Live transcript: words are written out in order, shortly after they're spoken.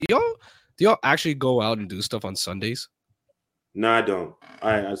y'all actually go out and do stuff on Sundays? No, I don't.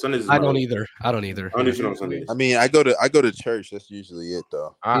 Sundays. I don't either. I don't either. I don't do shit on Sundays. I mean, I go to church. That's usually it,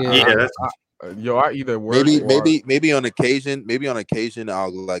 though. I either work maybe on occasion. Maybe on occasion,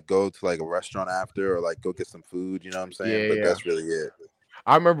 I'll like go to like a restaurant after, or like go get some food. You know what I'm saying? But that's really it.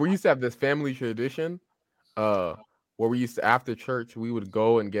 I remember we used to have this family tradition, where we used to after church we would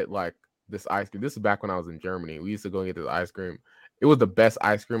go and get like this ice cream. This is back when I was in Germany. We used to go and get this ice cream. It was the best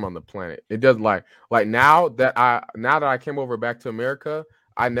ice cream on the planet. It does like now that I came over back to America,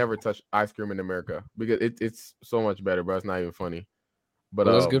 I never touch ice cream in America because it's so much better, bro. It's not even funny. But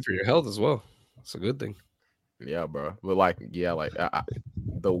that's good for your health as well. It's a good thing. Yeah, bro. But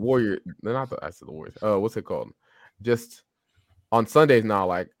the Warrior, not the I said the Warriors. What's it called? Just on Sundays now,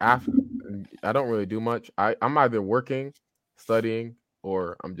 like after I don't really do much. I'm either working, studying,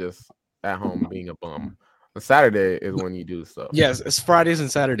 or I'm just at home being a bum. The Saturday is when you do stuff. Yes, it's Fridays and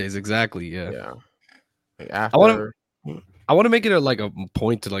Saturdays. Exactly. Yeah. Yeah. Like after, I want to make it a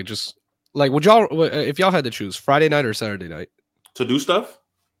point to like just like would y'all if y'all had to choose Friday night or Saturday night to do stuff?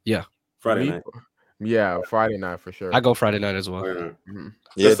 Yeah. Friday night. Yeah, Friday night for sure. I go Friday night as well. Mm-hmm.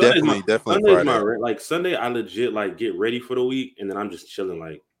 Yeah, definitely Friday. Like Sunday, I legit like get ready for the week, and then I'm just chilling.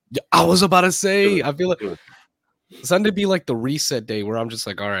 Like I was about to say, I feel like Sunday be like the reset day where I'm just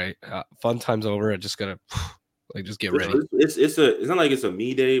like, all right, fun time's over. I just gotta like just get ready. It's not like it's a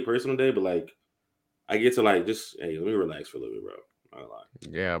me day, personal day, but like I get to like just let me relax for a little bit, bro. Not a lot.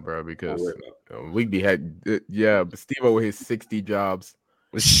 Yeah, bro, because we be had Steve-O with his 60 jobs.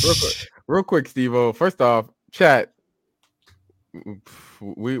 Real quick, Steve-O. First off, chat.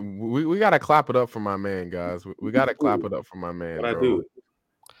 We gotta clap it up for my man, guys. We gotta clap it up for my man. What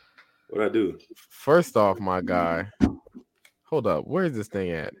I do? First off, my guy. Hold up. Where's this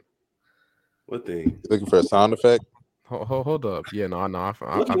thing at? What thing? Looking for a sound effect? Hold up. Yeah, no. Oh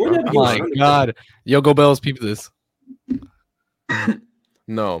my God. Yo, go Bells, peep this.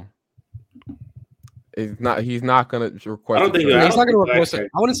 No. He's not gonna request. I don't think he's not gonna request it.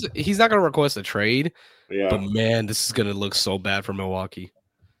 I want to say he's not gonna request a trade. Yeah. But man, this is gonna look so bad for Milwaukee.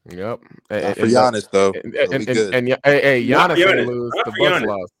 Yep. For Giannis though. And Giannis gonna lose. The Bucks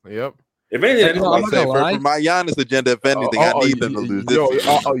lost. Yep. If anything, for my Giannis agenda, if anything, I need them to lose.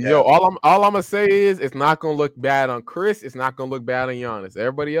 All I'm gonna say is it's not gonna look bad on Chris. It's not gonna look bad on Giannis.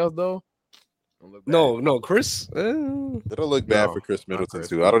 Everybody else though. No, Chris. It'll look bad for Chris Middleton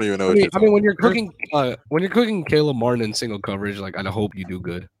too. I don't even know. I mean, when you're cooking Caleb Martin in single coverage, like I hope you do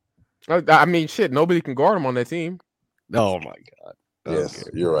good. I mean, shit, nobody can guard him on that team. Oh my God. Yes,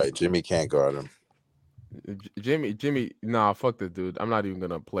 you're right. Jimmy can't guard him. Jimmy, nah, fuck this dude. I'm not even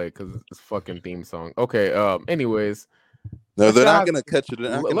gonna play because it's fucking theme song. Okay. Anyways. No, they're not gonna cut you.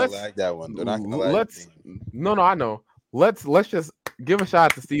 They're not gonna lag that one. They're not gonna lag. No, I know. Let's just give a shout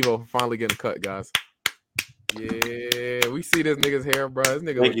out to Steve-O for finally getting cut, guys. Yeah, we see this nigga's hair, bro. This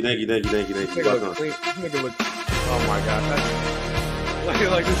nigga. Thank you. This nigga look. Oh my God.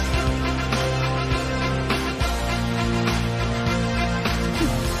 Like this.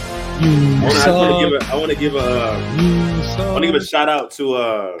 I want to give a shout out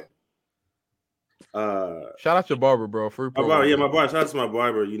to shout out your barber, bro. Free my barber, my barber. Shout out to my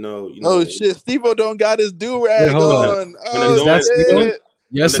barber. You know. Oh shit, Steve-O don't got his do-rag on.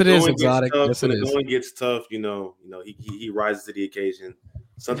 Yes, it is exotic. Yes, it is. When the going gets tough, you know, he rises to the occasion.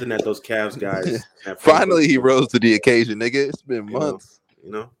 Something that those Cavs guys have. Finally, he rose to the occasion, nigga. It's been months.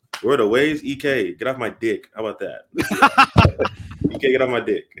 You know, where the waves? EK, get off my dick. How about that? EK, get off my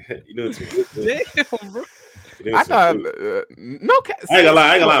dick. You know what I'm saying? Damn, bro. I thought no. I ain't gonna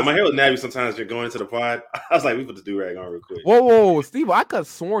lie. My hair was nabby sometimes. You're going into the pod. I was like, we put the do-rag on real quick. Whoa, Steve! I could have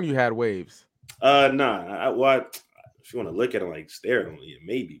sworn you had waves. Nah. If you want to look at him, like stare at him, yeah,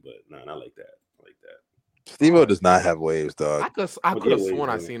 maybe, but no, not like that. Steve-O does not have waves, dog. I could have sworn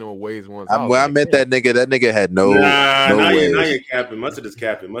I seen him with waves once. When I met that nigga had no. Nah, now you're capping. Mustard is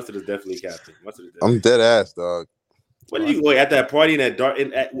capping. Mustard is definitely capping. I'm dead ass, dog. What did you at that party in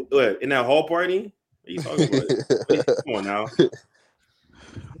that hall party? What are you talking about? Come on now.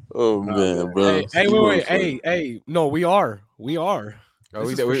 Oh man, bro. Hey, no, we are. Oh,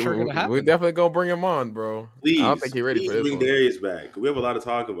 we definitely gonna bring him on, bro. Please, I don't think he's ready for this. Bring Darius back. We have a lot to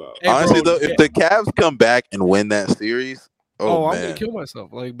talk about. Hey, honestly, though, if the Cavs come back and win that series, I'm gonna kill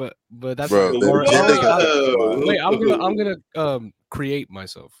myself. Like, but that's bro. I'm gonna create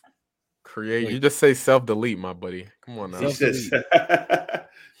myself. Create. You just say self-delete, my buddy. Come on now.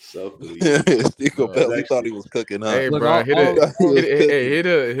 Self-delete. Steve-O Pelly thought he was cooking up. Hey, bro, hit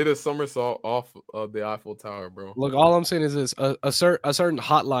a somersault off of the Eiffel Tower, bro. Look, all I'm saying is this: a certain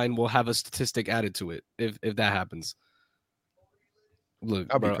hotline will have a statistic added to it if that happens. look,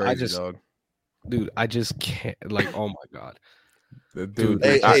 That'd be bro. crazy, dog. Dude, I just can't. Like, oh my god, Dude.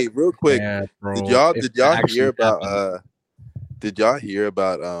 Hey, real quick, yeah, bro. did y'all If hear actually about happened. Did y'all hear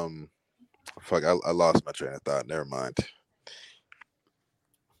about Fuck, I lost my train of thought. Never mind.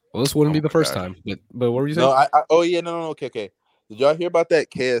 Well, this wouldn't Oh be the my first gosh. time. But what were you saying? No, oh yeah, no, okay. Did y'all hear about that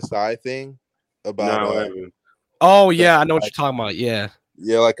KSI thing? About No, I haven't. Oh yeah, I know what you're talking about. Yeah.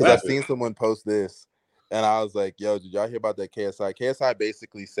 Yeah, like because What I happened? seen someone post this, and I was like, "Yo, did y'all hear about that KSI?" KSI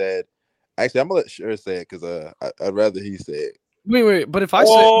basically said, "Actually, I'm gonna let Sher say it because I'd rather he say it." Wait, but if I say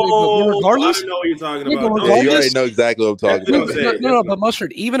Oh, I regardless, don't know what you're talking wait, but about. Yeah, you already regardless, know exactly what I'm talking Definitely about. don't say it. no, Definitely. but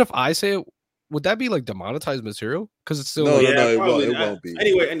Mustard, even if I say it, would that be like demonetized material? Because it's still No, like, no, probably. it won't be.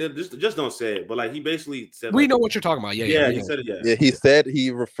 Anyway, and just don't say it. But like he basically said, we like, know what you're talking about. yeah, we he know. said it. Yeah, he said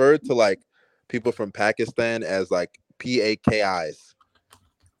he referred to like people from Pakistan as like PAKIs.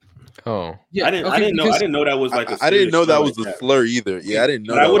 Oh, Yeah, I didn't know that was like a I didn't serious know that slur was like a slur either. Yeah, I didn't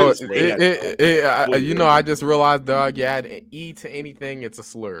know But I that. wouldn't Was say that. you know, I just realized, dog. You add an E to anything, it's a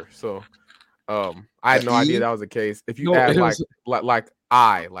slur. So, I had no idea that was the case. If you No, add it was- like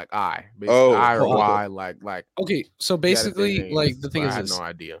I, basically I or Y, like. Okay, so you add basically, anything, like it's the a thing slur. is I had this. no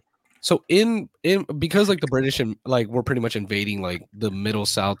idea. So in because like the British and like were pretty much invading like the middle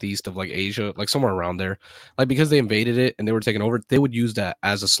southeast of like Asia, like somewhere around there, like because they invaded it and they were taking over, they would use that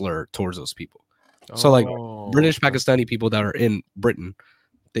as a slur towards those people. So like British Pakistani people that are in Britain,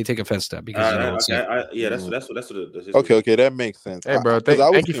 they take offense to that because it's like, that's what it is. okay, that makes sense. Hey, bro, I was thank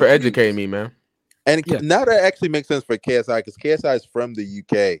you for confused. educating me, man. And Yeah. now that actually makes sense for KSI because KSI is from the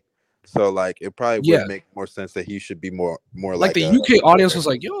UK, so like it probably would make more sense that he should be more like the UK audience was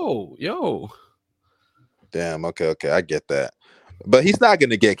like, yo. Damn, okay, I get that, but he's not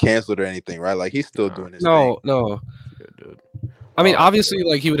gonna get canceled or anything, right? Like he's still doing his thing. No. Yeah, dude. I mean, obviously,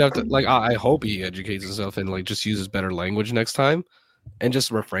 like he would have to like. I hope he educates himself and like just uses better language next time, and just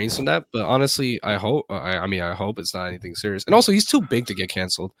refrains from that. But honestly, I hope. I mean, I hope it's not anything serious. And also, he's too big to get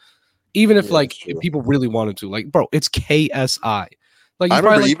canceled. Even if if people really wanted to, like, bro, it's KSI. Like I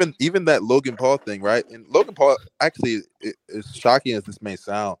remember like, even that Logan Paul thing, right? And Logan Paul actually, as shocking as this may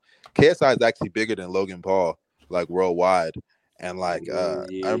sound, KSI is actually bigger than Logan Paul, like worldwide. And like I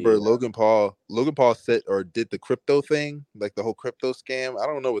remember Logan Paul said or did the crypto thing, like the whole crypto scam. I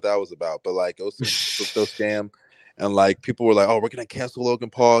don't know what that was about, but like it was some crypto scam. And like people were like, "Oh, we're gonna cancel Logan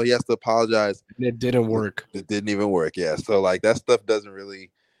Paul. He has to apologize." And it didn't work. It didn't even work. Yeah. So like that stuff doesn't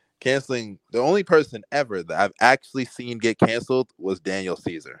really canceling. The only person ever that I've actually seen get canceled was Daniel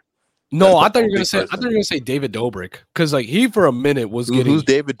Caesar. No, I thought you were gonna say. I thought you were gonna say David Dobrik because like he for a minute was getting. Who's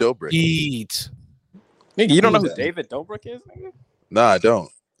David Dobrik? Heat. Nigga, you don't know who David Dobrik is? Nigga? No, I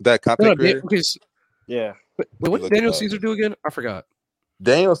don't. That content creator? Yeah. Wait, what did Daniel Caesar do again? I forgot.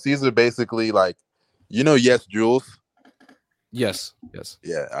 Daniel Caesar basically like, Yes Jules. Yes.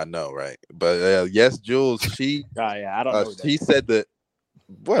 Yeah, I know, right? But Yes Jules, she. I don't know. She said that.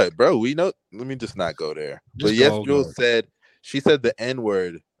 What, bro? We know. Let me just not go there. Just but Yes Jules said she said the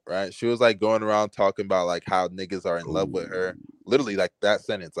N-word. Right? She was like going around talking about like how niggas are in love with her. Literally like that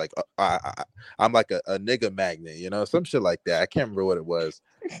sentence, like I'm like a nigga magnet, some shit like that. I can't remember what it was,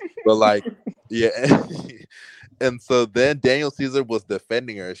 but like, yeah. And so then Daniel Caesar was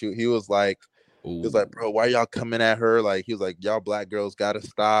defending her. He was like, bro, why y'all coming at her? Like he was like, y'all black girls gotta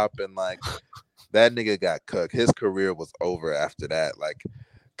stop. And like that nigga got cooked. His career was over after that. Like.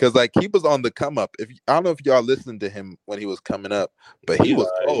 Because like he was on the come up. I don't know if y'all listened to him when he was coming up, but he was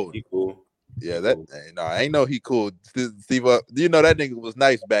cold. He cool. Yeah, I ain't know he cool. Steve, you know that nigga was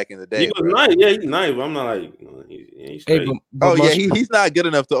nice back in the day. He was nice. Yeah, he's nice. But I'm not like he's straight. He's not good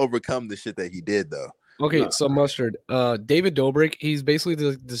enough to overcome the shit that he did though. Okay, so Mustard, David Dobrik, he's basically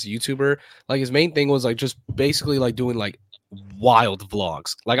this YouTuber. Like his main thing was like just basically like doing like wild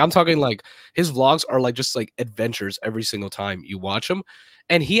vlogs. Like I'm talking like his vlogs are like just like adventures every single time you watch them.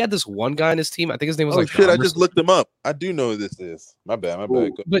 And he had this one guy on his team. I think his name was shit. I just looked him up. I do know who this is. My bad.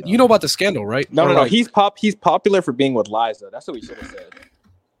 But you know about the scandal, right? No. He's popular for being with Liza. That's what we should have said.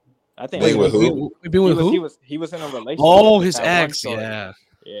 I think being with who? He was in a relationship. Oh, his ex. Yeah.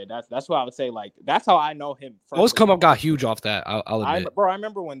 Yeah, that's why I would say like that's how I know him. Most come up got huge off that. I'll admit. I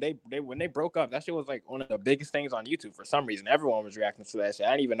remember when they broke up. That shit was like one of the biggest things on YouTube for some reason. Everyone was reacting to that shit.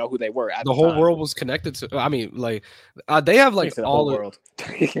 I didn't even know who they were. The whole world was connected to. I mean, like they have like the whole world.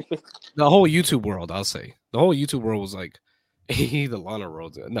 The whole YouTube world. I'll say the whole YouTube world was like the Lana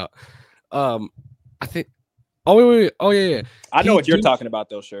world. No, I think. Oh wait. Oh yeah. I know what you're talking about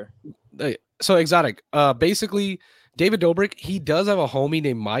though. Sure. So exotic. Basically. David Dobrik, he does have a homie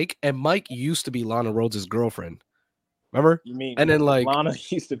named Mike, and Mike used to be Lana Rhodes' girlfriend. Remember? You mean? And then like Lana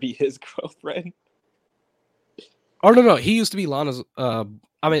used to be his girlfriend. Oh no, he used to be Lana's. I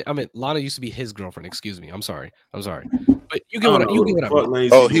mean, Lana used to be his girlfriend. Excuse me. I'm sorry. But you get what you get what I mean.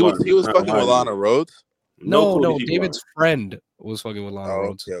 Oh, he was fucking with Lana Rhodes. No, David's friend was fucking with Lana Oh,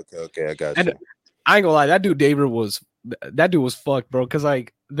 Rhodes. okay, I got And you. I ain't gonna lie, that dude was fucked, bro. Because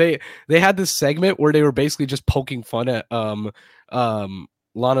like they had this segment where they were basically just poking fun at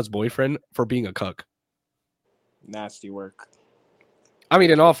Lana's boyfriend for being a cuck. Nasty work. I mean,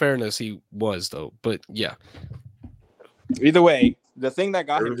 in all fairness, he was though. But yeah, Either way, the thing that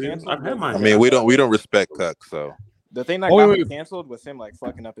got him canceled. I mean, we don't respect cucks, so. The thing that got him canceled was him like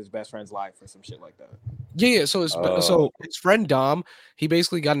fucking up his best friend's life or some shit like that. Yeah. So his friend Dom, he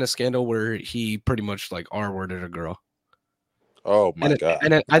basically got in a scandal where he pretty much like R-worded a girl. Oh my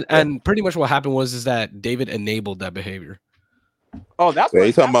god! And pretty much what happened was that David enabled that behavior. Oh, that's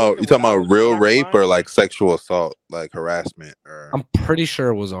you talking about real rape or like sexual assault, like harassment? Or I'm pretty sure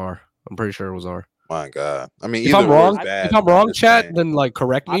it was R. My god! I mean, if I'm wrong, chat, then like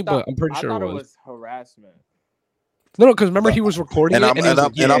correct me. But I'm pretty sure it was harassment. No, because remember he was recording I'm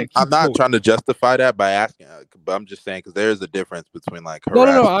not trying to justify that by asking, but I'm just saying because there is a difference between like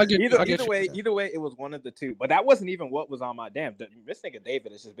harassment. No, I get either way, it was one of the two. But that wasn't even what was on my damn. This nigga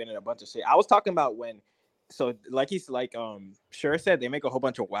David has just been in a bunch of shit. I was talking about when, so like he's like Sure said they make a whole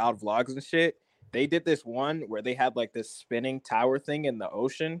bunch of wild vlogs and shit. They did this one where they had like this spinning tower thing in the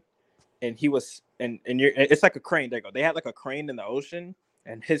ocean, and he was it's like a crane. There you go. They had like a crane in the ocean,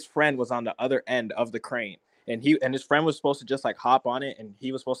 and his friend was on the other end of the crane. And his friend was supposed to just like hop on it, and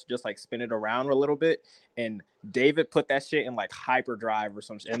he was supposed to just like spin it around a little bit. And David put that shit in like hyperdrive or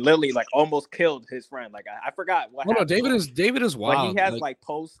some shit, and literally like almost killed his friend. Like I forgot what. No, David is wild. Like he has like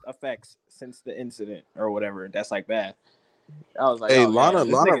post effects since the incident or whatever. That's like bad. I was like, hey, oh, Lana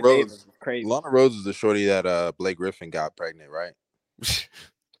Rhodes is crazy. Lana Rhodes is the shorty that Blake Griffin got pregnant, right?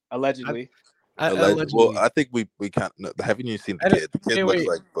 Allegedly. Well, I think we kind of haven't you seen the kid? The kid looks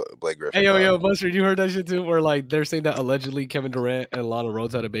like Blake Griffin. Hey, yo, Mustard, you heard that shit too? Where like they're saying that allegedly Kevin Durant and Lana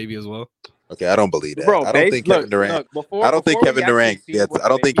Rhodes had a baby as well. Okay, I don't believe that. Bro, I don't think Kevin Durant. I don't think Kevin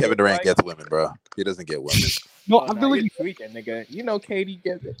Durant gets women, bro. He doesn't get women. No, I feel like he's tweaking, nigga. You know, KD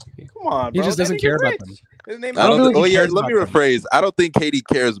gets it. Come on, bro. He just doesn't care about them. Let me rephrase. I don't think KD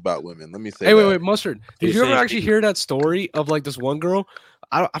cares about women. Let me say. Hey, wait, Mustard. Did you ever actually hear that story of like this one girl?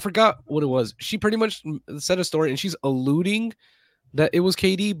 I forgot what it was. She pretty much said a story, and she's alluding that it was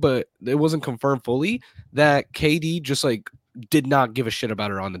KD, but it wasn't confirmed fully. That KD just like did not give a shit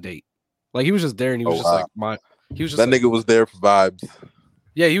about her on the date. Like he was just there, and he was that nigga was there for vibes.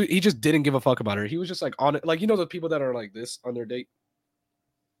 Yeah, he just didn't give a fuck about her. He was just like on it, like the people that are like this on their date.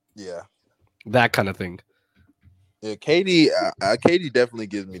 Yeah, that kind of thing. Yeah, KD definitely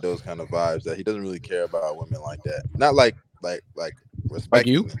gives me those kind of vibes that he doesn't really care about women like that. Not like respect like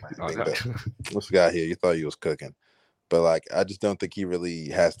you. This guy here, you thought he was cooking, but like I just don't think he really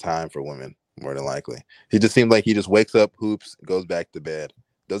has time for women. More than likely, he just seemed like he just wakes up, hoops, goes back to bed,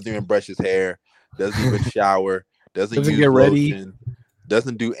 doesn't even brush his hair, doesn't even shower, doesn't use get ready, lotion,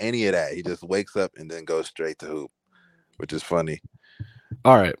 doesn't do any of that. He just wakes up and then goes straight to hoop, which is funny.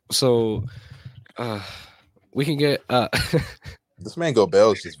 All right, so we can get this man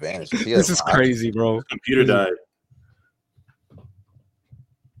Gobel's just vanished. This is crazy, bro. His computer died.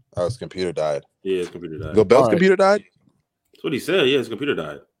 Oh, his computer died. Yeah, his computer died. Gobel's computer died? That's what he said. Yeah, his computer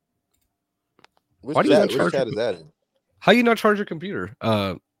died. Which chat is that in? How you not charge your computer?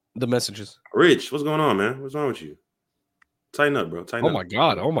 The messages. Rich, what's going on, man? What's wrong with you? Tighten up, bro. Tighten up.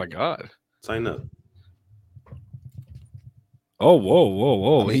 Oh my god. Tighten up. Oh,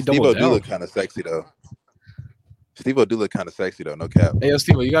 whoa. I mean, Steve-O do look kind of sexy though. Steve-O do look kind of sexy though, no cap. Hey, yo,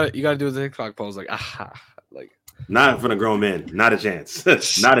 Steve-O, you gotta do the TikTok pose like like. Not in front of grown men. Not a chance.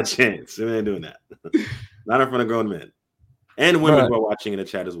 Not a chance. We ain't doing that. Not in front of grown men. And women who are watching in the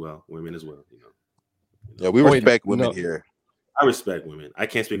chat as well. Women as well. You know. Yeah, we respect women here. I respect women. I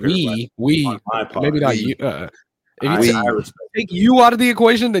can't speak. We maybe not you. If I respect take you out of the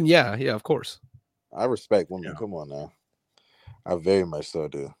equation, then yeah, of course. I respect women. Yeah. Come on now. I very much so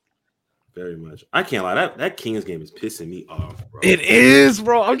do. Very much. I can't lie. That Kings game is pissing me off, bro. It is,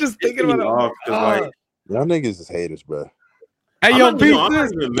 bro. I'm just thinking about it. Like, y'all niggas is haters, bro. Hey, yo,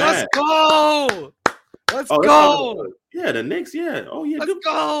 let's go. Let's go. Yeah, the Knicks. Yeah. Oh, yeah. Let's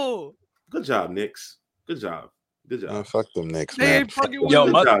go. Good job, Knicks. Good job. Man, fuck them Knicks, man. Yo,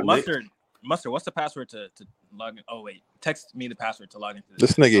 Mustard, what's the password to log in? Oh, wait. Text me the password to log into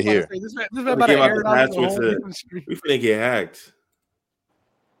this nigga here. This man about to air it out. We finna get hacked.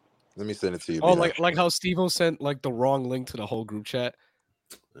 Let me send it to you. Oh, like how Steve-O sent like the wrong link to the whole group chat.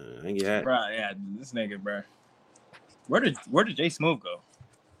 I ain't get hacked. Bro, yeah, this nigga, bro. Where did Jay Smooth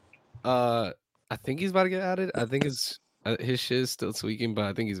go? I think he's about to get added. I think his shit is still tweaking, but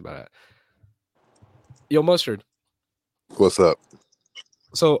I think he's about to. Yo, Mustard. What's up?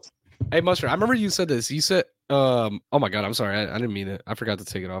 So, hey, Mustard, I remember you said this. You said, oh my God, I'm sorry. I didn't mean it. I forgot to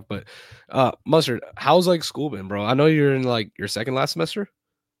take it off. But, Mustard, how's like school been, bro? I know you're in like your second last semester.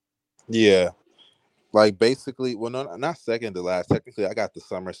 Yeah. Like basically, well, no, not second to last. Technically, I got the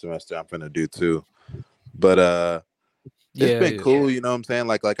summer semester I'm gonna do too. But it's been cool, you know what I'm saying?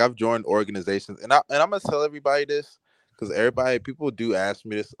 Like I've joined organizations, and I'm gonna tell everybody this because people do ask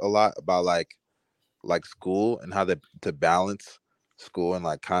me this a lot about like school and how to balance school and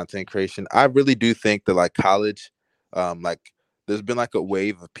like content creation. I really do think that like college, like there's been like a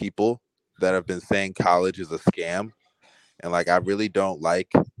wave of people that have been saying college is a scam. And like I really don't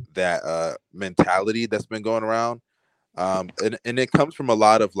like that mentality that's been going around. And it comes from a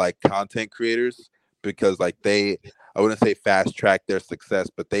lot of like content creators because like I wouldn't say fast track their success,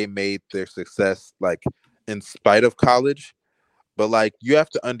 but they made their success like in spite of college. But like you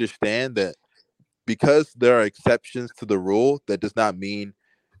have to understand that because there are exceptions to the rule, that does not mean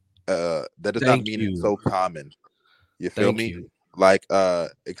it's so common. You feel me? Like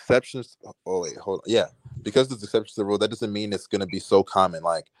exceptions. Oh wait, hold on. Yeah, because there's exceptions to the rule, that doesn't mean it's gonna be so common.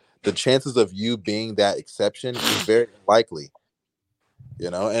 Like the chances of you being that exception is very likely.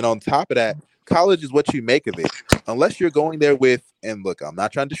 You know, and on top of that, college is what you make of it. Unless you're going there with, and look, I'm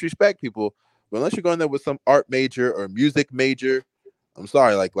not trying to disrespect people, but unless you're going there with some art major or music major, I'm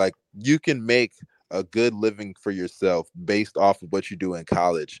sorry, like you can make a good living for yourself based off of what you do in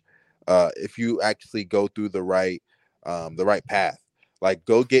college. If you actually go through the right path, like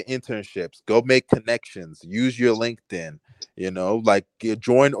go get internships, go make connections, use your LinkedIn, you know, like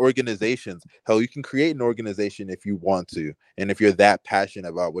join organizations. Hell, you can create an organization if you want to. And if you're that passionate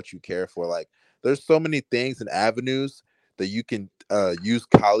about what you care for, like there's so many things and avenues that you can use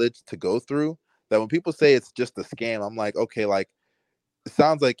college to go through that when people say it's just a scam, I'm like, okay, like it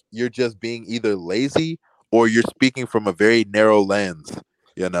sounds like you're just being either lazy or you're speaking from a very narrow lens.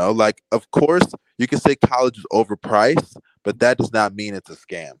 You know, like, of course, you can say college is overpriced, but that does not mean it's a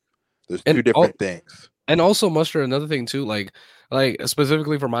scam. There's two different things. And also, Mustard, another thing too, like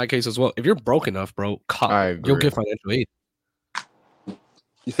specifically for my case as well, if you're broke enough, bro, you'll get financial aid.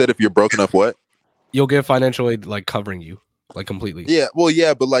 You said if you're broke enough, what? You'll get financial aid, like covering you, like completely. Yeah, well,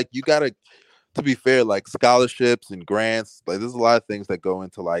 yeah, but like you gotta, to be fair, like scholarships and grants, like there's a lot of things that go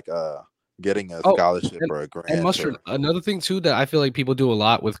into like getting a scholarship or a grant. And Mustard, another thing too that I feel like people do a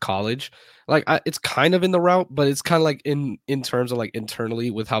lot with college, like it's kind of in the route, but it's kind of like in terms of like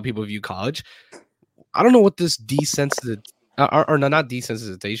internally with how people view college. I don't know what this desensitization, or not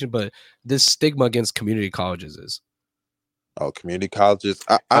desensitization, but this stigma against community colleges is. Oh, community colleges.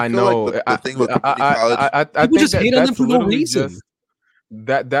 I know. Like the thing with community college, I people just hate on them for no reason.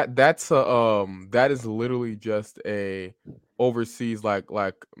 That is literally just a overseas like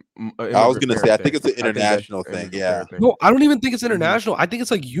I was gonna say I think it's an international thing. Yeah. No, I don't even think it's international. I think it's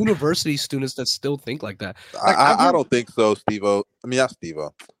like university students that still think like that. Like, I don't think so, Steve-O. I mean, not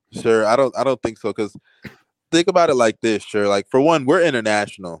Steve-O. Sure, I don't think so, because think about it like this. Sure, like for one, we're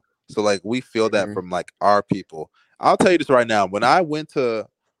international, so like we feel that from like our people. I'll tell you this right now. When I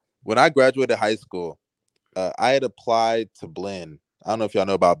graduated high school, I had applied to Blinn. I don't know if y'all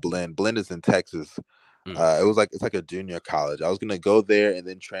know about Blinn. Blinn is in Texas. It's like a junior college. I was gonna go there and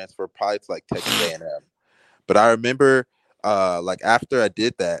then transfer probably to like Texas A&M. But I remember, like after I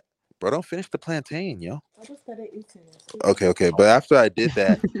did that, bro, don't finish the plantain, yo. I just started eating it. Okay. But after I did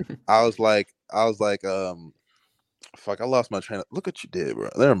that, I was like, fuck, I lost my train. Look what you did, bro.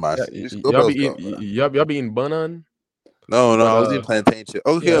 Never mind. Y'all be eating bun-on? No, I was eating plantain shit.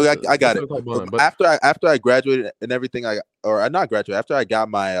 Okay, yeah, I got it. But after I graduated and everything, after I got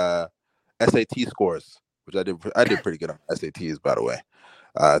my SAT scores, which I did pretty good on SATs, by the way.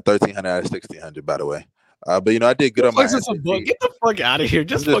 1,300 out of 1,600, by the way. But you know, I did good on my SAT. Get the fuck out of here! I'm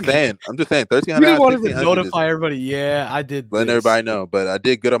just saying. 1,300. You didn't want to notify everybody. Yeah, I did. Letting everybody know, but I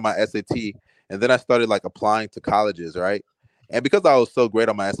did good on my SAT, and then I started like applying to colleges, right? And because I was so great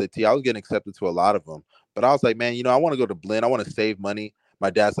on my SAT, I was getting accepted to a lot of them. But I was like, man, you know, I want to go to Blinn. I want to save money. My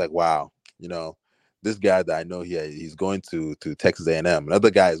dad's like, wow, you know, this guy that I know he's going to Texas A&M. Another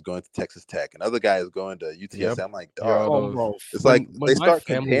guy is going to Texas Tech. Another guy is going to UTSA. Yep. I'm like, bro. It's like they start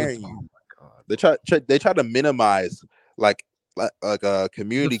comparing you. They try to minimize like a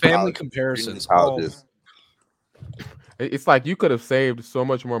community the family comparisons. Colleges. It's like you could have saved so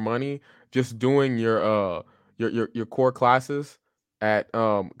much more money just doing your core classes at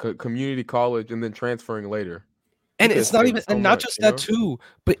community college and then transferring later. And it's not even, and not just that too,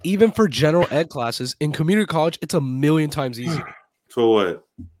 but even for general ed classes in community college, it's 1,000,000 times easier. For what?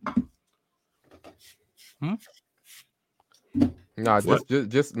 Nah, What?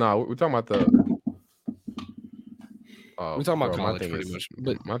 just nah. We're talking about the. We're talking about bro, college pretty much.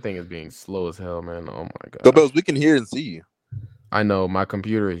 But my thing is being slow as hell, man. Oh my god. Gobels, we can hear and see you. I know my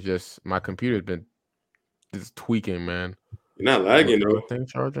computer's been just tweaking, man. You're not lagging, though. Thing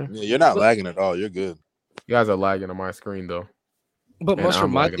charging. Yeah, you're not lagging at all. You're good. You guys are lagging on my screen though. But And Mustard,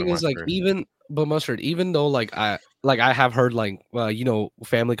 I'm my lagging thing on is my like screen. even though like I have heard like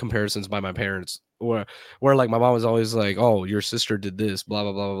family comparisons by my parents where like my mom was always like, oh, your sister did this, blah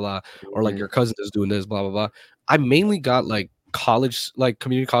blah blah blah blah, or like your cousin is doing this, blah blah blah. I mainly got like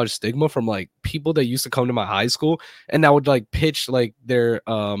community college stigma from like people that used to come to my high school and that would like pitch like their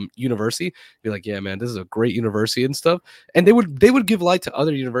university, be like, yeah man, this is a great university and stuff, and they would give light to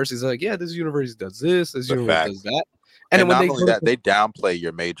other universities like, yeah, this university does this university does that. And when not they only that, they downplay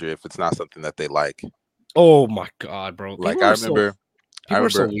your major if it's not something that they like. Oh my god, bro! Like people I are remember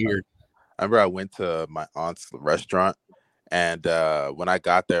so weird. I remember I went to my aunt's restaurant, and when I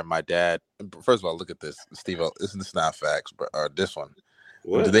got there, my dad. First of all, look at this, Steve. This is not facts, but or this one.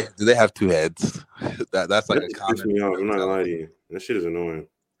 What? Do they have two heads? That's like That a just common. pisses me off. I'm not gonna lie to you. That shit is annoying.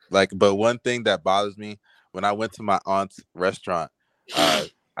 Like, but one thing that bothers me when I went to my aunt's restaurant, I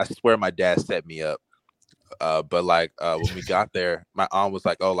swear my dad set me up. But like when we got there, my aunt was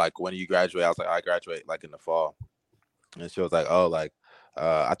like, "Oh, like when do you graduate?" I was like, "I graduate like in the fall," and she was like, "Oh, like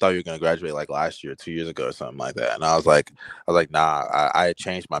I thought you were gonna graduate like last year, 2 years ago, or something like that." And I was like, "Nah, I had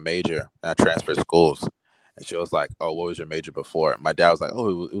changed my major and I transferred schools." And she was like, "Oh, what was your major before?" My dad was like,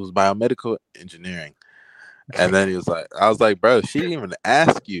 "Oh, it was biomedical engineering." And then he was like, "I was like, bro, she didn't even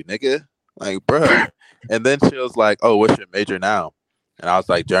ask you, nigga, like, bro." And then she was like, "Oh, what's your major now?" And I was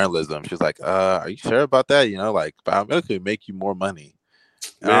like, journalism. She was like, are you sure about that? You know, like biomedical could make you more money.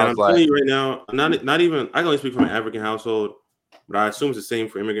 And Man, I was I'm like, telling you right now, not even I can only speak from an African household, but I assume it's the same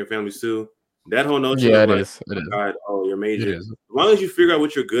for immigrant families too. That whole notion Yeah, of it like, is. It is. God, oh, your major. It is. As long as you figure out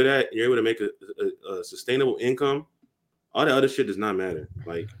what you're good at, you're able to make a sustainable income. All that other shit does not matter.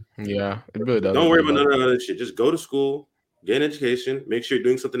 Like, Yeah, it really doesn't. don't worry about none of that other shit. Just go to school, get an education, make sure you're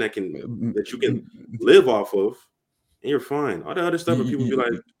doing something that you can live off of, and you're fine. All the other stuff where people be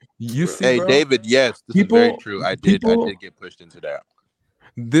like, you see, hey, bro? David, yes, this is very true. I did get pushed into that.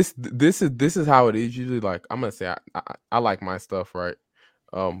 This is how it is usually. Like I'm gonna say, I like my stuff, right?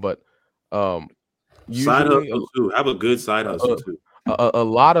 But side usually hustle too. Have a good side hustle too. a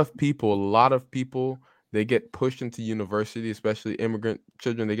lot of people they get pushed into university, especially immigrant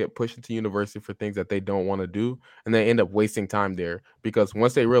children. They get pushed into university for things that they don't want to do, and they end up wasting time there because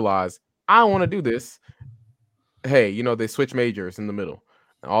once they realize I don't want to do this, hey, you know, they switch majors in the middle,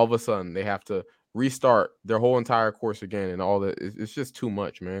 and all of a sudden they have to restart their whole entire course again, and all that. It's just too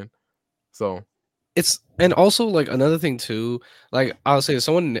much, man. So It's and also like another thing too, like I'll say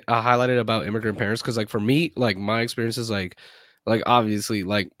someone highlighted about immigrant parents because like for me, like my experience is like obviously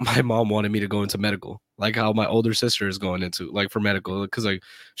like my mom wanted me to go into medical, like how my older sister is going into like for medical because like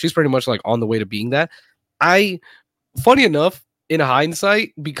she's pretty much like on the way to being that. I funny enough in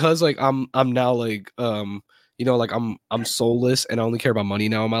hindsight because like I'm now like you know like I'm soulless and I only care about money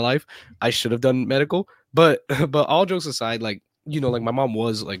now in my life. I should have done medical, but all jokes aside, like you know, like my mom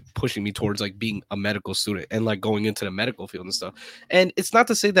was like pushing me towards like being a medical student and like going into the medical field and stuff. And it's not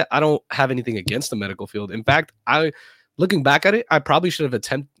to say that I don't have anything against the medical field. In fact, looking back at it, I probably should have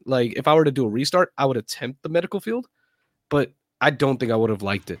attempted, like if I were to do a restart, I would attempt the medical field, but I don't think I would have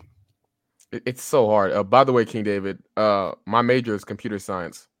liked it. It's so hard. By the way, King David, my major is computer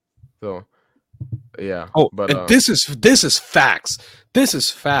science. So yeah. Oh, but and this is facts. This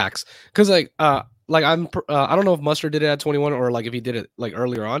is facts. Because like I'm I don't know if Mustard did it at 21 or like if he did it like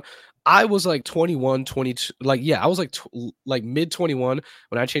earlier on. I was like 21, 22, like yeah, I was like like mid 21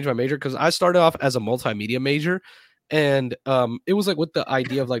 when I changed my major because I started off as a multimedia major, and it was like with the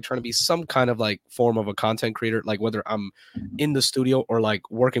idea of like trying to be some kind of like form of a content creator, like whether I'm in the studio or like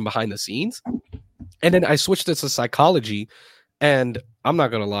working behind the scenes. And then I switched it to psychology. And I'm not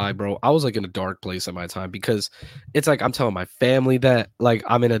gonna lie, bro. I was like in a dark place at my time because it's like I'm telling my family that like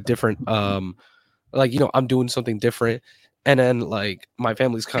I'm in a different like you know I'm doing something different, and then like my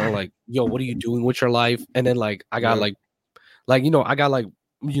family's kind of like, yo, what are you doing with your life? And then like I got like you know I got like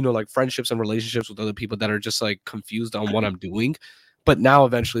you know like friendships and relationships with other people that are just like confused on what I'm doing. But now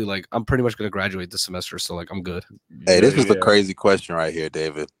eventually like I'm pretty much gonna graduate this semester, so like I'm good. Hey, this is a crazy question right here,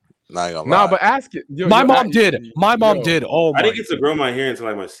 David. Not gonna lie. No, but ask it. My mom did. My mom did. Oh, I didn't get to grow my hair until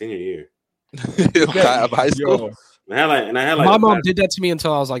like my senior year of high school. And I had like my mom did that to me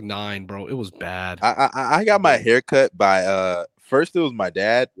until I was like 9, bro. It was bad. I got my hair cut by first it was my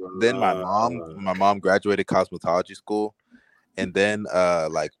dad, then my mom. My mom graduated cosmetology school, And then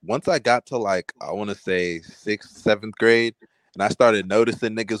like once I got to like I want to say 6th, 7th grade, and I started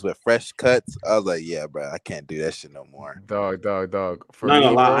noticing niggas with fresh cuts, I was like, yeah, bro, I can't do that shit no more. Dog. For Not me,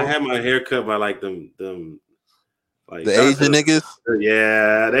 gonna lie, bro, I had my hair cut by like them like The shout out Asian to niggas.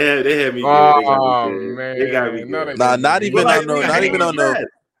 yeah, they had me good. oh They got me man, no, good. they Nah, didn't. not They even But like, on no, nigga, not they even was on no, bad.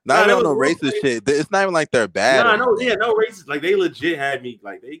 not Nah, even they on was no real racist fake. shit. It's not even like they're bad. Nah, Or no, anything. yeah, no racist. Like they legit had me.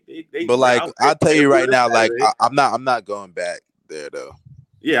 Like they. But like I'll tell you right now, like Saturday. I'm not going back there though.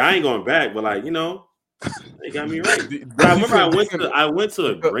 Yeah, I ain't going back. But like they got me right. D- But I you remember said- I went to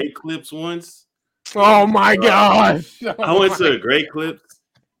a Great Clips once. Oh my gosh! I went to a Great Clips,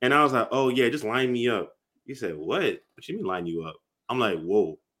 and I was like, "Oh yeah, just line me up." He said, "What? What you mean line you up?" I'm like,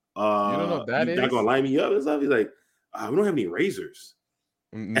 "Whoa, You don't know what that you not is? gonna line me up and stuff?" He's like, "We don't have any razors,"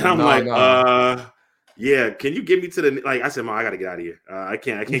 and I'm No, like, no. yeah, can you get me to the like?" I said, "Mom, I gotta get out of here. I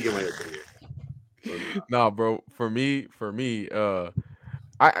can't get my hair cut here." So, Nah, bro. For me,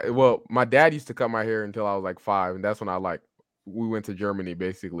 my dad used to cut my hair until I was like 5, and that's when we went to Germany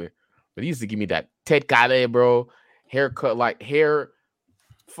basically. But he used to give me that Ted Kale, bro, haircut, like hair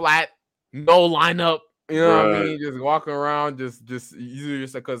flat, no lineup. You know what I bruh. mean? Just walking around, just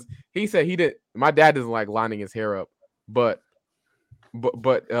because he said he didn't. My dad doesn't like lining his hair up, but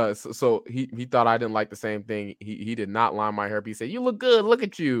so he thought I didn't like the same thing. He did not line my hair up. He said, "You look good. Look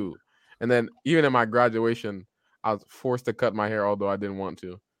at you." And then even in my graduation, I was forced to cut my hair, although I didn't want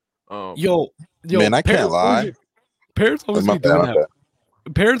to. Yo, Man, I can't lie. Parents always My be bad, doing my that. bad.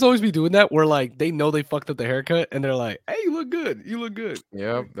 Parents always be doing that where like they know they fucked up the haircut and they're like, "Hey, you look good. You look good."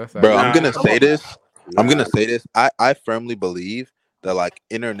 Yeah, that's Bro, Nah, I'm gonna say this. I'm nah. gonna say this. I firmly believe that like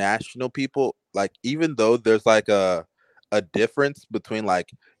international people, like even though there's like a difference between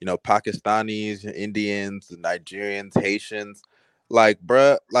like Pakistanis, Indians, Nigerians, Haitians, like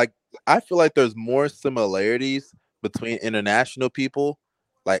bruh, like I feel like there's more similarities between international people,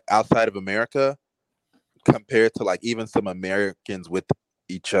 like outside of America, compared to like even some Americans with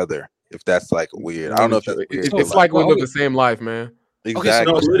each other. If that's like weird, I don't know if that's weird. So, But, It's like we well, live okay. the same life, man. Okay, so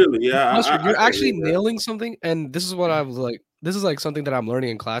No, exactly. literally, yeah. Mustard, you're I actually agree with that. nailing something, and this is what I was like. This is like something that I'm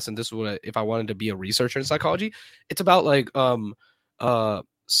learning in class, and this is what if I wanted to be a researcher in psychology, it's about like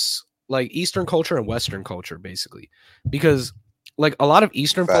like Eastern culture and Western culture, basically, because like a lot of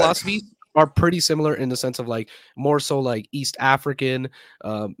Eastern Facts. philosophies are pretty similar in the sense of like more so like East African,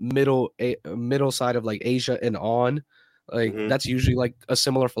 middle side of like Asia and on. Like Mhm. that's usually like a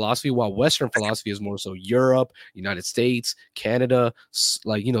similar philosophy, while Western philosophy is more so Europe, United States, Canada,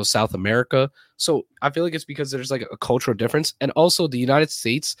 like South America. So I feel like it's because there's like a cultural difference, and also the United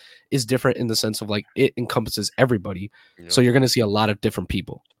States is different in the sense of like it encompasses everybody. So you're gonna see a lot of different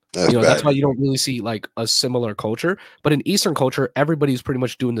people. That's That's bad. why you don't really see like a similar culture. But in Eastern culture, everybody's pretty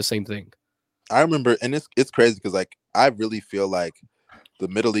much doing the same thing. I remember, and it's crazy because like I really feel like the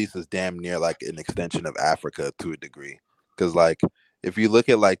Middle East is damn near like an extension of Africa to a degree. Because like if you look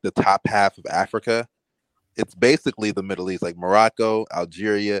at like the top half of Africa, it's basically the Middle East, like Morocco,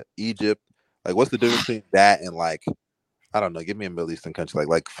 Algeria, Egypt. Like, what's the difference between that and like I don't know? Give me a Middle Eastern country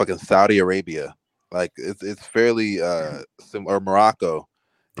like fucking Saudi Arabia. Like it's fairly similar. Or Morocco.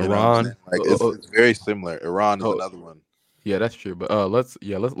 You know what I'm Iran. saying? Like it's very similar. Iran is another one. Yeah, that's true. But let's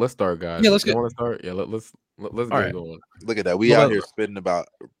start, guys. Yeah, let's get. Want to start? Yeah, let's All get right. going. Look at that. We Well, out here spitting about.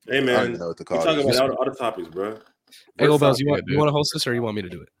 Hey I don't man, even know what to we call talking this. about all the topics, bro. Hey, First Bells, topic, you want to host this or you want me to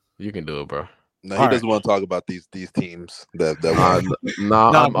do it? You can do it, bro. No, All he doesn't want to talk about these teams that won.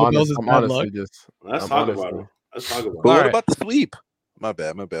 Nah, Nah, I'm Bo Bells honest. is I'm bad honestly luck. just. let's I'm talk honestly- about it. Let's talk about But All what right. about the sweep? My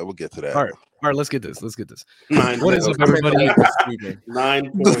bad. We'll get to that. All right, let's get this. it. 9 What is points. up, everybody?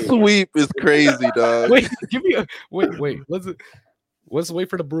 9 The points. sweep is crazy, dog. Wait, give me a wait. Let's wait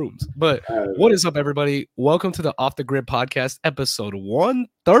for the brooms. But what is up, everybody? Welcome to the Off the Grid podcast, episode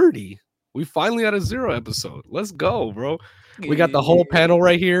 130. We finally had a 0 episode. Let's go, bro. We got the whole panel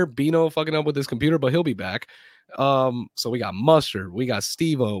right here. Bino fucking up with his computer, but he'll be back. So we got Mustard, we got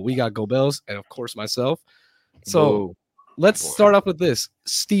Steve-O, we got Gobels, and of course myself. So Boo. let's Boy. start off with this.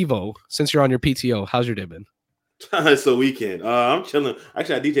 Steve-O, since you're on your PTO, how's your day been? It's a weekend. I'm chilling.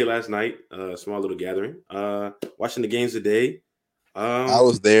 Actually, I DJ last night. Small little gathering. Watching the games today. I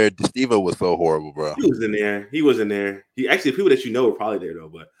was there. Steve-O was so horrible, bro. He was in there. He actually people that you know were probably there though.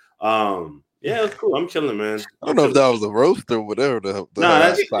 But yeah, it was cool. I'm chilling, man. I don't know if that was a roast or whatever. That's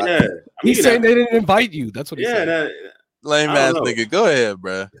yeah. I mean, He's saying they didn't invite you. That's what he's saying. Lame I ass don't know. nigga. Go ahead,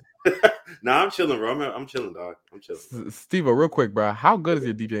 bro. Nah, I'm chilling, bro. I'm chilling, dog. I'm chilling. Steve, real quick, bro. How good is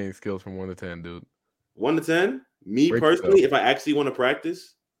your DJing skills from 1 to 10, dude? 1 to 10. Me Rate personally, yourself. if I actually want to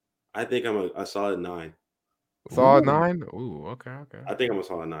practice, I think I'm a solid 9. Solid 9? Ooh, okay. I think I'm a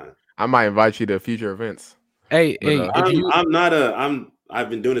solid 9. I might invite you to future events. Hey, But, hey, if you, I've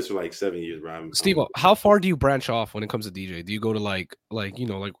been doing this for like 7 years, bro. Steve, how far do you branch off when it comes to DJ? Do you go to like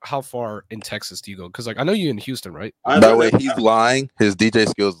how far in Texas do you go? Because like I know you in Houston, right? By the way, he's lying. His DJ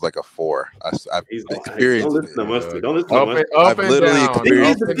skills is like a 4. I've experienced don't listen to Mustard. Don't listen to Mustard. I've literally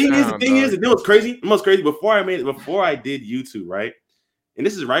experienced. The thing is, you know what's crazy? What's crazy? Before I did YouTube, right? And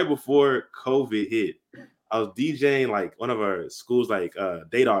this is right before COVID hit. I was DJing like one of our schools like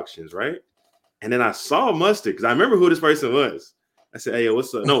date auctions, right? And then I saw Mustard because I remember who this person was. I said, "Hey,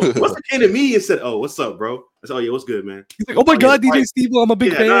 what's up?" No, Mustard came to me and said, "Oh, what's up, bro?" I said, "Oh yeah, what's good, man?" He's like, "Oh my god, DJ Steve, I'm a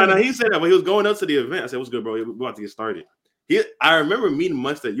big fan." No, he said that, but he was going up to the event. I said, "What's good, bro? We're about to get started." I remember meeting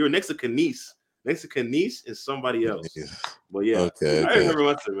Mustard. You were next to Kanice and somebody else. But yeah, okay. I remember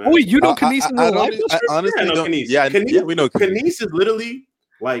Mustard, man. Oh wait, you know Kanice in real life? I honestly don't. Kanice. Yeah, we know Kanice. Kanice is literally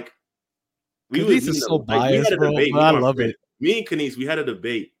like Kanice is so biased, bro. I love it. Me and Kanice, we had a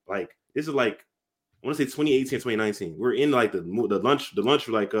debate. Like this is like I want to say 2018, 2019. We're in like the lunch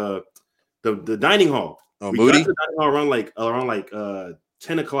like the dining hall. Oh, we Moody? got to the dining hall around like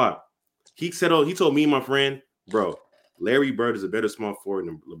 10 o'clock. He told me and my friend, bro, Larry Bird is a better small forward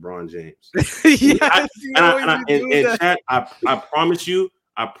than LeBron James. Yes, and Chad, I promise you,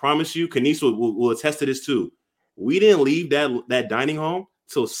 Kanice will attest to this too. We didn't leave that dining hall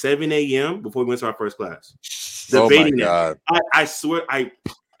till 7 a.m. before we went to our first class. Debating that. I swear, I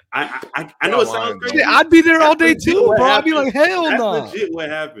know it sounds crazy. Yeah, I'd be there all day too, bro. I'd be like, hell no. nah. That's legit what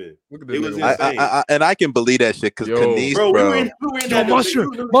happened. It was insane. And I can believe that shit because Kanice, bro. We were in Mustard,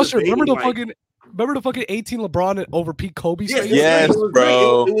 remember the fucking 18 LeBron over Pete Kobe? Yes,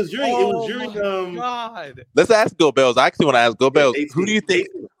 bro. It was during God. Let's ask Go Bells. I actually want to ask Go Bells. Who do you think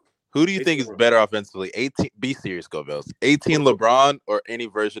is better offensively? 18. Be serious, Go Bells. 18 LeBron or any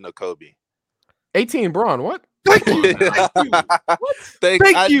version of Kobe? 18 Braun. What? Thank you. Thank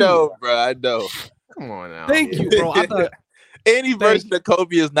you. I know, bro. I know. Come on now. Thank you, bro. I thought any version of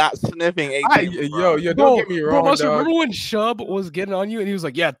Kobe is not sniffing 18. Yo, don't get me wrong. Bro, remember when Shub was getting on you and he was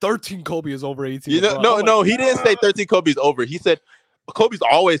like, "Yeah, 13 Kobe is over 18." You know, no, he didn't say 13 Kobe is over. He said Kobe's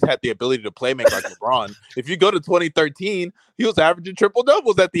always had the ability to play make like LeBron. If you go to 2013, he was averaging triple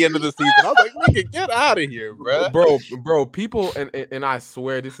doubles at the end of the season. I was like, nigga, get out of here, bro. Bro, people, and I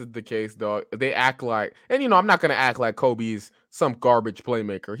swear this is the case, dog. They act like, and I'm not gonna act like Kobe's some garbage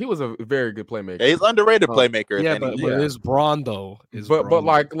playmaker. He was a very good playmaker. Yeah, he's underrated playmaker. Yeah, but his Braun though but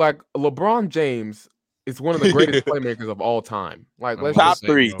like LeBron James is one of the greatest playmakers of all time. Like, let's top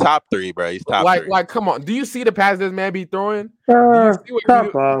three, bro. He's top three. Like, come on. Do you see the pass this man be throwing?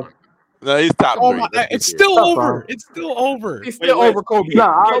 Top 5. No, he's top 3. It's still over. It's still over. He's still over Kobe.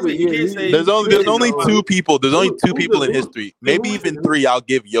 There's only 2 people. There's only 2 people in history. Maybe even 3. I'll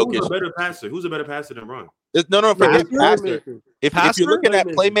give Jokic. Who's a better passer? Who's a better passer than Bron? No, forget passer. If you're looking at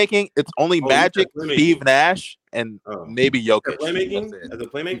playmaking, it's only Magic, Steve Nash, and maybe Jokic. As a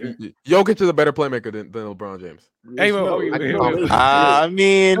playmaker, Jokic is a better playmaker than LeBron James. Hey, I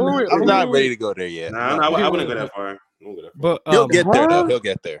mean, I'm not ready to go there yet. I wouldn't go that far. But he'll get there, though. He'll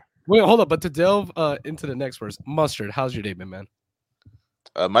get there. Wait, hold up. But to delve into the next verse, Mustard, how's your day been, man?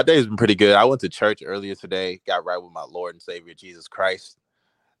 My day's been pretty good. I went to church earlier today. Got right with my Lord and Savior Jesus Christ.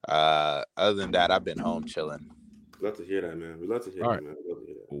 Other than that, I've been home chilling. Love to hear that, man. We love to hear that, man.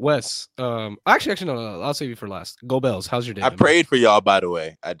 Wes, actually, no. I'll save you for last. Go Bells. How's your day? I prayed for y'all, by the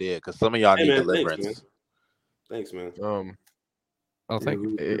way. I did because some of y'all need deliverance. Thanks, man. Oh, thank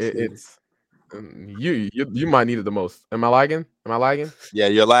you. It's you might need it the most. Am I lagging? Yeah,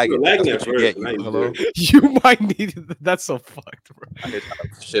 you're lagging. You're lagging at first. Hello. You might need it. That's so fucked, bro.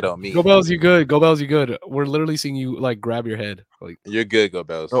 Shit on me. Go Bells, you good? Go Bells, you good? We're literally seeing you like grab your head. Like you're good, Go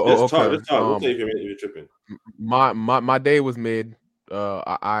Bells. Okay. Let's talk. We'll say if you're tripping. My day was mid.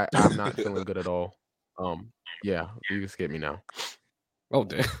 I'm not feeling good at all. Yeah, you can skip me now. Oh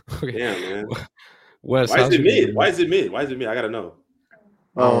damn. Okay. Damn, man. Wes, Why is it mid? Why is it mid? I gotta know.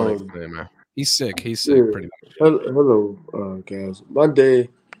 Man. He's sick. Pretty much. Hello, guys. My day,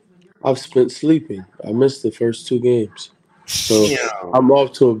 I've spent sleeping. I missed the first 2 games, so I'm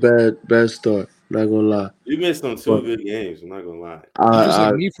off to a bad start. Not gonna lie. You missed some 2 good games. I'm not gonna lie. Just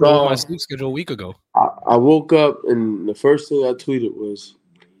like me for my sleep schedule a week ago. I woke up and the first thing I tweeted was,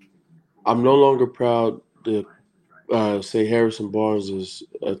 "I'm no longer proud to say Harrison Barnes is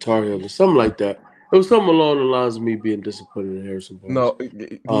a Tar Heel," or something like that. It was something along the lines of me being disappointed in Harrison Barnes. No,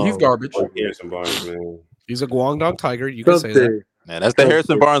 he's garbage. Harrison Barnes, man. He's a Guangdong Tiger. You can say that. Man, that's the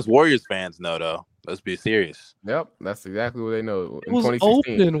Harrison Barnes Warriors fans know, though. Let's be serious. Yep, that's exactly what they know. It was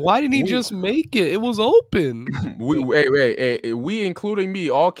open. Why didn't he just make it? It was open. we including me,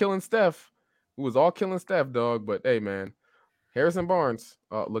 all killing Steph. It was all killing Steph, dog. But hey, man, Harrison Barnes.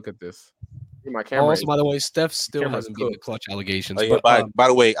 Look at this. My camera. Also, by the way, Steph still Camera's hasn't beaten the cooked. clutch allegations. Oh, yeah, but by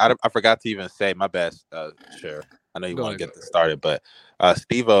the way, I forgot to even say my best. Sure, I know you Go want to ahead, get this started, but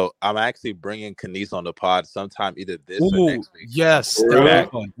Steve-O, I'm actually bringing Kanice on the pod sometime either this or ooh, next week. yes, For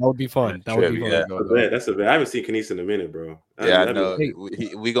that real? would be fun. That would be fun. That would be Trivia. fun. That's a bet. I haven't seen Kanice in a minute, bro. Yeah, I That'd be know.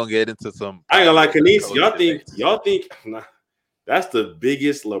 like- We gonna get into some. I ain't gonna lie, Kanice. coach debates. Y'all think nah, that's the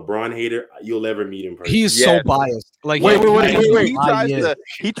biggest LeBron hater you'll ever meet in person. He's Yes. so biased. Like, Wait,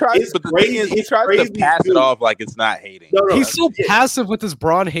 He tries It's but the crazy, thing is, he it's tries crazy, to pass dude. it off like it's not hating. No, He's so passive with his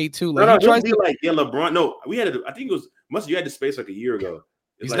Braun hate too. Like, No, he tries be to. like, yeah, LeBron. No, we had. I think it was. You had the space like a year ago.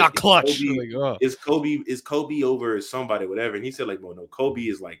 It's He's like, not is clutch. Kobe- Like, oh. Is Kobe over somebody, whatever? And he said, like, well, no, Kobe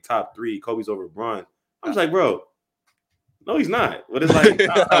is like top 3. Kobe's over Bron. I was like, bro, no, he's not. But it's like,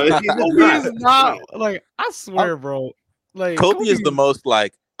 He's not. Like, I swear, bro. Like, Kobe is the most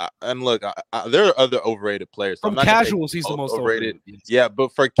like, and look, there are other overrated players. So from I'm not gonna say casuals. He's the most overrated. overrated. Yeah,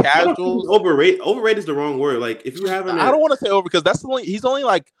 but for casuals, overrated. Overrated is the wrong word. Like, if you're having, I don't want to say over because he's only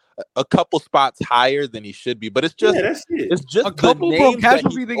like a couple spots higher than he should be. But it's just, that's it. it's just A couple the bro names that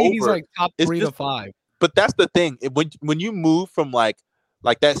casuals be thinking he's over. like top It's 3 to just- 5. But that's the thing. When you move from like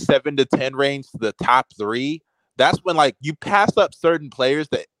that 7 to 10 range to the top 3, that's when like you pass up certain players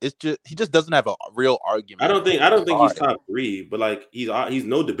that he just doesn't have a real argument. I don't think he's top 3, but like he's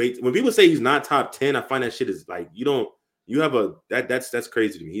no debate. When people say he's not top 10, I find that shit is like that's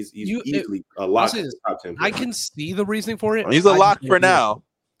crazy to me. He's easily a lock in the top 10. I can see the reasoning for it. He's a I lock just for don't agree. now.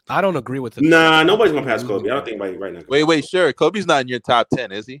 I don't agree with it. Nah, nobody's gonna pass Kobe. I don't think anybody right now. Wait, sure. Kobe's not in your top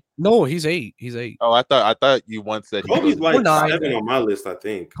 10, is he? No, he's 8. He's 8. Oh, I thought you once said he Kobe's was. like 9. 7 on my list, I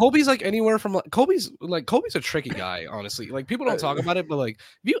think. Kobe's like anywhere from Kobe's a tricky guy, honestly. Like people don't talk about it, but like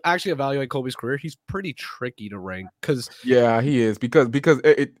if you actually evaluate Kobe's career, he's pretty tricky to rank because Yeah, he is because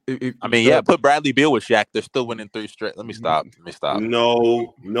I mean, yeah, put Bradley Beal with Shaq. They're still winning 3 straight. Let me stop.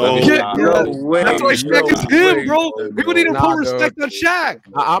 No. Yeah, No way. that's why Shaq is him, bro. People need to Nah, put respect on Shaq.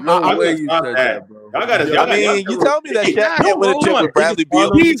 No way you stop said that. that, bro. You tell me that Shaq can't win a chip with Bradley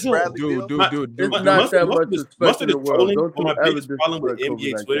Beal. Diesel. Dude. It's not that much respect in the world. Don't my you ever biggest problem with disrespect Kobe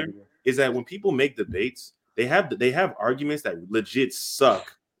NBA like Twitter that. is that when people make debates, they have arguments that legit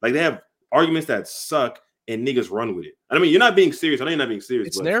suck. Like they have arguments that suck and niggas run with it. I mean, you're not being serious. I know you're not being serious.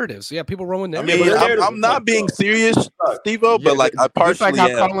 It's but narratives. Yeah, people run with I narratives. mean, I'm not being serious, Steve-O, but like I just partially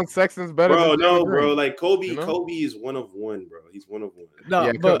like how am. Colin Sexton's better. bro, than no, Jalen Green. bro. Like Kobe, You know? Kobe is one of one, bro. He's one of one. No,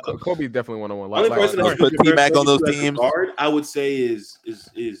 Yeah, but Kobe's definitely 101. Only person like- that should Put compare T-Mac on Kobe those to as a teams. guard, I would say is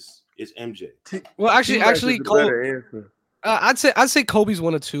MJ. well, actually, T-Mac is the better answer. I'd say Kobe's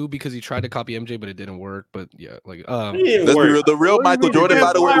 1 or 2 because he tried to copy MJ, but it didn't work. But yeah, like He Let's didn't be work. real. The real What do you Michael mean? Jordan,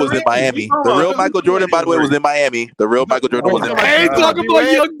 by the way, was in What Miami. you The real talking Michael about? Jordan, by the way, was in Miami. The real Michael Jordan was in Oh, Miami. I ain't God. talking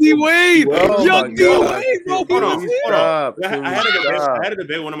about young D Wade. Oh, Young my D God. Wade, bro. Hold He on, was hold in. Stop. I had a debate. Stop. I had a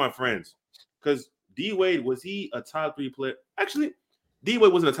debate with one of my friends because D Wade was he a top 3 player? Actually, D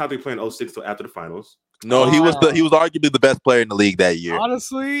Wade wasn't a top 3 player in 06 till after the finals. No, he was arguably the best player in the league that year.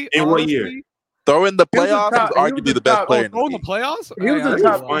 Honestly, In what year? Throw in the He was the playoffs, he was top- he was arguably the the best top- player in the Throwing the league. playoffs. He was Hey, the I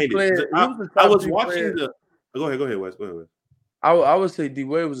top ain't Find it. player. I He was the top was 3 watching player. the. Go ahead, Wes. Go ahead. I would say D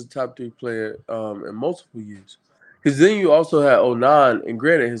Wade was a top 3 player in multiple years. Because then you also had 09, and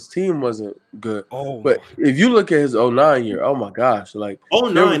granted his team wasn't good. Oh, But if you look at his 09 year, oh my gosh, like Oh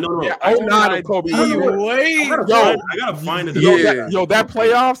no, no. Yeah, I 09 of Kobe. I gotta Wade. gotta find it. Yeah. Yo, that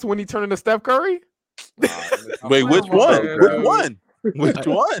playoffs when he turned into Steph Curry. Wait, which Oh, one? man. Which one? Which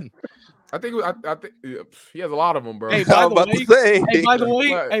one? I think yeah, he has a lot of them, bro. Hey, I by was the about way, to say. Hey, by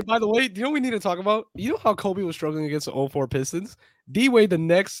the way, But- do you know what we need to talk about? You know how Kobe was struggling against the 04 Pistons? D Wade, the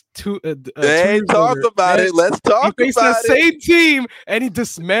next two. Hey, talk about it. Let's He talk faced the about it. same team and he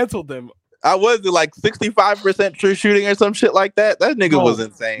dismantled them. I was it like 65% true shooting or some shit like that. That nigga Bro. was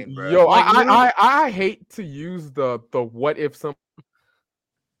insane, bro. Yo, Like, I hate to use the what if some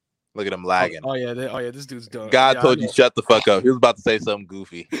Look at him lagging. Oh yeah, this dude's done. God Yeah, told I you know. shut the fuck up. He was about to say something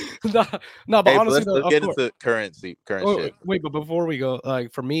goofy. nah, but Hey, but honestly, let's though, get of course- into current Oh, shit. wait, but before we go,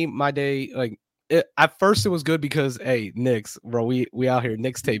 like for me, my day, like at first it was good because hey, Knicks, bro, we out here,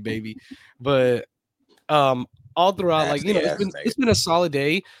 Knicks tape, baby. But all throughout, like you know, Nasty it's been a solid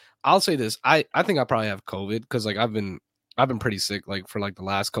day. I'll say this, I think I probably have COVID because like I've been pretty sick like for like the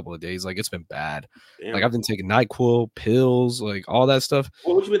last couple of days. Like it's been bad. Damn. Like I've been taking NyQuil, pills, like all that stuff.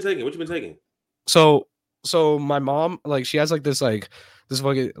 What you been taking? So my mom, like she has like this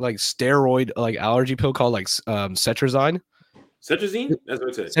fucking like steroid like allergy pill called like cetrizine. Cetrizine? That's what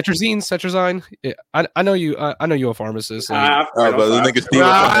it says. Cetrizine. Yeah, I know you. I know you're a pharmacist. and- Oh, but the nigga Steve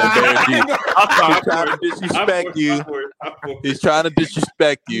was trying to disrespect you. He's trying to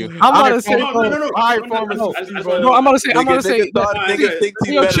disrespect you. I'm about to say, No. I'm about to say. Niggas think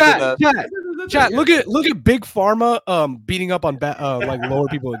he's Yo, better chat, than us. chat. Chat, look at Big Pharma beating up on like lower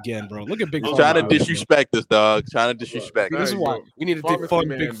people again, bro. Look at Big He's Pharma. trying to disrespect us, dog. Trying to disrespect This us. is why we need to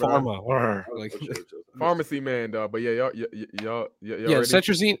defund Big Pharma. Like, Pharmacy man, dog. But yeah, y'all yeah, ready?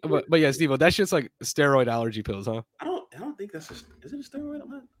 cetrizine. But yeah, Steve, that shit's like steroid allergy pills, huh? I don't think that's is it a steroid?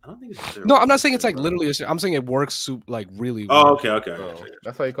 I don't think it's a steroid. No, I'm not saying it's like literally. I'm saying it works like really. Oh, well. okay. Oh,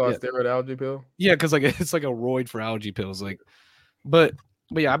 that's why you call it steroid allergy pill. Yeah, because like it's like a roid for allergy pills. Like, but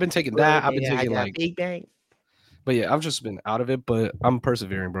yeah, I've been taking that. I've been taking like big bang. But yeah, I've just been out of it. But I'm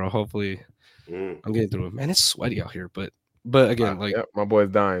persevering, bro. Hopefully, I'm getting through it. Man, it's sweaty out here. But again, like, yep, my boy's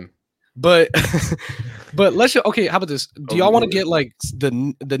dying. But let's okay. How about this? Do y'all want to get like the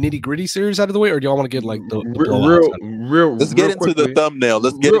nitty gritty series out of the way, or do y'all want to get like the real? Let's get into the thumbnail.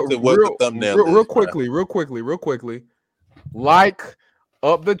 Let's get into what the thumbnail is. Real quickly. Like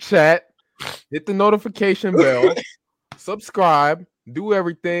up the chat, hit the notification bell, subscribe, do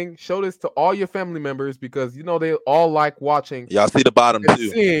everything. Show this to all your family members because you know they all like watching. Y'all see the bottom and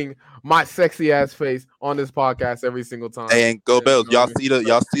too. Seeing my sexy ass face on this podcast every single time. Hey, and go Bills. Y'all see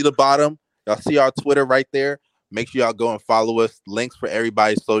the bottom. Y'all see our Twitter right there. Make sure y'all go and follow us. Links for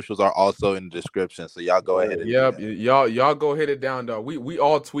everybody's socials are also in the description. So y'all go ahead and y'all go hit it down, dog. We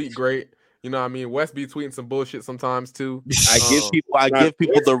all tweet great. You know what I mean? West be tweeting some bullshit sometimes too. I give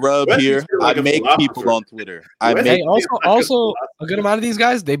people the rub here. I make people on Twitter. Also a good amount of these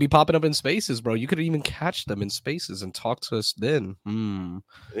guys, they be popping up in spaces, bro. You could even catch them in spaces and talk to us then. Amen.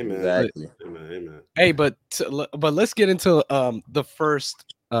 Exactly. Amen. Hey, but let's get into the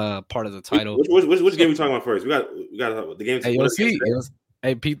first part of the title. Which game we talking about first? We got the game.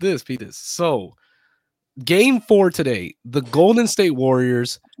 Hey, Pete this. So Game 4 today, the Golden State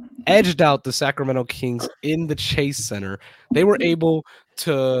Warriors edged out the Sacramento Kings in the Chase Center. They were able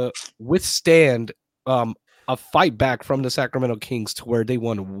to withstand a fight back from the Sacramento Kings to where they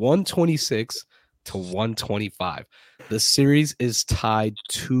won 126-125. The series is tied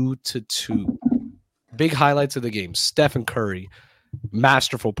 2-2. Big highlights of the game. Stephen Curry,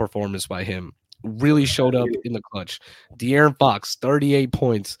 masterful performance by him. Really showed up in the clutch. De'Aaron Fox, 38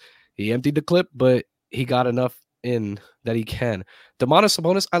 points. He emptied the clip, but he got enough in that he can. Domantas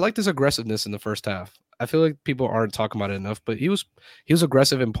Sabonis, I like his aggressiveness in the first half. I feel like people aren't talking about it enough, but he was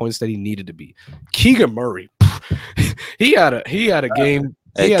aggressive in points that he needed to be. Keegan Murray, he had a game.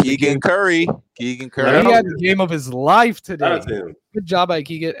 Keegan Curry. He had the game of his life today. Good job by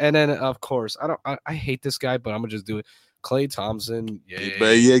Keegan. And then of course, I hate this guy, but I'm gonna just do it. Klay Thompson, yeah,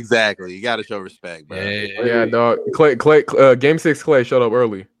 exactly. You got to show respect, bro. Yeah, dog. Klay, Game 6, Klay showed up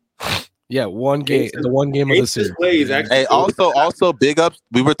early. Yeah, the one game of the series. Hey, also big ups.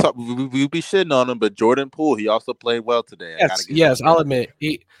 We be shitting on him, but Jordan Poole, he also played well today. Yes, I'll admit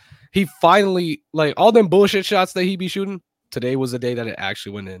he finally, like, all them bullshit shots that he be shooting. Today was the day that it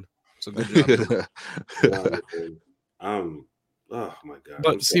actually went in. So good job. Oh my god!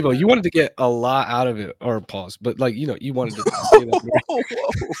 But Steve, you wanted to get a lot out of it, or pause. But like, you know, you wanted to say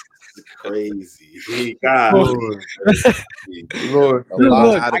that. Crazy. God. Lord.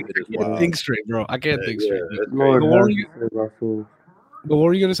 I can't think straight, bro. I can't think straight. Lord, what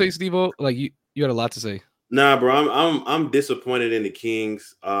were you gonna say, Steve? Like you had a lot to say. Nah, bro. I'm disappointed in the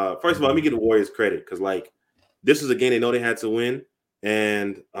Kings. First of all, let me give the Warriors credit because like this is a game they know they had to win.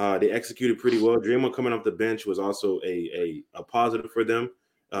 And they executed pretty well. Draymond coming off the bench was also a positive for them.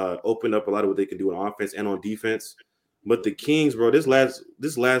 Opened up a lot of what they can do on offense and on defense. But the Kings, bro,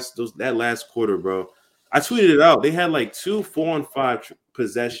 that last quarter, bro, I tweeted it out. They had like 2 4-on-5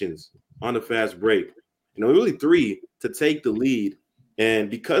 possessions on the fast break. You know, really 3 to take the lead. And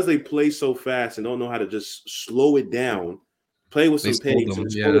because they play so fast and don't know how to just slow it down, play with some pace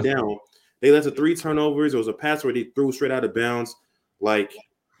and slow it down, they led to 3 turnovers. There was a pass where they threw straight out of bounds. Like,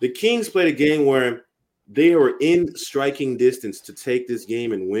 the Kings played a game where they were in striking distance to take this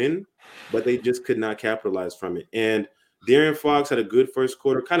game and win, but they just could not capitalize from it. And De'Aaron Fox had a good first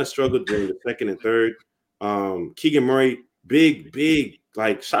quarter, kind of struggled during the second and third. Keegan Murray, big,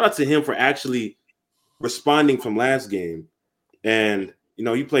 like, shout out to him for actually responding from last game. And, you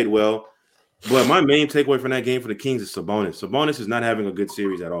know, he played well. But my main takeaway from that game for the Kings is Sabonis. Sabonis is not having a good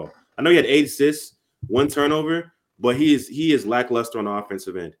series at all. I know he had 8 assists, 1 turnover, but he is lackluster on the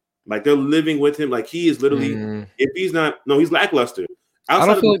offensive end. Like, they're living with him. Like, he is literally if he's not he's lackluster. I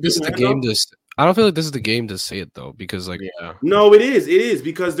don't feel like this is the game to say it though, because no, it is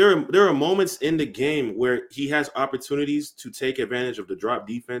because there are moments in the game where he has opportunities to take advantage of the drop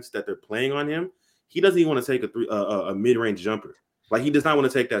defense that they're playing on him. He doesn't even want to take a mid-range jumper. Like, he does not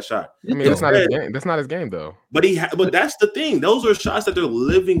want to take that shot. I mean, that's not his game. That's not his game though. But but that's the thing. Those are shots that they're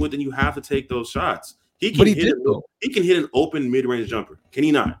living with, and you have to take those shots. He can hit an open mid-range jumper. Can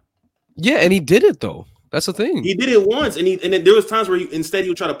he not? Yeah, and he did it though. That's the thing. He did it once, and then there was times where instead he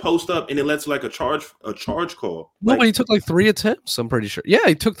would try to post up, and it led to like a charge call. No, Like, but he took like 3 attempts. I'm pretty sure. Yeah,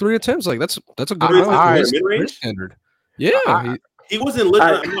 he took 3 attempts. Like that's a good mid-range standard. Yeah, he wasn't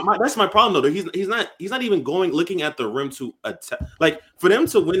looking. That's my problem though. He's not even looking at the rim to attack. Like for them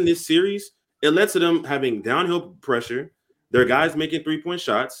to win this series, it led to them having downhill pressure. Their guys making 3-point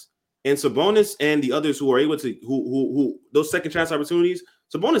shots, and Sabonis and the others who are able to who those second chance opportunities.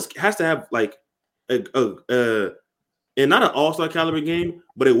 Sabonis has to have like and not an all-star caliber game,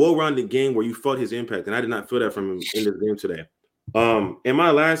 but a well-rounded game where you felt his impact, and I did not feel that from him in this game today. In my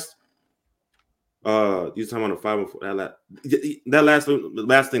last, you talking on the 5-4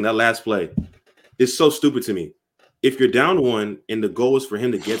 that last play is so stupid to me. If you're down 1 and the goal is for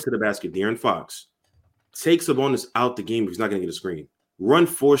him to get to the basket, De'Aaron Fox, take Sabonis out the game if he's not going to get a screen. Run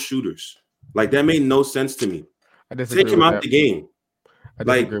 4 shooters. Like that made no sense to me. Take him out the game.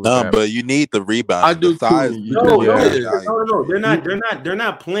 But you need the rebound. I do size. No. They're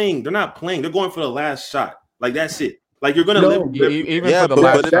not playing. They're going for the last shot. Like that's it. Like you're gonna live. Yeah,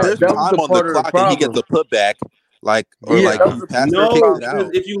 but if there's time on the clock and he gets a putback, like he passes it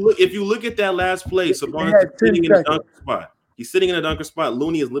out. If you look at that last play, Sabonis is sitting in the dunker spot. He's sitting in a dunker spot.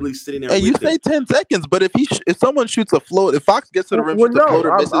 Looney is literally sitting there. Hey, you say 10 seconds, but if someone shoots a float, if Fox gets to the rim, shoots a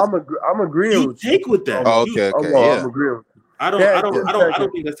floater, I'm agreeing with you. Take with that. Okay, I'm agreeing. I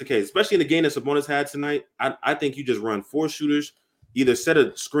don't think that's the case, especially in the game that Sabonis had tonight. I think you just run 4 shooters, either set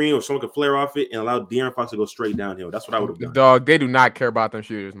a screen or someone could flare off it and allow De'Aaron Fox to go straight downhill. That's what I would have done. Dog, they do not care about them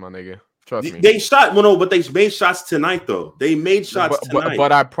shooters, my nigga. Trust me. They shot, but they made shots tonight though. They made shots tonight.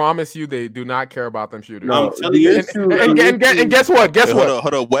 But I promise you, they do not care about them shooters. No, I'm telling you. And guess what?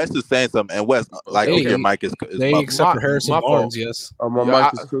 Hold on. Wes is saying something, and Wes, your mic is except for Harrison Barnes, yes. My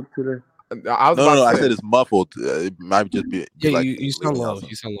mic is cooked today. I said it's muffled. It might just be. Yeah, you sound low.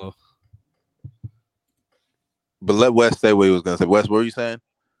 You sound low. But let Wes say what he was gonna say. Wes, what were you saying?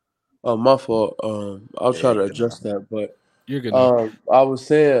 Oh, my fault. I'll try to adjust that, but you're good. I was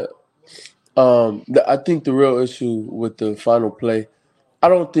saying, I think the real issue with the final play, I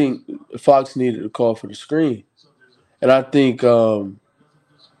don't think Fox needed a call for the screen, and I think, I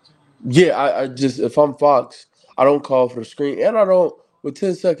just if I'm Fox, I don't call for the screen, and I don't with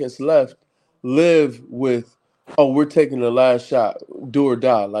 10 seconds left live with, we're taking the last shot, do or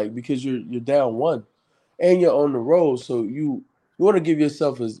die, like because you're down 1. And you're on the road, so you want to give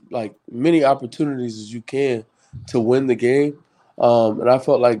yourself as like many opportunities as you can to win the game. And I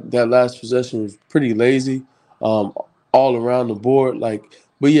felt like that last possession was pretty lazy, all around the board.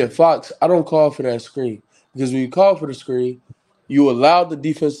 But yeah, Fox, I don't call for that screen because when you call for the screen, you allow the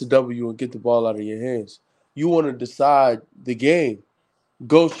defense to double you and get the ball out of your hands. You want to decide the game,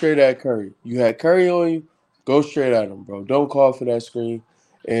 go straight at Curry. You had Curry on you, go straight at him, bro. Don't call for that screen.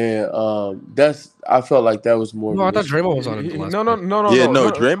 And I felt like that was more. No, I thought Draymond was on it. No. Yeah,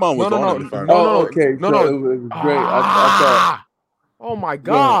 Draymond was on it. Okay. No. It was great. I thought. Oh my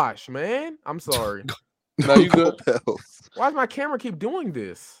gosh, man! I'm sorry. No, you good? Why does my camera keep doing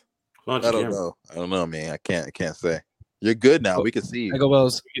this? I don't know, man. I can't say. You're good now. We can see you. I go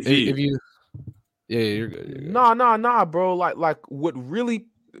Wells. If you, you're good. Nah, bro. Like what really?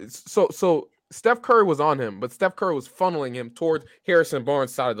 So Steph Curry was on him, but Steph Curry was funneling him towards Harrison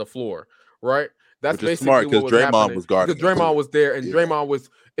Barnes' side of the floor, right? That's Which is basically smart what was Draymond happening. was guarding. Because Draymond was there, and Draymond was.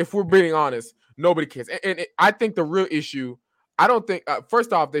 If we're being honest, nobody cares. And I think the real issue. I don't think.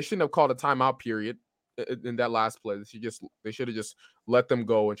 First off, they shouldn't have called a timeout period in that last play. They should have just let them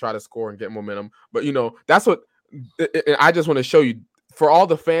go and try to score and get momentum. But that's what. And I just want to show you for all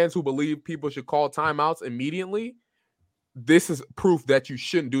the fans who believe people should call timeouts immediately. This is proof that you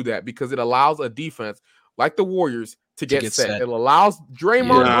shouldn't do that because it allows a defense like the Warriors to get set. It allows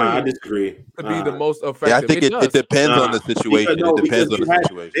Draymond Green to be the most effective. Yeah, I think it depends on the situation. It depends on the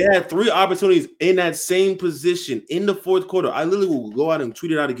situation. They had 3 opportunities in that same position in the fourth quarter. I literally will go out and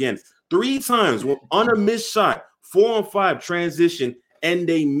tweet it out again. 3 times on a missed shot, 4-on-5 transition, and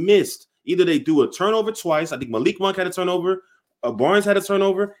they missed. Either they do a turnover twice. I think Malik Monk had a turnover. Barnes had a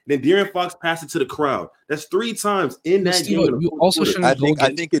turnover, then De'Aaron Fox passed it to the crowd. That's 3 times in that game. You also shouldn't. I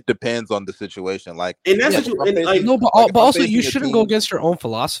think it depends on the situation. Like in that situation, but also you shouldn't go against your own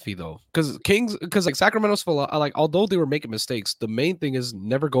philosophy though, because like Sacramento's like although they were making mistakes, the main thing is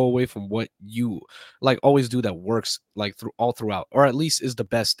never go away from what you like always do that works like throughout, or at least is the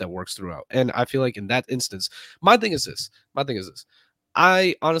best that works throughout. And I feel like in that instance, my thing is this.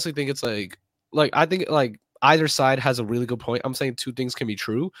 I honestly think it's like I think like. Either side has a really good point. I'm saying 2 things can be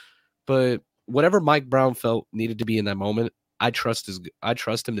true, but whatever Mike Brown felt needed to be in that moment, I trust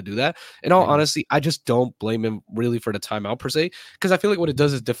him to do that. In all honesty, I just don't blame him really for the timeout per se, because I feel like what it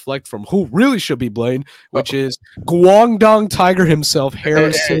does is deflect from who really should be blamed, which is Guangdong Tiger himself,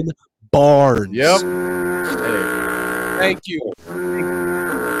 Harrison Barnes. Yep. Thank you.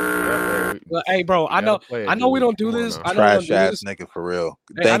 Hey, bro, I know we don't do this. I know we don't Trash do ass this. nigga for real.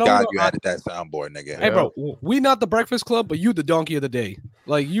 Hey, Thank God you added that soundboard, nigga. Hey, bro, we not the Breakfast Club, but you the donkey of the day.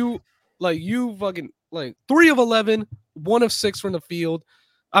 Like you fucking 3 of 11, 1 of 6 from the field.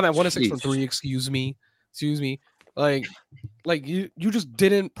 I mean 1 of 6 from 3. Excuse me. Like you just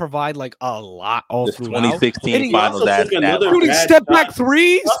didn't provide like a lot all This throughout. 2016 finals ass shooting step back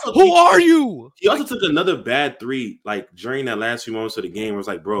threes. Who are you? He also took another bad 3 like during that last few moments of the game. It was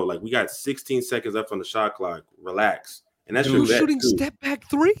like, bro, like we got 16 seconds left on the shot clock. Relax. And that's shooting step back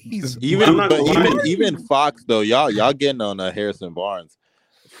threes. Even Fox though, y'all getting on Harrison Barnes.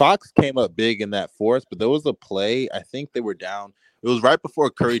 Fox came up big in that fourth, but there was a play. I think they were down. It was right before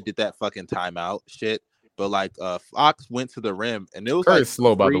Curry did that fucking timeout shit. But like Fox went to the rim and it was Curry's like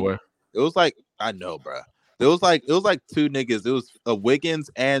slow, by the way. It was like, I know, bro. It was like 2 niggas. It was Wiggins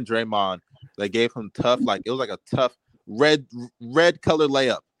and Draymond that gave him tough, like it was like a tough red color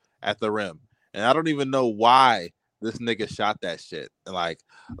layup at the rim. And I don't even know why this nigga shot that shit. And like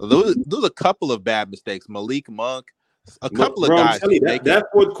there was a couple of bad mistakes. Malik Monk, a couple of guys that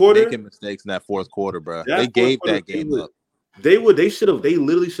fourth quarter making mistakes in that fourth quarter, bro. They gave that game up. They literally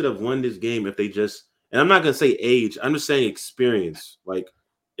should have won this game if they just. And I'm not gonna say age. I'm just saying experience, like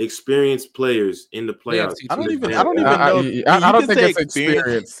experienced players in the playoffs. I don't even know. I don't think it's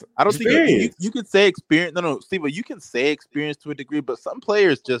experience. I don't think you could say experience. No, Steve, you can say experience to a degree, but some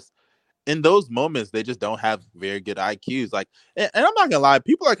players just in those moments they just don't have very good IQs. Like, and I'm not gonna lie,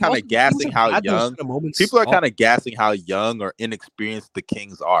 people are kind of gassing how young. People are kind of gassing how young or inexperienced the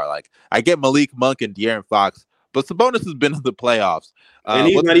Kings are. Like, I get Malik Monk and De'Aaron Fox, but Sabonis has been in the playoffs, and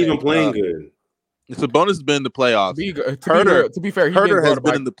he's not even playing good. Sabonis has been in the playoffs. To be fair, Herter has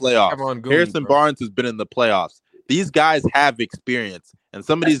been in the playoffs. Harrison Barnes has been in the playoffs. These guys have experience, and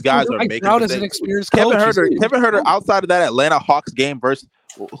some of these guys are making mistakes. Kevin Herter, outside of that Atlanta Hawks game versus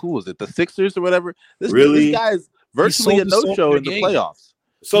who was it, the Sixers or whatever? This guy's virtually a no-show in the playoffs.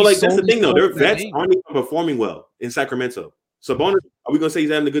 So, like, that's the thing, though. Their vets aren't even performing well in Sacramento. Sabonis, are we gonna say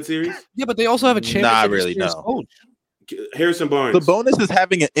he's having a good series? Yeah, but they also have a championship. Not really, no. Coach. Harrison Barnes. Sabonis is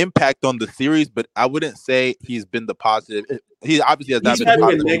having an impact on the series, but I wouldn't say he's been the positive. He obviously has not been the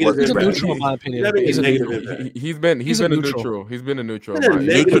positive. He's a neutral, in my opinion. He's been a neutral. He's been a neutral.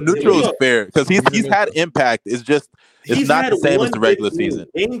 Neutral is fair because he's had impact. It's just it's not the same as the regular season.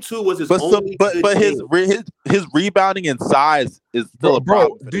 Game 2 was his only. But his rebounding and size is still a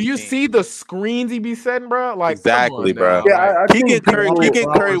problem. Do you see the screens he be setting, bro? Like exactly, bro. Yeah, Keegan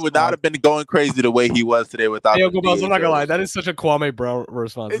Curry would not have been going crazy the way he was today without. Yo, I'm not gonna lie, that is such a Kwame Brown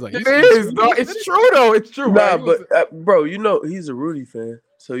response. It's true though. It's true. Nah, but bro, you know he's a Rudy fan,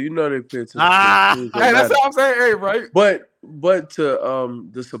 so you know they pay attention. Hey, that's what I'm saying. Hey, right. But to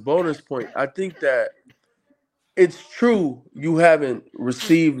the Sabonis point, I think that it's true you haven't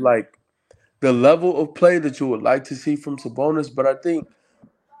received like the level of play that you would like to see from Sabonis, but I think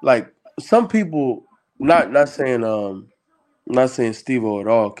like some people not saying Steve-O at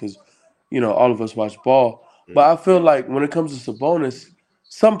all, because you know all of us watch ball, but I feel like when it comes to Sabonis,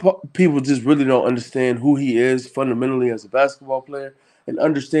 some people just really don't understand who he is fundamentally as a basketball player, and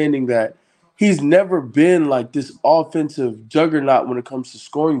understanding that he's never been like this offensive juggernaut when it comes to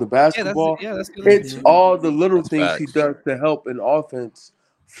scoring the basketball. It's all the little things he does to help an offense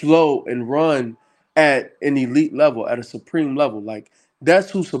flow and run at an elite level, at a supreme level. Like, that's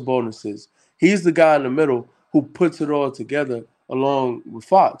who Sabonis is. He's the guy in the middle who puts it all together along with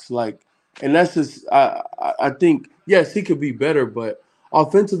Fox. Like, and that's just I think, yes, he could be better, but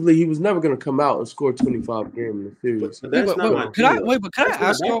offensively, he was never going to come out and score 25 a game in the series. Can I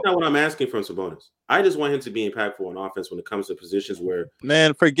ask you? That's not what I'm asking from Sabonis. I just want him to be impactful on offense when it comes to positions where.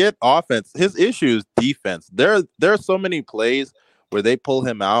 Man, forget offense. His issue is defense. There are so many plays where they pull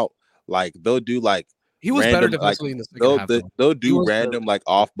him out. Like, they'll do like he was better defensively in the second half. They'll do random like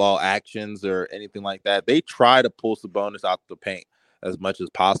off-ball actions or anything like that. They try to pull Sabonis out the paint as much as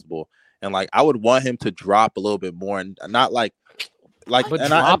possible. And like, I would want him to drop a little bit more and not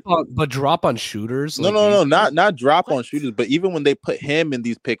but drop on shooters. No, not drop on shooters. But even when they put him in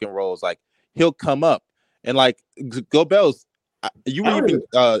these pick and rolls, like he'll come up and like Go Bells. You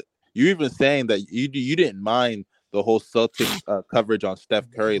were even saying that you didn't mind the whole Celtics coverage on Steph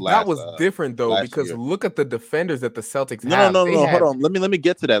Curry last. That was different though, because year. Look at the defenders that the Celtics have. No. Hold on. Let me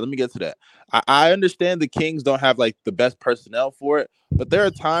get to that. I understand the Kings don't have like the best personnel for it, but there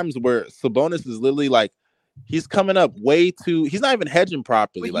are times where Sabonis is literally like he's coming up way too. He's not even hedging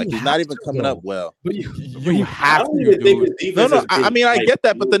properly. But Like you he's not have even to, coming though. up well. But You I have don't to, even think dude. his No, defense. I mean I get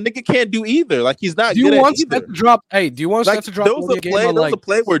that, but the nigga can't do either. Like he's not do you good at want either. Steph to drop? Hey, do you want Like Steph to drop there was 40 a a game play. on There was like a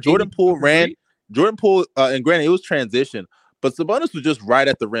play where Jordan 80 Poole from ran. three? Jordan Poole, and granted it was transition, but Sabonis was just right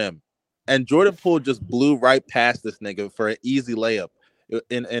at the rim, and Jordan Poole just blew right past this nigga for an easy layup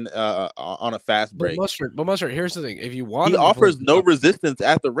on a fast break. But Mustard, here's the thing: if you want, He offers no resistance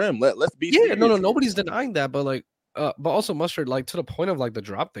at the rim. Let's be serious. no, nobody's denying that. But like, but also Mustard, like to the point of like the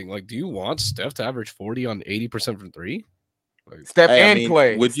drop thing. Like, do you want Steph to average 40 on 80% from three? Like, Steph Hey, I and mean,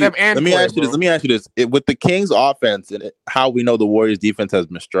 Clay. would Steph you? and Let me Clay, ask you this. bro. Let me ask you this. With the Kings' offense and how we know the Warriors' defense has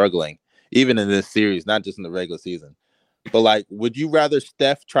been struggling, even in this series, not just in the regular season. But like, would you rather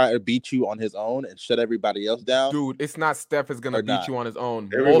Steph try to beat you on his own and shut everybody else down? Dude, it's not Steph is gonna Or beat not. you on his own.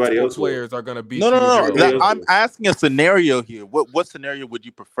 Everybody Multiple else will. players are gonna beat No. you. as well. Everybody else I'm will. asking a scenario here. What scenario would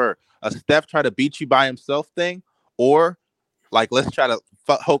you prefer? A Steph try to beat you by himself thing, or like let's try to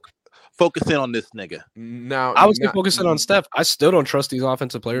focus in on this nigga? Now I was focusing on Steph. I still don't trust these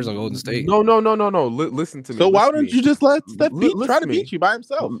offensive players on Golden State. No. Listen to me. So why listen to wouldn't me. you just let Steph Listen try to to me. beat you by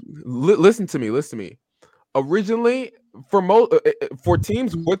himself? Listen to me. Originally, for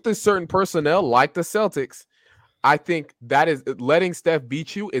teams with a certain personnel like the Celtics, I think that is letting Steph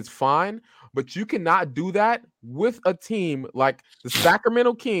beat you is fine, but you cannot do that with a team like the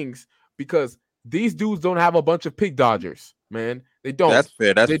Sacramento Kings because these dudes don't have a bunch of pick dodgers, man. They don't. That's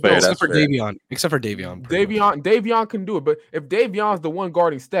fair. That's They fair. don't. That's Except for fair. Davion. Except for Davion. pretty much. Davion can do it, but if Davion's the one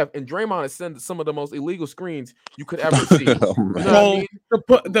guarding Steph and Draymond is sending some of the most illegal screens you could ever see, you know Oh, man.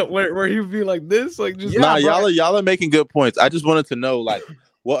 what I mean? Where he'd be like this, like just Yeah, Nah, bro. y'all are making good points. I just wanted to know, like,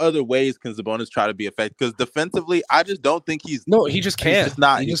 what other ways can Sabonis try to be effective? Because defensively, I just don't think he just can't. He's just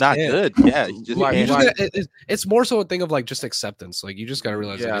not. He He's just not can't. good. Yeah, he just Like- You can't. just gotta- it's more so a thing of like just acceptance. Like you just gotta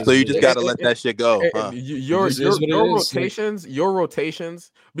realize. Yeah. Like, So you just It- gotta it- let it- that shit go. And Huh? your It is what it is. your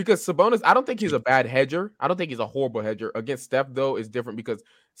rotations, because Sabonis, I don't think he's a bad hedger. I don't think he's a horrible hedger. Against Steph, though, is different because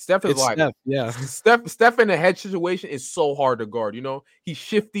Steph is it's like Steph, yeah. Steph in a hedge situation is so hard to guard. You know, he's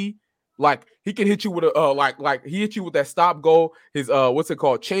shifty. Like he can hit you with a like he hit you with that stop goal. His what's it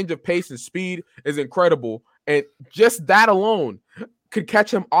called? Change of pace and speed is incredible, and just that alone could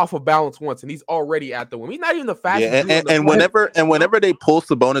catch him off of balance once, and he's already at the win. He's not even the fastest. Yeah, dude on the and floor. whenever they pull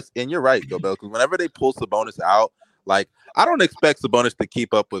Sabonis, and you're right, Gobel, because whenever they pull Sabonis out, like I don't expect Sabonis to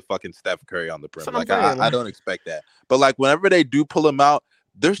keep up with fucking Steph Curry on the That's perimeter. what I'm Like saying. I don't expect that. But like whenever they do pull him out,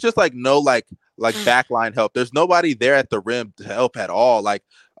 there's just like no like backline help. There's nobody there at the rim to help at all. Like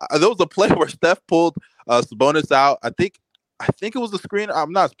there was a play where Steph pulled Sabonis out. I think it was the screen.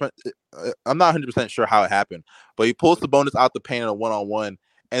 I'm not 100% sure how it happened, but he pulled Sabonis out the paint in a one-on-one,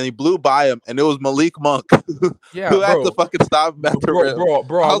 and he blew by him, and it was Malik Monk Yeah, who had bro. to fucking stop him at the rim.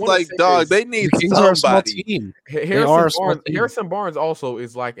 Bro, I was wanna like, say dog, this. they need The Kings are a small somebody. team. are a small team. Harrison Barnes also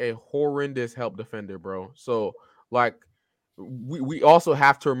is like a horrendous help defender, bro. So like we also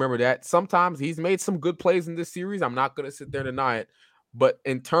have to remember that sometimes he's made some good plays in this series. I'm not gonna sit there and deny it. But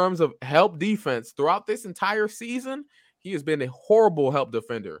in terms of help defense throughout this entire season, he has been a horrible help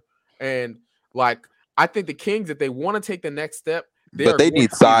defender. And like I think the Kings, if they want to take the next step, But they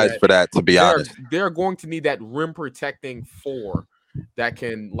need size for that, to be honest. They're going to need that rim protecting four that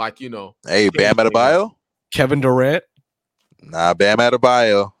can, like, you know. Hey, Bam Adebayo? Kevin Durant. Nah, Bam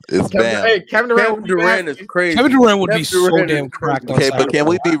Adebayo. It's Bam. Hey, Kevin Kevin Durant is crazy. Kevin Durant would be so Durant damn is cracked on Okay, but Saturday. can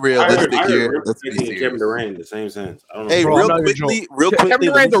we be realistic I here? heard Let's be Kevin serious. Durant in the same sense. I don't know. Hey, Bro, I'm real not even quickly, Kevin let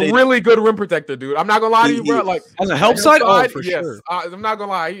Durant's me a say really good rim protector, dude. I'm not gonna lie to you, bro. Like On the help side, for yes, sure. I'm not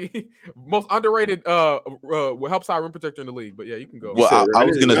gonna lie. Most underrated help side rim protector in the league. But yeah, you can go. Well, I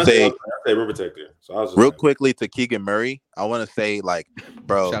was gonna say I say rim protector. So I was just real like, quickly to Keegan Murray. I want to say, like,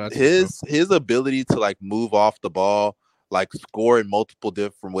 bro, Shout out to his ability to like move off the ball, like score in multiple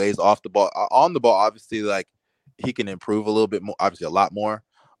different ways off the ball. On the ball, obviously, like he can improve a little bit more, obviously a lot more.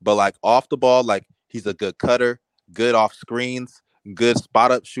 But like off the ball, like he's a good cutter, good off screens, good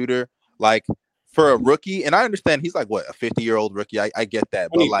spot up shooter. Like for a rookie, and I understand he's like what, a 50-year-old rookie. I get that,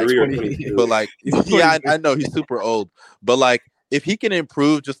 but like, 23 or 22. but like, yeah, I know he's super old, but like if he can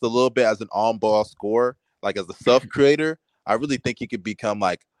improve just a little bit as an on-ball scorer, like as a self-creator, I really think he could become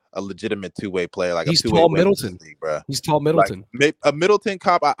like a legitimate two-way player. Like He's a two-way tall wing in Middleton. this league, bro. He's tall Middleton. Like, a Middleton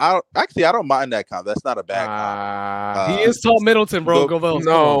comp. I don't mind that comp. That's not a bad comp. He is tall Middleton, bro. go- Go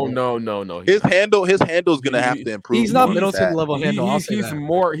No. His handle's gonna have to improve. He's not more than Middleton that. level handle. I'll say He's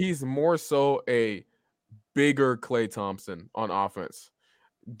that. he's more so a bigger Klay Thompson on offense.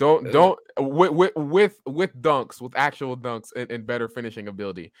 Don't with dunks, with actual dunks and better finishing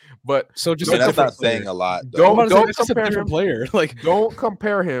ability. But So just I mean, a that's not different player. saying a lot. Though. Don't That's just a compare different him. player. Like don't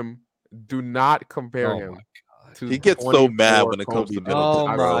compare him Do not compare Oh him. my To He gets so mad 24 when it comes to Kobe, dude.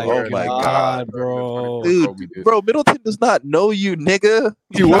 Middleton, Oh bro. my Oh my god, God, bro. dude, Kobe, dude. bro, Middleton does not know you, nigga.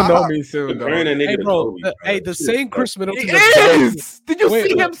 He will know Stop. me soon, Comparing though. that nigga Hey, to bro. Kobe, The same Chris Middleton. He that's down- is. Did you Wait,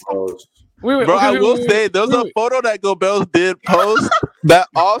 see wait, him? Wait, Bro, okay, I will wait, say there's a wait. photo that Gobels did post. That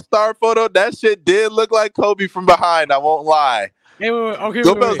all-star photo, that shit did look like Kobe from behind. I won't lie. Hey, wait, okay,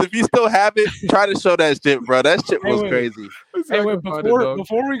 Gobels, wait. if you still have it, try to show that shit, bro. That shit Hey, was wait. crazy. Hey, wait,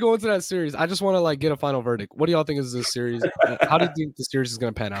 before we go into that series, I just want to like get a final verdict. What do y'all think is this series? How do you think the series is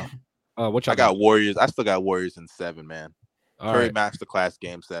gonna pan out? What y'all I got think? Warriors. I still got Warriors in 7, man. All Curry right. Masterclass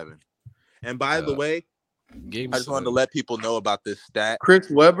Game 7. And by the way, Game I just wanted to 7. let people know about this stat. Chris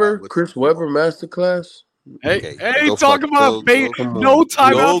Webber masterclass. Hey, Go talk fuck- about go- no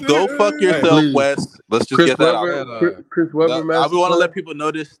timeout. Go fuck yourself, Please. Wes. Let's just Chris get that out. Webber, Chris Webber I masterclass. want to let people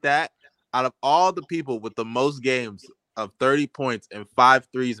know this stat. Out of all the people with the most games of 30 points and 5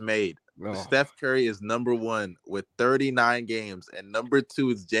 threes made, Oh. Steph Curry is number 1 with 39 games, and number 2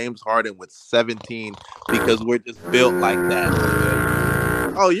 is James Harden with 17 because we're just built like that.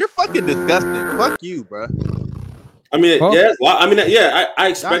 Oh, you're fucking disgusting. Fuck you, bro. I mean, Well, yeah, well, I mean, yeah, I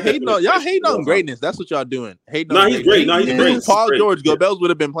Y'all expect hating on greatness. That's what y'all doing. Hating No, on he's greatness. great. No, he's If great. it was Paul He's great. George, Gobels would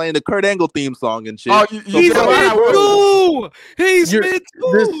have been playing the Kurt Angle theme song and shit. Oh, He's So mid I will. too. He's You're- mid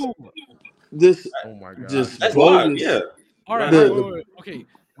too. This Oh my god. just That's wild. bogus. Yeah. All right, The- wait. Okay,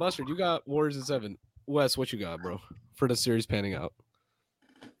 Mustard, you got Warriors in 7. Wes, what you got, bro, for the series panning out?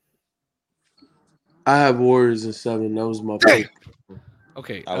 I have Warriors in 7. That was my pick.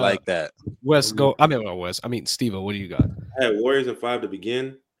 Okay, I like that. Wes. Go. I mean, Wes. I mean, Steve-O, what do you got? I had Warriors in 5 to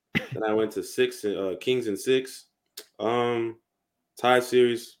begin. Then I went to 6 and Kings in 6. Tie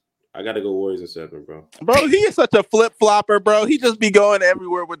series. I got to go Warriors in 7, bro. Bro, he is such a flip flopper, bro. He just be going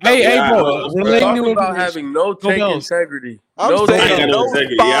everywhere with that. Hey, bro. well, We're letting Talk new about information. having no Go tank Bells. integrity. I'm No saying I ain't got tank. no no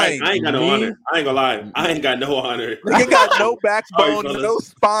integrity. spine. I ain't got no Me? honor. I ain't gonna lie. I ain't got no honor. Nigga got no backbone, Sorry, no fellas.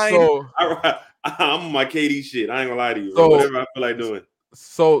 spine. So I'm on my KD shit. I ain't gonna lie to you. So- Bro. Whatever I feel like doing.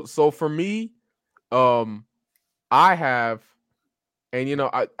 So for me, I have, and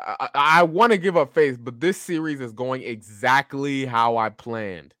I want to give up faith, but this series is going exactly how I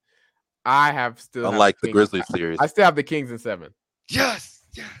planned. I have still have Unlike the Kings- Grizzlies series. I still have the Kings in 7. Yes.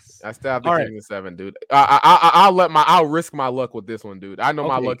 I still have the All Kings right. in 7, dude. I'll risk my luck with this one, dude. I know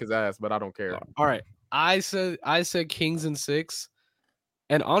my Okay. luck is ass, but I don't care. All right. I said Kings in 6.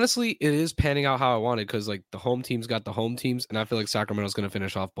 And honestly, it is panning out how I wanted because like the home teams got the home teams, and I feel like Sacramento's going to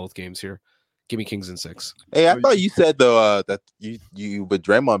finish off both games here. Give me Kings in 6. Hey, I thought you said though that you with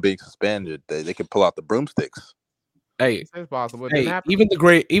Draymond being suspended, they could pull out the broomsticks. Hey, It's possible. It didn't hey, happen.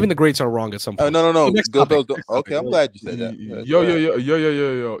 even the greats are wrong at some Oh point. no. Next Go topic, Bills. next Okay, topic. I'm glad you said that.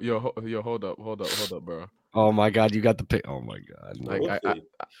 Yo, hold up, bro. Oh my god, you got the pick. Oh my god.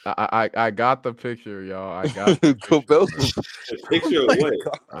 Like, I got the picture, y'all. I got the Go picture, Bills. bro. Picture of what?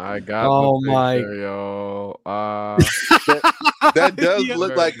 I got Oh the my- picture, yo. That does Yeah.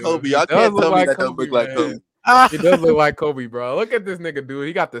 look like Kobe. It Y'all does can't look tell me like that doesn't Kobe, look like man. Kobe. It does look like Kobe, bro. Look at this nigga, dude.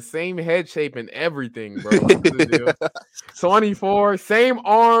 He got the same head shape and everything, bro. What's the deal? 24, same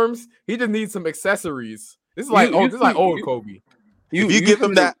arms. He just needs some accessories. This is like old Kobe. If you give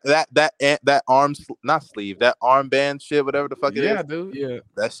him that arm, not sleeve, that armband shit, whatever the fuck it is, Yeah, dude. Yeah.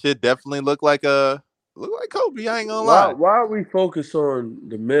 that shit definitely look like Kobe. I ain't gonna lie. Why are we focused on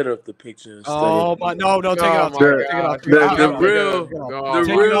the mid of the picture instead? Oh of my no, take it off. my Take it God. off. the Take it off. real, No. the Take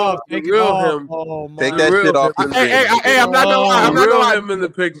it real, off. the Take it real off. him. Oh my. Take that shit off. Hey, the Hey, ring. I'm not gonna lie. I'm The not real gonna lie. him in the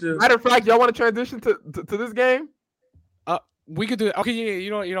picture. Matter of fact, y'all want to transition to this game? We could do it. Okay,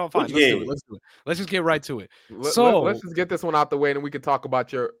 yeah, you know, fine. Which Let's do game? it. Let's just get right to it. Let's So- just get this one out the way, and then we can talk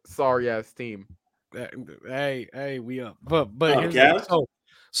about your sorry ass team. Hey, we up. But Oh, here's the Cavs? thing.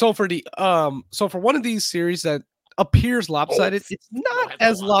 So for one of these series that appears lopsided, it's not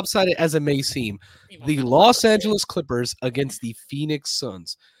as lopsided as it may seem. The Los Angeles Clippers against the Phoenix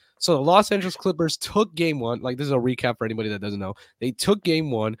Suns. So the Los Angeles Clippers took game 1. Like, this is a recap for anybody that doesn't know. They took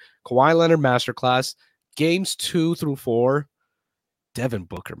game 1, Kawhi Leonard masterclass. Games 2 through 4, Devin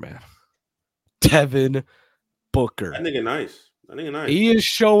Booker, man. Devin Booker. That nigga nice. He is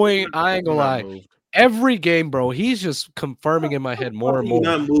showing, I ain't gonna Not lie, moved. every game, bro. He's just confirming in my head more and more.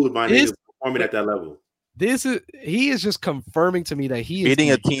 Not moved by This- niggas performing at that level. He is just confirming to me that he is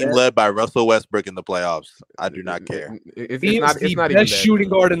Beating a the team best- led by Russell Westbrook in the playoffs. I do not care. It's He is not the even best that. shooting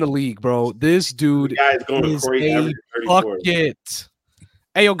guard in the league, bro. This dude The guy's going to is Corey a average 34. bucket.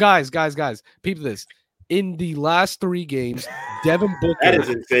 Hey, yo, guys, peep this. In the last 3 games, Devin Booker. That is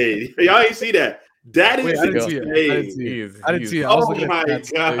insane. Y'all ain't see that. That is Wait, I didn't see it. I didn't insane. see it. He is. I didn't see it. I was Oh looking my at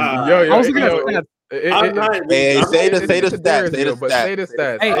stats. god. Yo, I was looking at yo, stats. I'm not. Hey, say the It's stats. Darius Say the deal, but say the stats.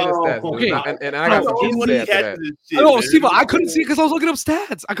 stats. Hey, Say the stats, dude. okay. And I got some shit to say after that. Oh, Steve, I couldn't see it because I was looking up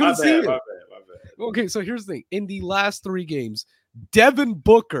stats. I couldn't see it. My bad. Okay, so here's the thing. In the last 3 games, Devin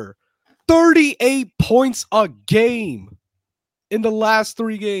Booker, 38 points a game in the last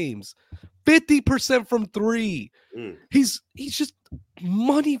 3 games. 50% from 3. He's just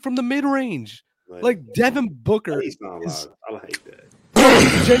money from the mid-range. Like Devin Booker. He's not allowed. I like that.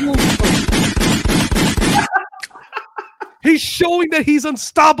 He's showing that he's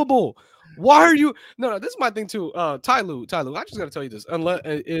unstoppable. Why are you? No, this is my thing too. Ty Lue, I just gotta tell you this. Unless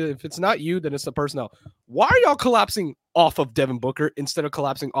if it's not you, then it's the personnel. Why are y'all collapsing off of Devin Booker instead of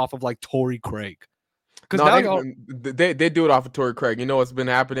collapsing off of like Torrey Craig? Because no, they do it off of Torrey Craig. You know what's been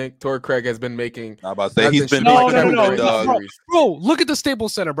happening? Torrey Craig has been making. I'm about to say he's been no, dog. Bro, look at the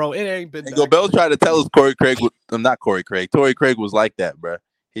Staples Center, bro. It ain't been. Go Bell tried to tell us Torrey Craig was like that, bro.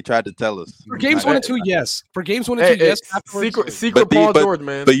 He tried to tell us. For games 1 and 2, yes. For games 1 and 2, yes. Secret Paul George,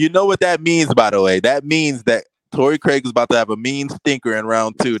 man. But you know what that means, by the way? That means that Torrey Craig is about to have a mean stinker in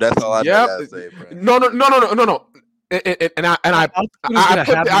round 2. That's all I gotta say, bro. No. I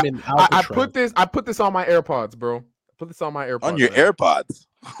put this on my AirPods, bro. I put this on my AirPods. On your AirPods.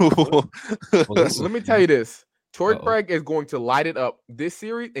 Let me tell you this. Torrey Craig is going to light it up this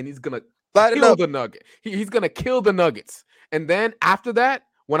series, and he's gonna kill the Nuggets. He's gonna kill the Nuggets, and then after that,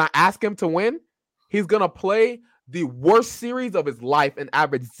 when I ask him to win, he's gonna play the worst series of his life and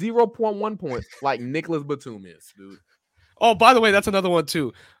average 0.1 points, like Nicholas Batum is, dude. Oh, by the way, that's another one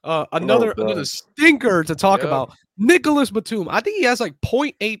too. Another stinker to talk about. Nicholas Batum. I think he has like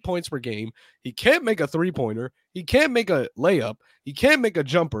 0.8 points per game. He can't make a 3-pointer. He can't make a layup. He can't make a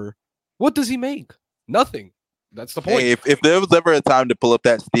jumper. What does he make? Nothing. That's the point. Hey, if there was ever a time to pull up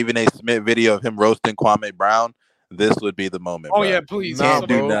that Stephen A. Smith video of him roasting Kwame Brown, this would be the moment. Oh, bro. yeah, please. Can't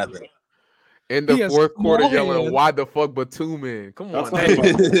do nothing. In the fourth quarter, yelling, "Why the fuck Batum in? Come on." We're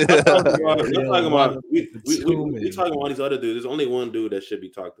talking about these other dudes. There's only one dude that should be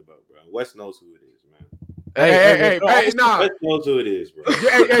talked about, bro. Wes knows who it is, man. Hey, nah. Wes knows who it is, bro.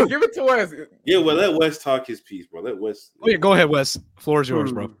 Hey, give it to Wes. Yeah, well, let Wes talk his piece, bro. Let Wes. Oh, yeah, go ahead, Wes. Floor is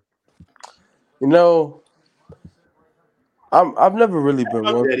yours, bro. You know, I've never really been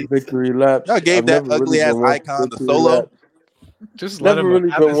one for victory laps. I gave that ugly ass icon the solo. Just never really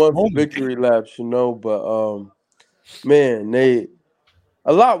been one for victory laps, you know. But man,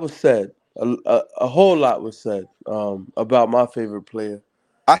 a lot was said. A whole lot was said about my favorite player.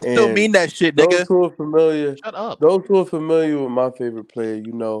 I still mean that shit, nigga. Those who are familiar, shut up. Those who are familiar with my favorite player,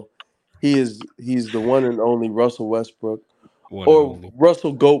 you know, he's the one and only Russell Westbrook,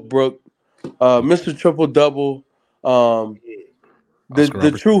 Russell Goatbrook, Mr. Triple Double,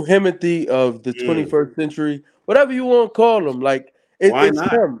 the true Himothy of the 21st century, whatever you want to call him. Like it's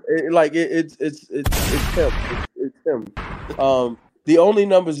him. It's him. It's him. The only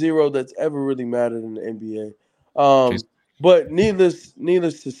number 0 that's ever really mattered in the NBA. But needless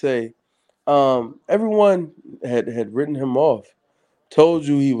to say, everyone had written him off, told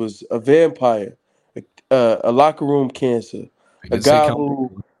you he was a vampire, a locker room cancer, a guy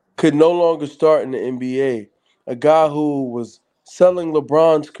who could no longer start in the NBA, a guy who was selling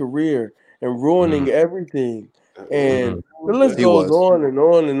LeBron's career and ruining everything. And the list goes on and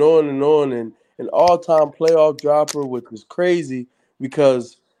on and on and on, and an all-time playoff dropper, which is crazy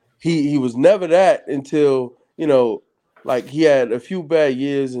because he was never that until, you know, like he had a few bad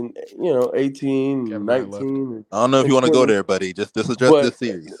years in, 18, 19. I don't know if you want to go there, buddy. Just address this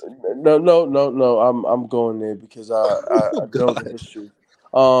series. No. I'm going there because I know the history.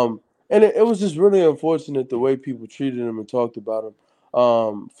 And it was just really unfortunate the way people treated him and talked about him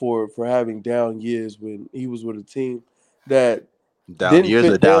for having down years when he was with a team that down years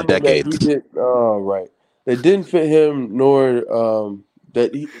or down decades. That didn't fit him, nor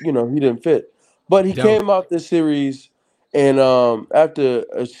that he didn't fit. But he came out this series, and after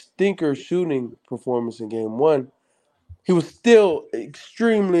a stinker shooting performance in Game 1, he was still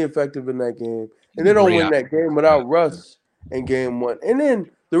extremely effective in that game. And they don't win that game without Russ in Game 1. And then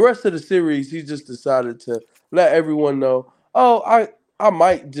the rest of the series, he just decided to let everyone know, I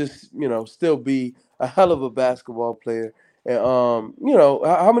might just, still be a hell of a basketball player. And,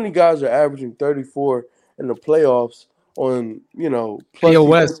 how many guys are averaging 34 in the playoffs on, plus. Yo,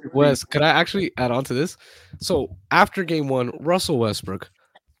 Wes, could I actually add on to this? So after Game 1, Russell Westbrook,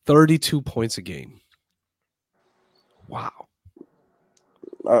 32 points a game. Wow.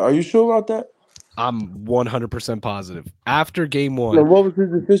 Are you sure about that? I'm 100% positive. After Game 1. So what was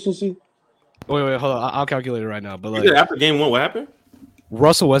his efficiency? Wait, hold on. I'll calculate it right now. But after Game 1, what happened?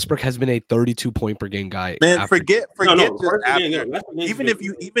 Russell Westbrook has been a 32 point per game guy. Man, forget No, just first after. game, that's the game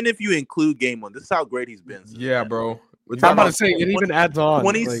Even if you include game one, this is how great he's been. Yeah, bro. We're I'm talking about to about say it even adds on.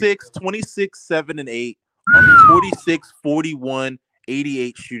 26, 7, and 8 on 46, 41,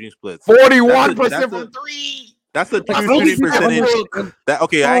 88 shooting splits. 41% from three. That's a true Like, shooting really, percentage.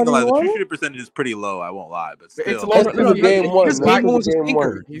 Okay, I ain't gonna lie. The true 41? shooting percentage is pretty low. I won't lie, but still. It's That's because of game one. His That's game one because was of a game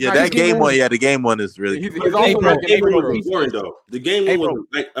one. stinker. He's Yeah, not- that game one. Yeah, the game one is really. He's good. also Hey, bro, making game one free was throws. boring though. The game Hey, one bro. was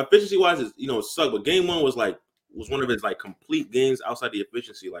like efficiency wise, is sucked. But game one was one of his like complete games outside the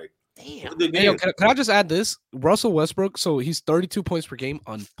efficiency. Like, damn. Hey, yo, can I just add this? Russell Westbrook, so he's 32 points per game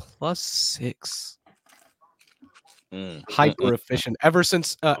on +6. Hyper efficient ever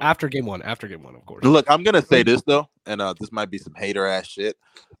since after game one. After game one, of course. Look, I'm gonna say this though, and this might be some hater ass shit,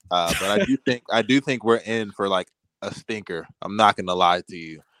 but I do think we're in for like a stinker. I'm not gonna lie to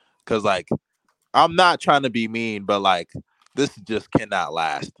you, because like I'm not trying to be mean, but like this just cannot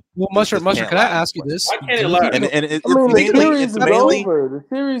last. Well, Mustard, can I ask you this? Why can't it last? And it's I mean, the mainly series it's is mainly. over.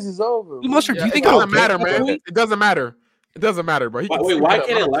 The series is over. Mustard, do you It think doesn't it'll matter, get to that man. point? It doesn't matter. It doesn't matter, bro. Why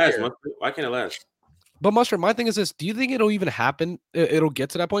can't it last? Mustard? Why can't it last? But Mustard, my thing is this: do you think it'll even happen? It'll get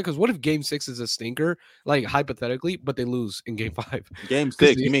to that point? Because what if Game 6 is a stinker, like hypothetically, but they lose in Game 5? Game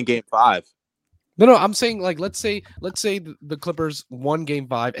 6? You mean Game 5? No. I'm saying like let's say the Clippers won Game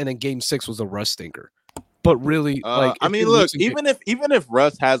 5 and then Game 6 was a Russ stinker. But really, like I mean, look, even if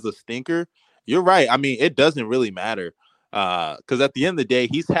Russ has a stinker, you're right. I mean, it doesn't really matter. Because at the end of the day,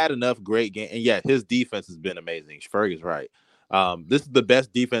 he's had enough great games, and yeah, his defense has been amazing. Ferg is right. This is the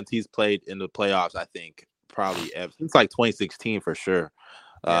best defense he's played in the playoffs, I think, probably ever since like 2016 for sure.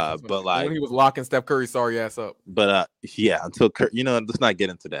 But like when he was locking Steph Curry's sorry ass up. But yeah, until let's not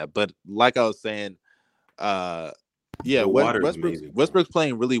get into that. But like I was saying, yeah, Westbrook's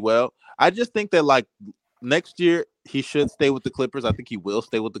playing really well. I just think that like next year he should stay with the Clippers. I think he will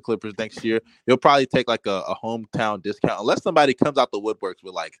stay with the Clippers next year. He'll probably take like a hometown discount unless somebody comes out the woodworks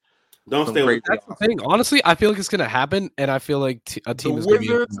with like. Don't stay with that's the thing. Honestly, I feel like it's gonna happen, and I feel like a team is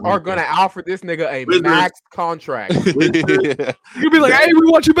Wizards are gonna offer this nigga a max contract. You'll be like, "Hey, we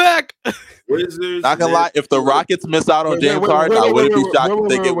want you back." Wizards. Not gonna lie, if the Rockets miss out on James Harden, I wouldn't be shocked if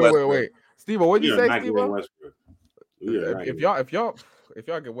they get Westbrook. Wait. Steve, what'd you say, Steve? If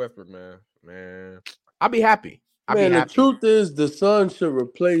y'all get Westbrook, man, I'll be happy. The truth is, the Suns should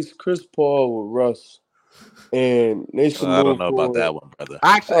replace Chris Paul with Russ. And they should I don't move know forward. about that one, brother.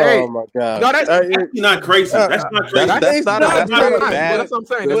 Actually, my God, no, that's not crazy. That's not crazy. That's not a bad. That's what I'm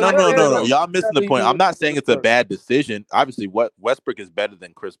saying. No. Y'all missing the point. I'm not saying it's a bad decision. Obviously, Westbrook is better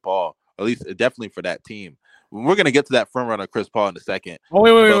than Chris Paul, at least definitely for that team. We're gonna get to that front runner Chris Paul in a second. Oh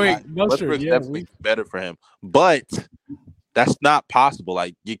wait. Westbrook's definitely better for him, but that's not possible.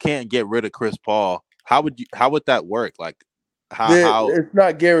 Like you can't get rid of Chris Paul. How would that work? Like. How it's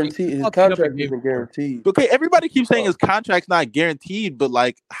not guaranteed. His contract isn't guaranteed. Okay, everybody keeps saying his contract's not guaranteed, but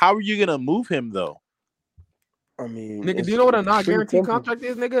like, how are you gonna move him though? I mean, nigga, do you know what a not guaranteed contract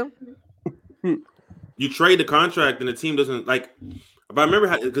is, nigga? You trade the contract and the team doesn't like. If I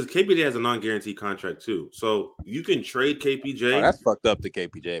remember, because KPJ has a non-guaranteed contract too, so you can trade KPJ. Oh, that's fucked up to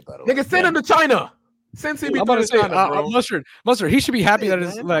KPJ, by the way. Nigga, send him to China. Since he be about to say, China, Mustard, he should be happy that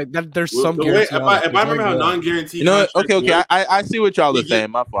it's like that. There's some guarantee. If I remember how non-guaranteed, you know, okay, I see what y'all are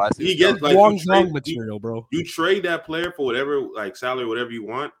saying. My fault. He gets like long material, bro. You trade that player for whatever like salary, whatever you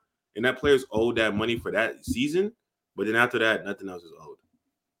want, and that player's owed that money for that season. But then after that, nothing else is owed.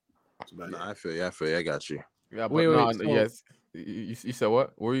 I feel you. I got you. Yeah, wait. Yes. You said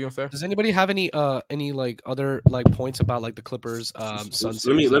what? What were you gonna say? Does anybody have any like other like points about like the Clippers? Suns.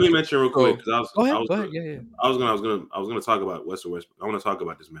 Let me mention real quick because go ahead. Yeah. I was gonna talk about Westbrook. I want to talk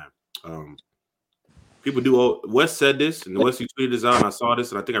about this man. People do. Wes said this, and Wes tweeted this out, and I saw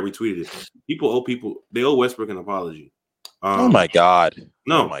this, and I think I retweeted it. They owe Westbrook an apology. Oh my God.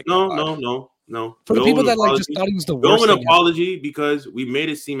 No. For the people that like just thought he was the worst. An apology because we made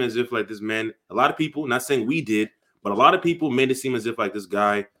it seem as if like this man. A lot of people, not saying we did. But a lot of people made it seem as if like this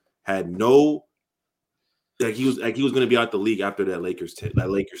guy had he was going to be out the league after that Lakers stint.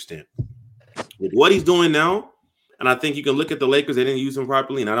 With what he's doing now, and I think you can look at the Lakers; they didn't use him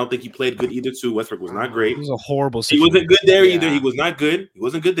properly, and I don't think he played good either. Too, Westbrook was not great. It was a horrible situation. He wasn't good there either. He was not good. He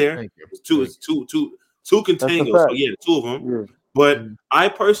wasn't good there. It was two contangles. So yeah, the two of them. Yeah. But I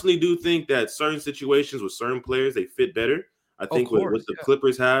personally do think that certain situations with certain players they fit better. I think with the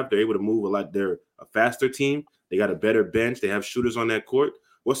Clippers have, they're able to move a lot. They're a faster team. They got a better bench. They have shooters on that court.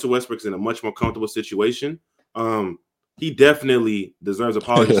 Russell Westbrook's in a much more comfortable situation. He definitely deserves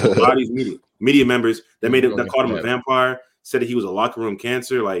apologies from a lot of these media members that called him a vampire, said that he was a locker room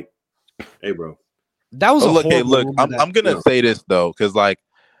cancer. Like, hey, bro, That was a okay, horrible look, rumor I'm gonna say this though, because like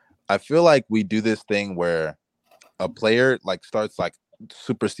I feel like we do this thing where a player like starts like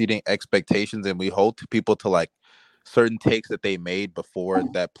superseding expectations, and we hold to people to like certain takes that they made before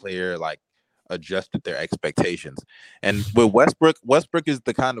that player like adjusted their expectations. And with Westbrook is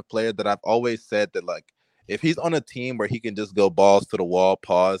the kind of player that I've always said that like if he's on a team where he can just go balls to the wall,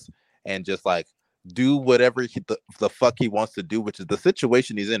 pause, and just like do whatever the fuck he wants to do, which is the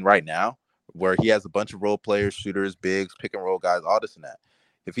situation he's in right now, where he has a bunch of role players, shooters, bigs, pick and roll guys, all this and that.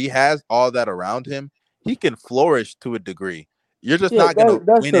 If he has all that around him, he can flourish to a degree. You're just not gonna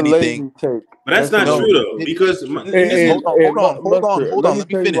that's win a anything. lazy take. But that's not true though, because Hold on. Let me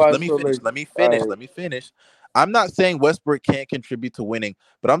tell you why it's so lazy. Let me finish. I'm not saying Westbrook can't contribute to winning,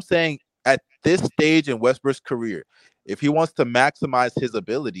 but I'm saying at this stage in Westbrook's career, if he wants to maximize his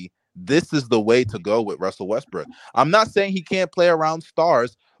ability, this is the way to go with Russell Westbrook. I'm not saying he can't play around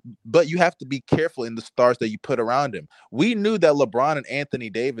stars, but you have to be careful in the stars that you put around him. We knew that LeBron and Anthony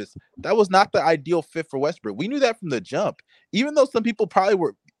Davis, that was not the ideal fit for Westbrook. We knew that from the jump. Even though some people probably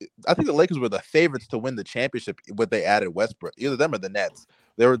were, I think the Lakers were the favorites to win the championship when they added Westbrook. Either them or the Nets.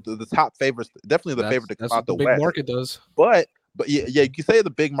 They were the top favorites, definitely the favorite to come out the big West. market does. But yeah, you can say the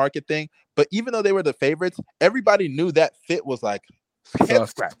big market thing. But even though they were the favorites, everybody knew that fit was like head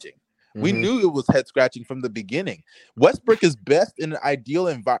scratching. We knew it was head scratching from the beginning. Westbrook is best in an ideal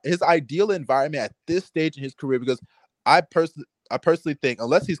his ideal environment at this stage in his career, because I personally think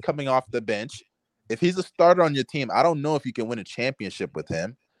unless he's coming off the bench, if he's a starter on your team, I don't know if you can win a championship with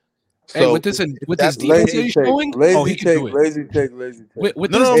him. So hey, with this defense he's showing, he can do it. Lazy take.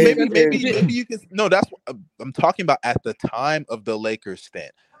 With no, this maybe you can. No, that's what I'm talking about at the time of the Lakers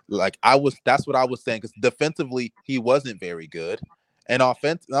stint. Like that's what I was saying, because defensively he wasn't very good. And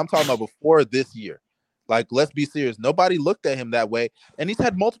offense, I'm talking about before this year. Like, let's be serious. Nobody looked at him that way, and he's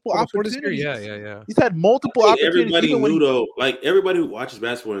had multiple opportunities. Yeah. He's had multiple opportunities. Everybody knew though. Like everybody who watches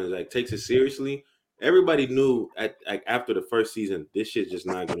basketball and like takes it seriously, everybody knew after the first season, this shit's just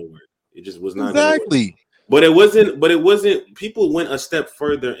not gonna work. It just was not gonna work. But it wasn't. People went a step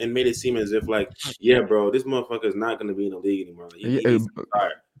further and made it seem as if like, yeah, bro, this motherfucker's not gonna be in the league anymore. Like, he needs to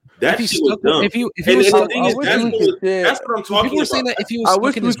retire. That shit was dumb. That's what I'm talking about. I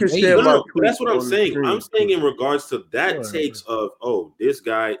wish we could share my but that's what I'm saying. I'm saying in regards to that takes of, this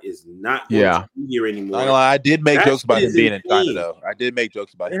guy is not going to be here anymore. I did make jokes about him being in China, though. I did make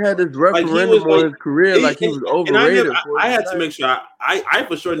jokes about him. He had this referendum on his career, like he was overrated. I had to make sure. I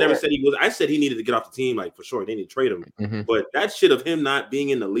for sure never said he was. I said he needed to get off the team, like for sure. They need to trade him. But that shit of him not being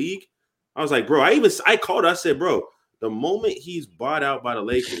in the league, I was like, bro. I called. I said, bro. The moment he's bought out by the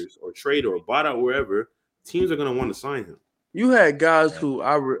Lakers or traded or bought out wherever, teams are going to want to sign him. You had guys who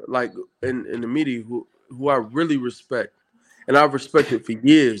I like in the media who I really respect, and I've respected for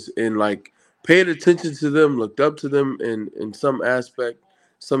years, and like paid attention to them, looked up to them in some aspect,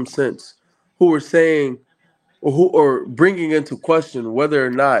 some sense, who were saying or bringing into question whether or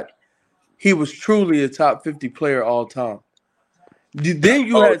not he was truly a top 50 player all time. Then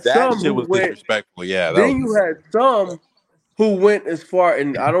you had some who went disrespectful. Yeah. Then you had some who went as far,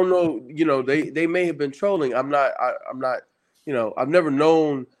 and I don't know. They may have been trolling. I'm not. I've never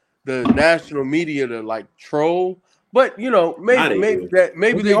known the national media to like troll, but maybe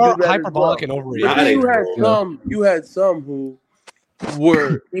they are do that hyperbolic and overrated. But then you had some who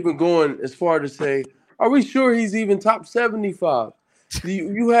were even going as far to say, "Are we sure he's even top 75?"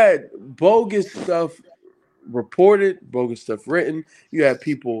 You had bogus stuff reported, bogus stuff written. You had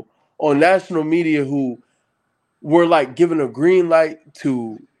people on national media who were like given a green light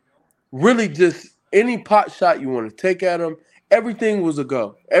to really just any pot shot you want to take at them. Everything was a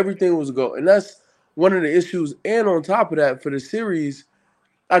go. And that's one of the issues. And on top of that, for the series,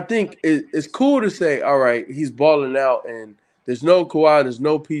 I think it's cool to say, all right, he's balling out and there's no Kawhi, there's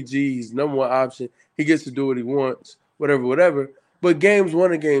no PG, he's number one option. He gets to do what he wants, whatever. But games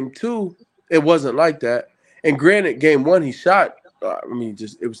 1 and game 2, it wasn't like that. And granted, game 1 he shot.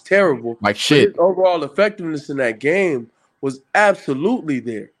 It was terrible. Like shit. But his overall effectiveness in that game was absolutely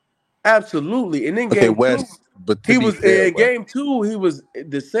there, absolutely. And then game 2, but he was in game 2. He was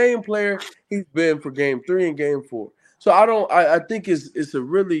the same player he's been for game 3 and game 4. So I think it's a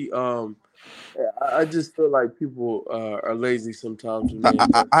really. I just feel like people are lazy sometimes.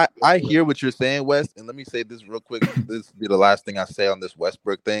 I hear what you're saying, Wes, and let me say this real quick. This will be the last thing I say on this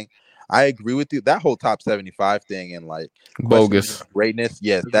Westbrook thing. I agree with you. That whole top 75 thing and like bogus greatness.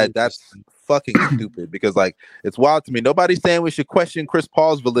 Yes, that's fucking stupid, because like it's wild to me. Nobody's saying we should question Chris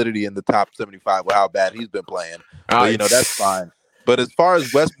Paul's validity in the top 75 with how bad he's been playing. But, that's fine. But as far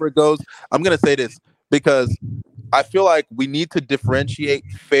as Westbrook goes, I'm gonna say this because I feel like we need to differentiate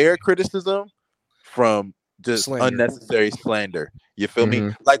fair criticism from just Slander. unnecessary slander. You feel me?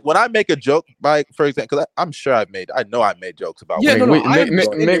 Mhm. Like when I make a joke, like for example, because I'm sure I know I made jokes about. Yeah, women.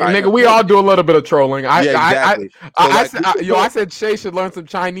 Nigga, we all do a little bit of trolling. Yeah, exactly. I said Shay should learn some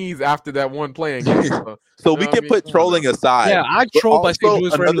Chinese after that one playing game. So You we know can what I put mean? trolling aside. Yeah, I But trolled by saying also,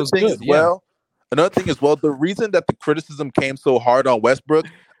 Julius Randle was good. Another thing as well, the reason that the criticism came so hard on Westbrook,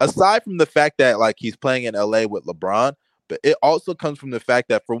 aside from the fact that like he's playing in LA with LeBron, but it also comes from the fact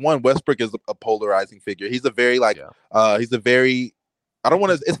that for one, Westbrook is a polarizing figure. He's a very he's a very I don't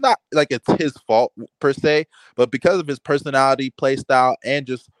want to. It's not like it's his fault per se, but because of his personality, play style, and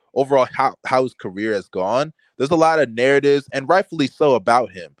just overall how his career has gone, there's a lot of narratives, and rightfully so,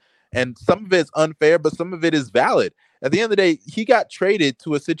 about him. And some of it's unfair, but some of it is valid. At the end of the day, he got traded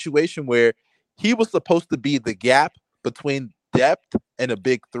to a situation where he was supposed to be the gap between depth and a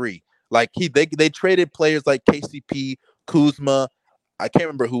big three. Like they traded players like KCP, Kuzma. I can't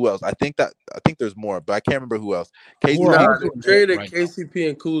remember who else. I think there's more, but I can't remember who else. They traded KCP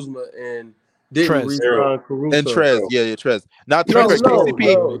and Kuzma and didn't re-sign Caruso. And Trez, yeah, Trez. Now Trez isn't a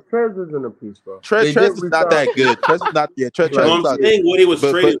piece, bro. Trez is not that good. Trez is not. Yeah, Trez. I'm saying what he was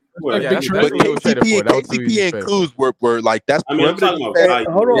traded for. But KCP and Kuz were like that's. I mean, I'm talking about.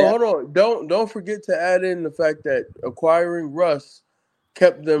 Hold on. Don't forget to add in the fact that acquiring Russ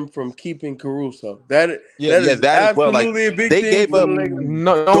kept them from keeping Caruso. That is absolutely a big thing. They gave up.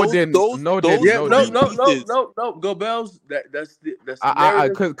 No, it didn't. No, it didn't. No. Go Bells. That's the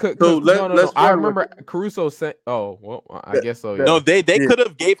narrative. I remember Caruso said, "Oh, well, I guess so." Yeah. No, they could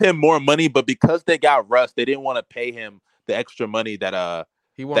have gave him more money, but because they got Russ, they didn't want to pay him the extra money that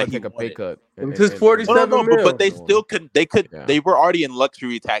he wanted to take a pay cut. It's just 47 million. But they still couldn't. They were already in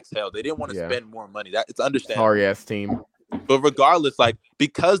luxury tax hell. They didn't want to spend more money. It's understandable. Sorry ass team. But regardless, like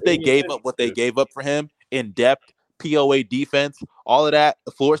because they gave up what they gave up for him in depth, POA defense, all of that,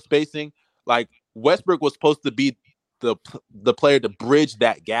 the floor spacing, like Westbrook was supposed to be the player to bridge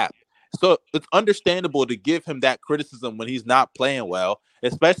that gap. So it's understandable to give him that criticism when he's not playing well,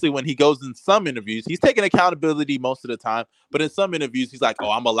 especially when he goes in some interviews. He's taking accountability most of the time, but in some interviews, he's like,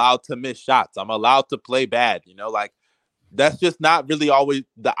 "Oh, I'm allowed to miss shots. I'm allowed to play bad." You know, like that's just not really always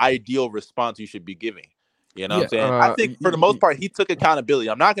the ideal response you should be giving. You know what I'm saying? I think for the most part, he took accountability.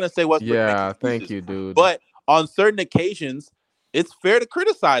 I'm not going to say Westbrook. Yeah, thank you, dude. But on certain occasions, it's fair to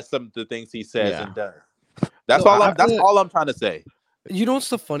criticize some of the things he says and does. That's all I'm trying to say. You know what's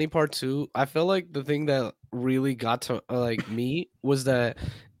the funny part too? I feel like the thing that really got to like me was that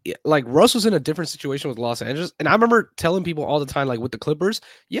like Russ was in a different situation with Los Angeles, and I remember telling people all the time, like with the Clippers,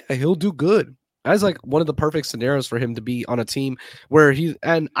 yeah, he'll do good. That's like one of the perfect scenarios for him to be on a team where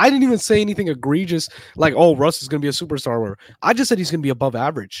and I didn't even say anything egregious like, oh, Russ is going to be a superstar. Or I just said he's going to be above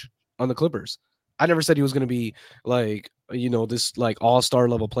average on the Clippers. I never said he was going to be like, this like all-star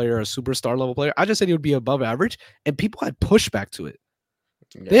level player, a superstar level player. I just said he would be above average, and people had pushback to it.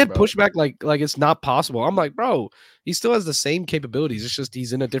 They had pushback like it's not possible. I'm like, bro, he still has the same capabilities. It's just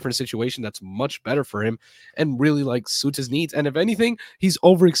he's in a different situation that's much better for him and really like suits his needs. And if anything, he's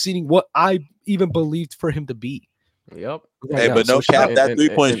over exceeding what I even believed for him to be. Yep. Hey, but no cap, that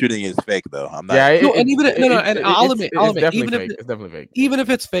 3-point shooting is fake though. I'm not. Yeah, I'll admit, it's definitely fake. Even if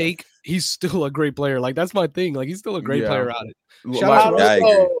it's fake, he's still a great player. Like that's my thing. Like he's still a great player at it.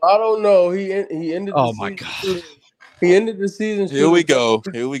 I don't know. He ended. Oh my god. He ended the season. Here we go.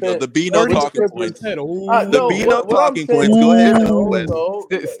 The Bino talking points. The Bino talking points. Go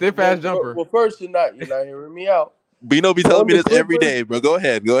ahead. Stiff ass jumper. Well, first you're not hearing me out. Bino be telling me this every day, bro. Go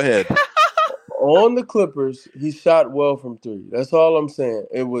ahead. On the Clippers, he shot well from three. That's all I'm saying.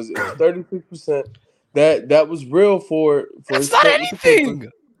 It was 36%. That was real for. That's not anything.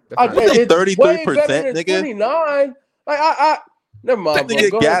 It's 33%, nigga. 29. Like I never mind.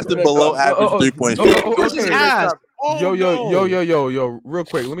 Nigga gassed him below average 3-point shooting. Yo, real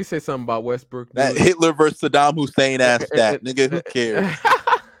quick, let me say something about Westbrook. Dude. That Hitler versus Saddam Hussein ass stat, nigga. Who cares?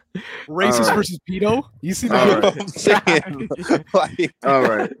 Racist versus pedo. You see that? All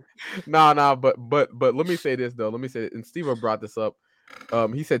right. Nah. But let me say this though. And Steve brought this up.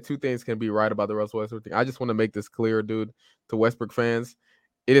 He said two things can be right about the Russell Westbrook thing. I just want to make this clear, dude, to Westbrook fans.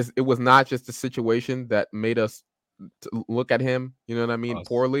 It was not just a situation that made us look at him, you know what I mean,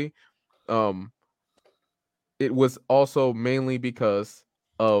 poorly. It was also mainly because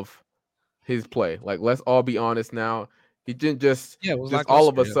of his play. Like, let's all be honest now. He didn't just all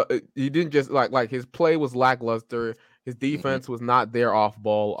of us. He didn't just like his play was lackluster. His defense was not there off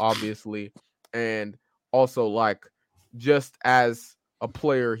ball, obviously, and also like just as a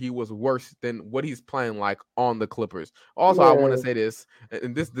player, he was worse than what he's playing like on the Clippers. Also, I want to say this,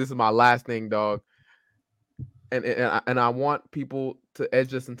 and this is my last thing, dog. And I want people to edge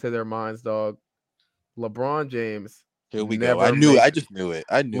this into their minds, dog. LeBron James. Here we never go. I knew it. makes- I just knew it.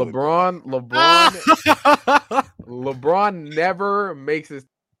 I knew it. LeBron never makes his.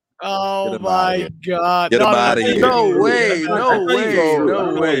 Oh Get him my outta here. god! Get him outta here. No True. way, That's no not way, true. no I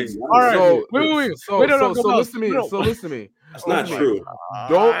don't know way. why you- All right. So, Wait. so, Wait, no, so, no, so no, listen to me. no. So listen to me. That's not true.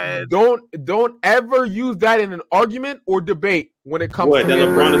 Don't ever use that in an argument or debate when it comes What? to That him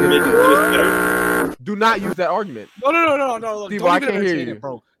LeBron doesn't make his versus- team better? Do not use that argument. No. Look, Steve, don't I even can't hear entertain you. it,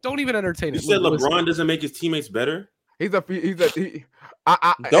 bro. Don't even entertain You it. said Look, LeBron listen. doesn't make his teammates better? Don't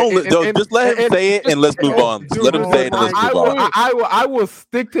just let him say it and let's move on. Just let him say it and let's move on. I will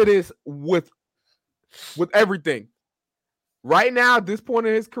stick to this with everything. Right now, at this point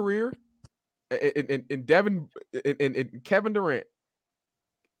in his career, in Kevin Durant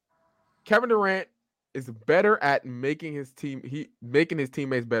is better at making his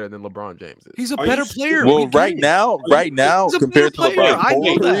teammates better than LeBron James is. He's a Are better you player. Well, We get right it. now, He's a compared to better player. LeBron's I whole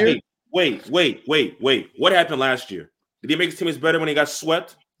get that. career, Wait. What happened last year? Did he make his teammates better when he got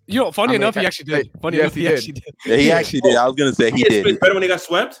swept? You know, funny I mean, enough, he actually did. Funny yes, enough, he he did. actually did. yeah, he actually did. I was gonna say he He had did. teammates better when he got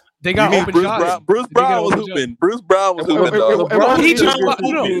swept? They You got mean open Bruce shots. Brown? Bruce They got Brown was open shots. hooping. Bruce Brown was hooping. It- though. it- He it- just Brown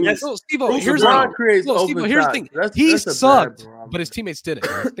no. hooping. Yes. Steve-O, Bruce here's Brown the creates no, open Steve-O, here's the shots. thing. That's He a bad sucked, barometer. but his teammates didn't.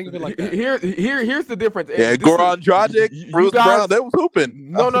 Think of it like that. Here's the difference. Yeah, This is- Goran Dragic, you Bruce guys- Brown, they was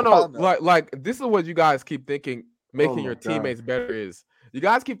hooping. No. I know. Like this is what you guys keep thinking making my your God. teammates better is. You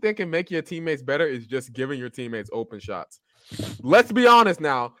guys keep thinking making your teammates better is just giving your teammates open shots. Let's be honest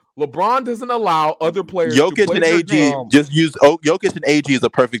now. LeBron doesn't allow other players to Jokic play and their AG game. just use Jokic and AG is a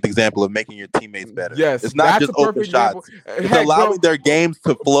perfect example of making your teammates better. Yes, it's not that's just a open perfect shots. example. It's Heck, allowing their games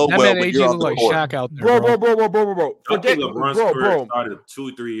to flow That well man when AG you're on look the like court. Shaq out there, bro. I Forget, think LeBron's bro. career started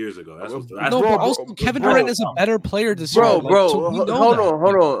 2-3 years ago. That's what's No, Bro, but also bro, Kevin bro. Durant is a better player this year. Bro, so we know hold that.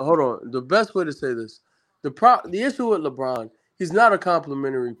 on. The best way to say this, the issue with LeBron, he's not a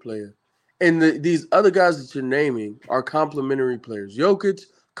complimentary player, and these other guys that you're naming are complimentary players. Jokic,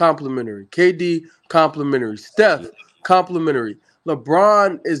 complimentary. KD, complimentary. Steph, complimentary.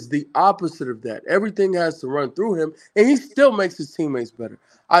 LeBron is the opposite of that. Everything has to run through him, and he still makes his teammates better.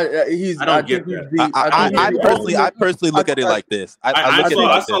 I don't get that. I personally look at it like this. I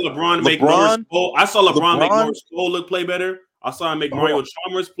saw LeBron make Norris Cole. I saw LeBron make LeBron- Norris Cole play better. I saw him make Mario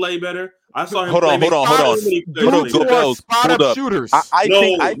Chalmers play better. I saw him. Hold on. Due Go to Bells. spot Hold up up. shooters. I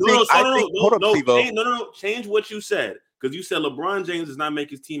think. Hold up, Steve-O. No. Change what you said because you said LeBron James does not make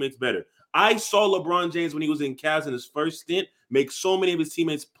his teammates better. I saw LeBron James when he was in Cavs in his first stint make so many of his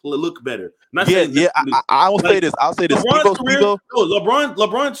teammates look better. Not saying I will say this. I'll say this. LeBron's career, Steve-O. LeBron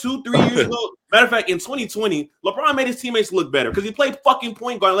 2-3 years ago. Matter of fact, in 2020, LeBron made his teammates look better because he played fucking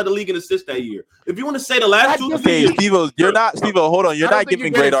point guard and led the league in assists that year. If you want to say the last 2 Okay, years, Steve-O, you're not Steve-O. Hold on, you're not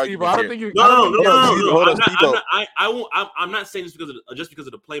giving great arguments here. I'm not saying just because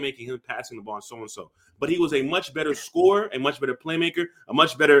of the playmaking, him passing the ball, and so and so. But he was a much better scorer, a much better playmaker, a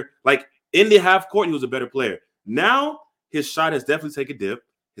much better in the half court. He was a better player. Now his shot has definitely taken a dip.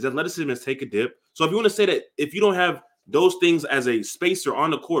 His athleticism has taken a dip. So if you want to say that if you don't have those things as a spacer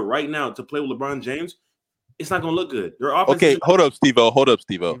on the court right now to play with LeBron James, it's not going to look good. Your offense. Okay, hold up, Steve-O.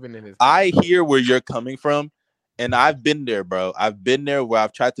 I hear where you're coming from, and I've been there, bro. I've been there where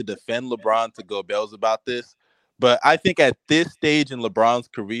I've tried to defend LeBron to go bells about this. But I think at this stage in LeBron's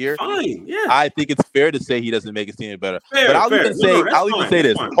career, I think it's fair to say he doesn't make his team better. But I'll even say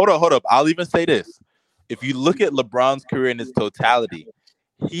this. Hold up. I'll even say this. If you look at LeBron's career in its totality,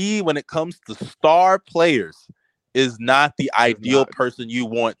 he, when it comes to star players, is not the ideal person you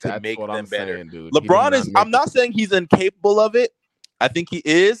want to make them better. LeBron is. I'm not saying he's incapable of it. I think he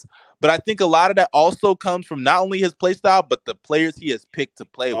is. But I think a lot of that also comes from not only his play style, but the players he has picked to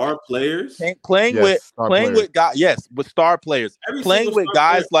play with. Playing with guys, with star players. Playing with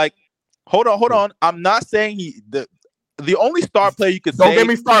guys like, hold on. I'm not saying the only star player you could say. Don't get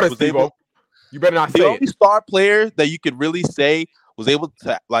me started, Steve-O. You better not say it. The only star player that you could really say was able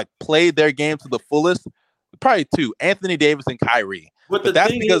to play their game to the fullest, probably two: Anthony Davis and Kyrie. But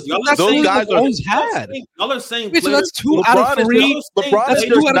that's because those guys always had. Y'all are saying so that's 2 out of 3. That's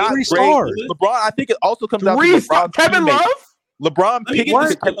 2 out of 3 stars. LeBron, I think it also comes down to LeBron. Kevin Love. LeBron picking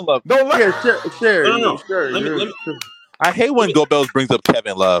Kevin Love. No, I hate when Go Bells brings up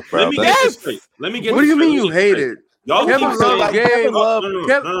Kevin Love, bro. Let me get this straight. What do you mean you hate it? Y'all Kevin Love game.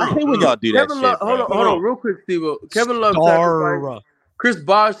 I hate when y'all do that shit. Hold on, real quick, Steve. Kevin Love sacrificed. Chris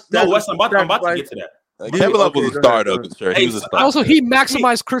Bosh. No, Wes, I'm about to get to that. Kevin Love was a star, though. Sure, he was a star. Also, he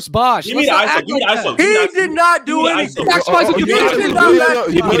maximized Chris Bosh. Give me the ISO. He did not do anything. He did not.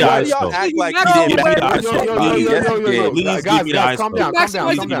 Give me the ISO. Act like he did. Guys, calm down. He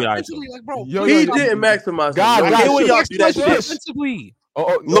didn't maximize. Guys, I hate when y'all do that shit.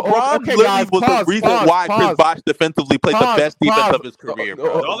 LeBron literally was the reason why Chris Bosh defensively played the best defense of his career,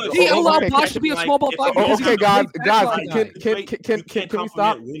 bro. He allowed Bosh to be a small ball five. Okay, guys, can we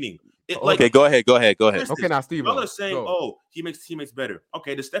stop? Winning. Okay, go ahead. Okay, now Steve. Y'all are saying, "Oh, he makes teammates better."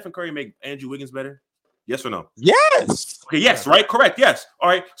 Okay, does Stephen Curry make Andrew Wiggins better? Yes or no? Yes. Okay, yes, right, correct, yes. All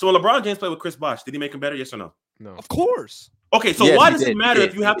right. So when LeBron James played with Chris Bosh, did he make him better? Yes or no? No. Of course. Okay, so why does it matter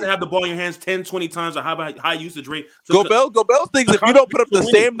if you have to have the ball in your hands 10, 20 times or high usage rate? So Gobel thinks if you don't put up the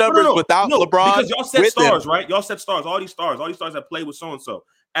same numbers without LeBron, because y'all set stars, right? Y'all set stars, all these stars that play with so and so.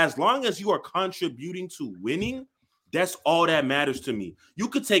 As long as you are contributing to winning, that's all that matters to me. You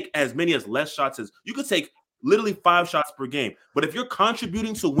could take as many as less shots as you could take. Literally 5 shots per game. But if you're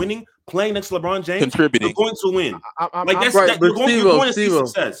contributing to winning, playing next to LeBron James, you're going to win. You're going to see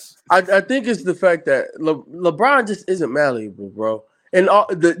success. I think it's the fact that LeBron just isn't malleable, bro. And all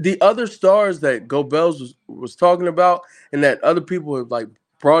the other stars that Gobels was talking about and that other people have like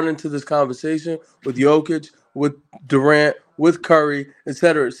brought into this conversation with Jokic, with Durant, with Curry, et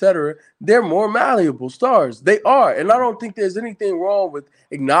cetera, they're more malleable stars. They are. And I don't think there's anything wrong with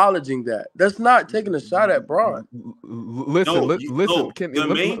acknowledging that. That's not taking a shot at Bron. Listen. Let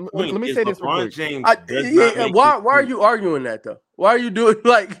me say this real quick. James why are you arguing that, though? Why are you doing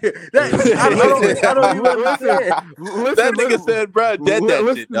like that? I don't even understand. That nigga said, bro, dead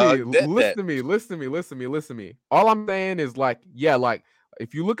that shit, dog. Listen to me. All I'm saying is like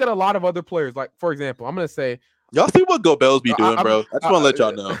if you look at a lot of other players, like for example, I'm gonna say y'all see what Gobels be doing, bro. I just want to let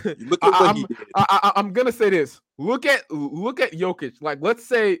y'all know. Look at what he did. I'm gonna say this. Look at Jokic. Like let's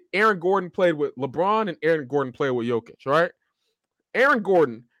say Aaron Gordon played with LeBron and Aaron Gordon played with Jokic, right? Aaron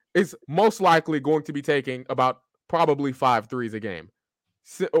Gordon is most likely going to be taking about probably 5 threes a game.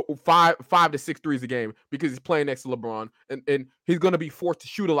 5 to 6 threes a game because he's playing next to LeBron and he's going to be forced to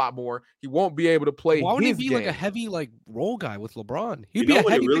shoot a lot more. He won't be able to play. Why would he be game. like a heavy role guy with LeBron? He'd be a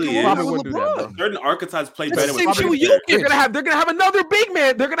heavy really guy with LeBron. Certain archetypes play better with Jokic. They're gonna have another big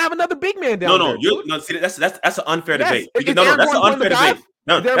man. They're gonna have another big man down there. See, that's an unfair debate. That's an unfair debate.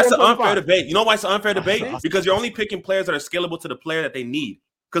 No, that's an unfair debate. You know why it's an unfair debate? Because you're only picking players that are scalable to the player that they need.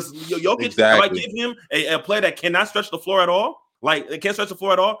 Because Jokic, if I give him a player that cannot stretch the floor at all. Like they can't stretch the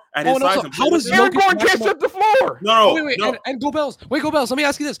floor at all at his size. How does Aaron Gordon can't stretch the floor? No. And Gobels. Let me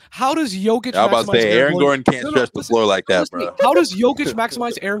ask you this: how does Jokic? I was about to say Aaron Gordon can't stretch the floor like that, bro. How does Jokic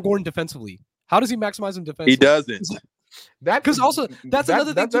maximize Aaron Gordon defensively? How does he maximize him defensively? He doesn't. Because also that's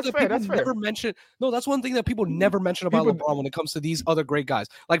another thing that people never mention. No, that's one thing that people never mention about LeBron when it comes to these other great guys.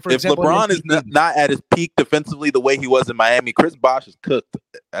 Like for example, LeBron is not at his peak defensively the way he was in Miami, Chris Bosh is cooked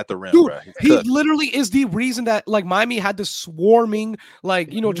at the rim. Dude, bro. He literally is the reason that like Miami had this swarming,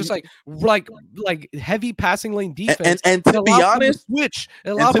 just like heavy passing lane defense. And to be honest, Bosh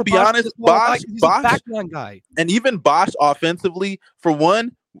backline guy, and even Bosh offensively, for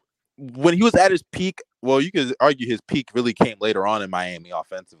one, when he was at his peak. Well, you could argue his peak really came later on in Miami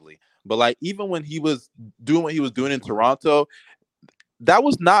offensively. But like even when he was doing what he was doing in Toronto, that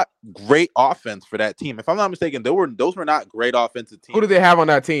was not great offense for that team. If I'm not mistaken, those were not great offensive teams. Who do they have on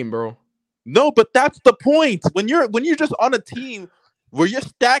that team, bro? No, but that's the point. When you're just on a team where you're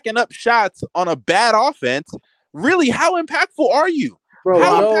stacking up shots on a bad offense, really, how impactful are you? Bro,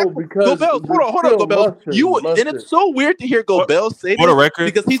 no, because Gobels, hold on, Gobels. And it's so weird to hear Gobels say this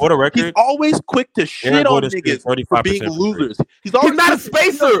because he's always quick to shit on niggas for being losers. He's not a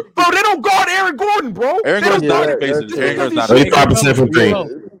spacer, bro. They don't guard Aaron Gordon, bro. Aaron Gordon's not a spacer. Aaron Gordon's not 35% from 3.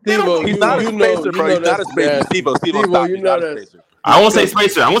 He's not a spacer, bro. He's not a spacer. Steve-O, stop. He's not a spacer. I won't say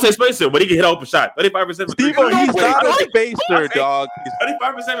spacer, but he can hit an open shot. 35% from 3. He's not a spacer, dog. 35%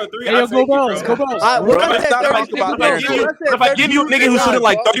 from 3. Hey, go Bells. If I give you a nigga who's shooting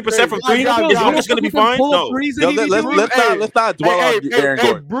like 30% from 3, is Lucas going to be fine? No. Let's not dwell on Aaron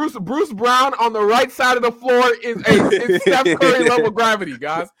Gordon. Bruce Brown on the right side of the floor is Steph Curry level gravity,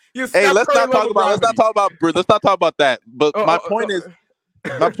 guys. Hey, let's not talk about Bruce. Let's not talk about that. But my point is,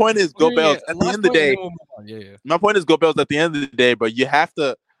 Gobels. At the end of the day, my point is, Gobels. At the end of the day, bro, you have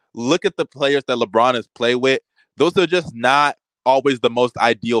to look at the players that LeBron has played with. Those are just not always the most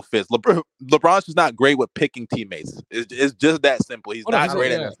ideal fits. LeBron's just not great with picking teammates. It's just that simple. He's not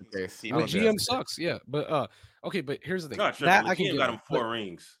great at teammates. GM sucks, yeah. But okay, but here's the thing. Gosh, that I can got him 4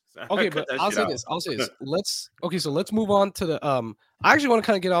 rings. Okay, but I'll say this. So let's move on to the I actually want to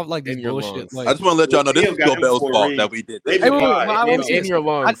kind of get off like these bullshit. Like, I just want to let y'all know this is Gobels' fault that we did. In your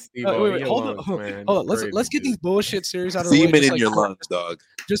lungs, hold on. Let's get these bullshit series out of the way. Semen in your lungs, dog.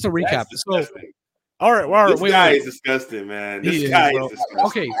 Just to recap. So, all right. This guy is disgusting, man. This guy is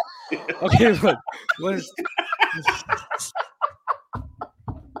disgusting. Okay. Look.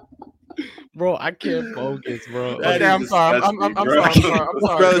 Bro, I can't focus, bro. That Okay, is I'm sorry. I'm disgusting, sorry. I'm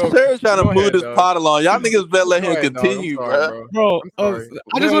sorry. Bro, Go- Sher's trying to go move ahead, this dog. pot along. Y'all niggas better let Go him ahead, dog. continue, I'm sorry, bro. Bro, I'm sorry.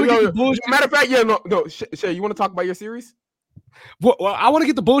 I just want to get the bullshit. Matter of fact, yeah, no. Shay, you want to talk about your series? Well, I want to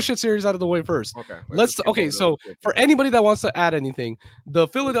get the bullshit series out of the way first. Okay. Okay, so for anybody that wants to add anything, the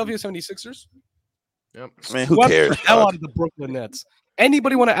Philadelphia 76ers Yep. Man, who swept cares? the hell dog? out of the Brooklyn Nets.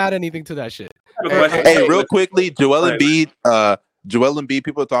 Anybody want to add anything to that shit? I have a question. Hey, real quickly, Joel Right. Embiid,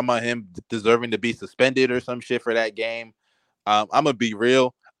 people are talking about him deserving to be suspended or some shit for that game. I'm gonna be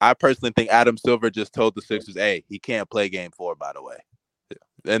real. I personally think Adam Silver just told the Sixers, "Hey, he can't play Game 4, by the way."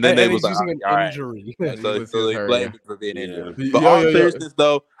 And then they And was he's like, using "All an right." injury. So they blamed him for being Yeah. injured. Yo, But all yo, yo. seriousness,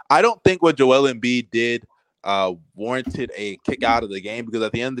 though, I don't think what Joel Embiid did warranted a kick out of the game, because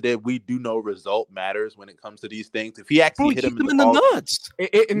at the end of the day, we do know result matters when it comes to these things. If he Bro, actually he hit hit him him in in the the balls, nuts.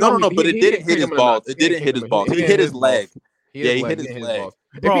 no, but it didn't hit his balls. It didn't hit his balls. He hit his leg. Yeah, he hit his leg.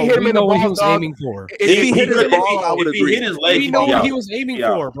 Bro, if he hit him we in the know what he balls, was dog, aiming for. If he hit his if balls, I would if he agree. hit his leg, We he'd know be what out. he was aiming He'd be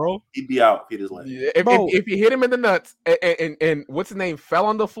out. for, bro. He'd be out. Hit his leg. Bro. If he hit him in the nuts and what's his name fell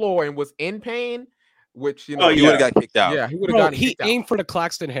on the floor and was in pain, which He would have got kicked out. yeah, he would have Bro, gotten he kicked out. aimed for the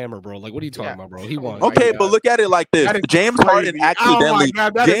Claxton hammer, bro. Like, what are you talking about, bro? He won. Okay, my but God. look at it like this: That is James crazy. Harden Oh my accidentally.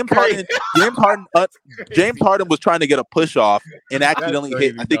 God, that is crazy. James Harden was trying to get a push off and accidentally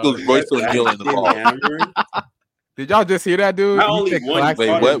hit. crazy, I think it was Royce O'Neal in the ball. Hammering. Did y'all just hear that, dude? Not He only said one,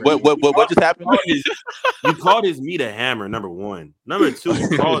 Claxton. Wait, what just happened? You called his meat a hammer. Number one. Number two,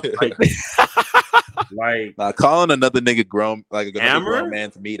 you called like Calling another nigga grown Hammer? grown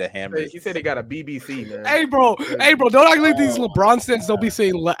man's meat a hammer. He said he got a BBC, man. Hey, bro. Don't act like these LeBron fans don't be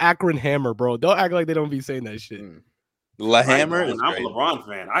saying Akron hammer, bro. Don't act like they don't be saying that shit. La Hammer is I'm a great. LeBron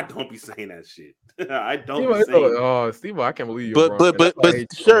fan. I don't be saying that shit. I don't Steve, be saying oh, Steve, I can't believe you.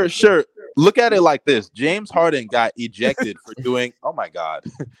 But sure. Look at it like this: James Harden got ejected for doing. Oh my God,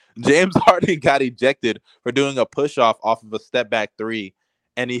 James Harden got ejected for doing a push off of a step back three,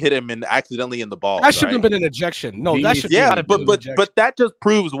 and he hit him accidentally in the ball. That shouldn't have been an ejection. No, that should Yeah, not have been an ejection. but that just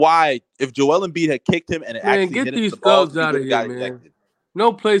proves why if Joel Embiid had kicked him and it actually get hit him in these the balls, thugs he out of would've here, got man. ejected.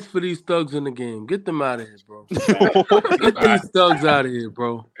 No place for these thugs in the game. Get them out of here, bro. Get these thugs out of here,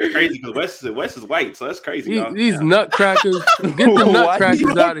 bro. crazy because West is white, so that's crazy. These nutcrackers, get the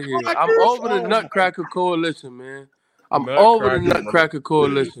nutcrackers out of here. I'm over the Nutcracker Coalition, man. I'm over the Nutcracker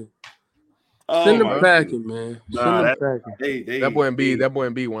Coalition. Send them packing, man. Send them packing. That boy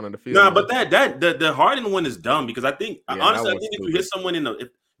Embiid wanted to feel. Nah, but the Harden one is dumb because I think honestly, I think if you hit someone if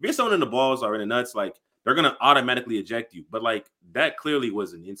you hit someone in the balls or in the nuts, like they're gonna automatically eject you. But like that clearly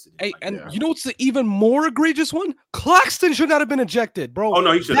was an incident. Hey, like, and you know what's the even more egregious one? Claxton should not have been ejected, bro. Oh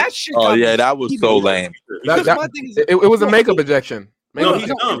no, he should. That shit. Oh yeah, that was so lame. It was a makeup ejection. No,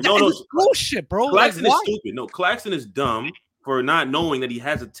 he's dumb. No, bullshit, bro. Claxton is stupid. No, Claxton is dumb for not knowing that he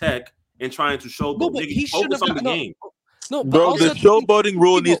has a tech and trying to showboat. No, but he should focus on the game. No, bro, the showboating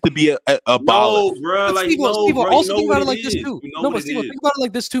rule needs to be abolished. No, bro. Like, Steve, bro, also think about it what like this is. too. You know No, what but it Steve, is. think about it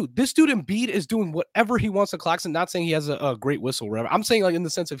like this too. This dude Embiid is doing whatever he wants to Claxton. Not saying he has a great whistle, or whatever. I'm saying like in the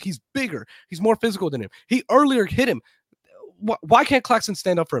sense of he's bigger, he's more physical than him. He earlier hit him. Why can't Claxton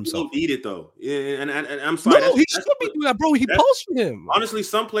stand up for He himself? don't need it though. And I'm sorry. No, he should be doing that, bro. He posted him. Honestly,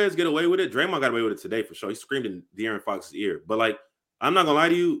 some players get away with it. Draymond got away with it today for sure. He screamed in De'Aaron Fox's ear. But like, I'm not gonna lie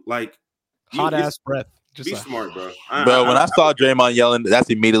to you. Like, hot ass breath. Just be smart, bro. When I saw Draymond yelling, that's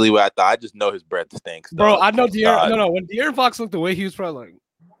immediately what I thought. I just know his breath stinks. Bro, I know De'Aaron. No, when De'Aaron Fox looked away, he was probably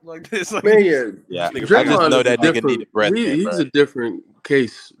like this. Like, Man, yeah. I Draymond just know that nigga different. needed breath. He's a different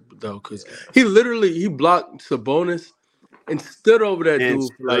case though, because he literally blocked Sabonis and stood over that dude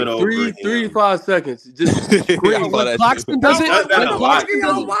for like 3 to 5 seconds. Just when Claxton does it,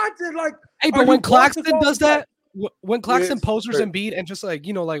 hey, but when Claxton does that, when Claxton posters Embiid and just like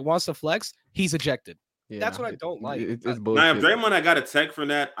wants to flex, he's ejected. Yeah, that's what I don't like. It's now, if Draymond had got a tech from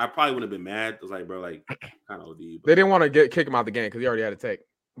that, I probably would have been mad. It was like, bro, like kind of OD. They didn't want to kick him out the game because he already had a tech.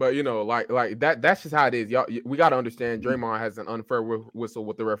 But like that's just how it is. Y'all, we got to understand. Draymond has an unfair whistle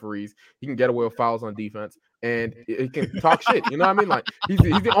with the referees. He can get away with fouls on defense, and he can talk shit. You know what I mean? Like he's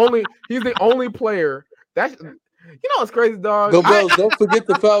the only player that's. You know what's crazy, dog? Go Bills! Don't forget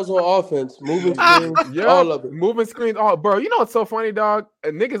the fouls on offense, moving screens, all of it. Moving screens, all bro. You know what's so funny, dog?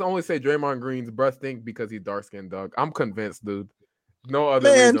 Niggas only say Draymond Green's breath stink because he's dark skinned, dog. I'm convinced, dude. No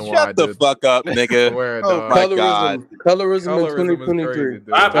other reason why. Shut the fuck up, nigga. Swear, oh my god, colorism in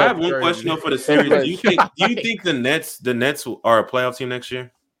 2023. I have one question though for the series. Do you think the Nets are a playoff team next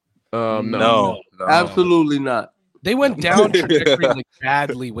year? No, absolutely not. They went down trajectory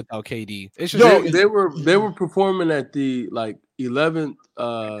badly without KD. It's just they were performing at the 11th.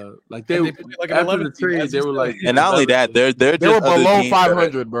 Like they And they played like an after 11th the team, trade, as they you were said. like, And not only that, they're They just were other below teams that are-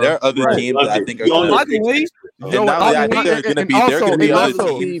 500, bro. There are other Right, teams that I love it. think are You only good. By the way, And not only that, I think they're gonna be and there are gonna be other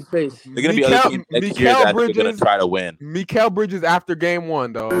also- teams. There are gonna be other teams next year that they're gonna try to win. Mikal Bridges after game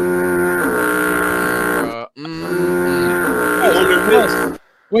 1, dog.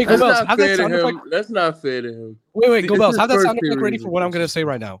 wait, go that's Bells. not Have fair that to sound him. effect. That's not fair to him. Wait, go It's Bells. his Have that first sound effect ready series for what I'm gonna say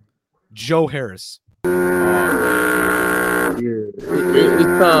right now. Joe Harris. Yeah, it's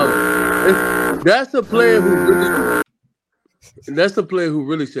time. That's a player who really. That's a player who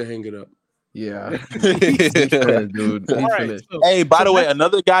really should hang it up. Yeah. Dude. All right. So, Hey, by so the way, that's-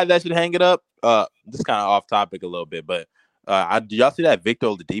 another guy that should hang it up. This kind of off topic a little bit, but did y'all see that Victor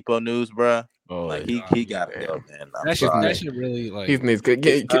Oladipo news, bro? Oh, Like yeah. he got to go, man. I'm that sorry. should really like. He needs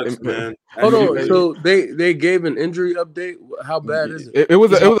to Sucks, man. Hold That on. shit So they gave an injury update. How bad is it? It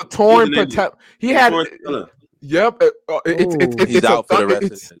was a torn He's an injury. patella. He really- had. Torn patella. Yep. He's out for the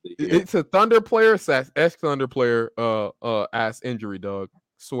rest of the year. It's a Thunder player, ex Thunder player, ass injury, dog.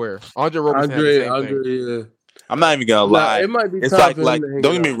 Swear. Andre Roberson had the same thing. Yeah. I'm not even gonna Nah, lie. it might be It's time like for him to hang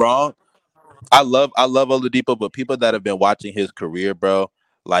don't it get me up. wrong. I love Oladipo, but people that have been watching his career, bro,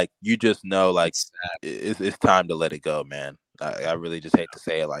 like you just know, like it's time to let it go, man. I really just hate to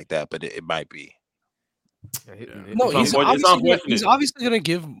say it like that, but it might be. No, It's he's obviously gonna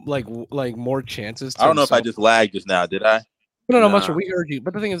give like more chances. To I don't know if I himself. just lagged just now, did I? No, I'm not Nah. sure. We heard you,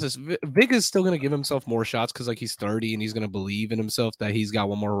 but the thing is, this Vic is still gonna give himself more shots because like he's 30 and he's gonna believe in himself that he's got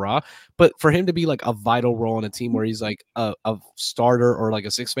one more raw. But for him to be like a vital role in a team where he's like a starter or like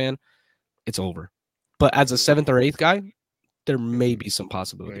a six man, it's over. But as a 7th or 8th guy, there may be some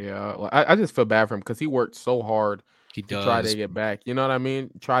possibility. Yeah, well, I just feel bad for him because he worked so hard He to does. try to get back. You know what I mean?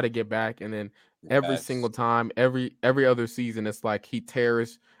 Try to get back, and then every Facts. single time, every other season, it's like he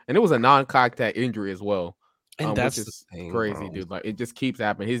tears, and it was a non-contact injury as well. And Which that's is the thing, crazy, bro. dude. Like it just keeps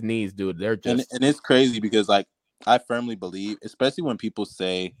happening. His knees, dude, they're And just it's crazy because like I firmly believe, especially when people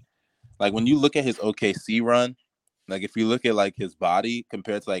say, like when you look at his OKC run, like if you look at like his body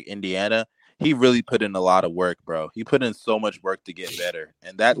compared to like Indiana, he really put in a lot of work, bro. He put in so much work to get better.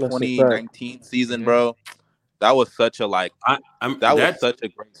 And that That's a fact. 2019 season, bro, that was such a like that was that's such a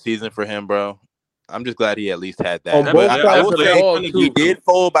great season for him, bro. I'm just glad he at least had that. On But both I sides will of the say ball, he too. did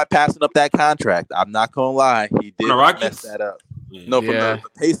fold by passing up that contract. I'm not gonna lie, he did the Rockets? mess that up. No, from Yeah. the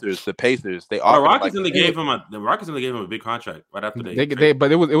Pacers. The Pacers. They The offered Rockets like only gave him a big contract right after they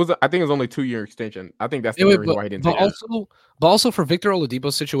but it was I think it was only 2-year extension. I think that's the Yeah, main wait, reason why he didn't but take it. also for Victor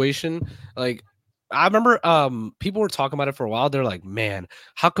Oladipo's situation, like I remember people were talking about it for a while. They're like, man,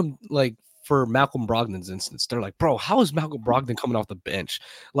 how come like for Malcolm Brogdon's instance, they're like, bro, how is Malcolm Brogdon coming off the bench?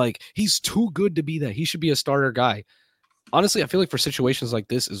 Like he's too good to be that. He should be a starter guy. Honestly, I feel like for situations like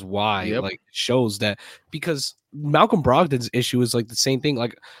this is why like it shows that because Malcolm Brogdon's issue is like the same thing.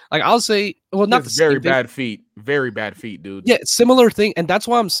 Like I'll say, well, not the It's very same thing. very bad feet, dude. Yeah, similar thing, and that's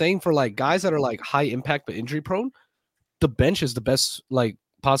why I'm saying for like guys that are like high impact but injury prone, the bench is the best like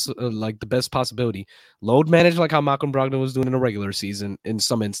the best possibility. Load manage like how Malcolm Brogdon was doing in a regular season in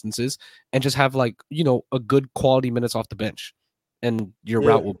some instances, and just have like a good quality minutes off the bench, and your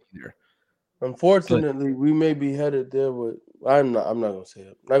route will be there. Unfortunately, we may be headed there. With I'm not gonna say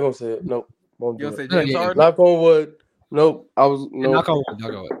it. Not gonna say it. Nope. Won't do You'll say it. James Yeah, Harden? Knock on wood. Nope. Knock on wood,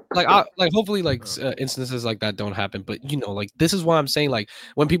 knock on wood. Like hopefully like instances like that don't happen. But like this is why I'm saying like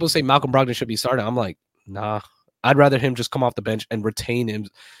when people say Malcolm Brogdon should be starting, I'm like, nah. I'd rather him just come off the bench and retain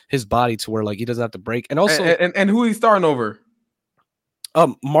his body to where like he doesn't have to break. And also, and who he's starting over?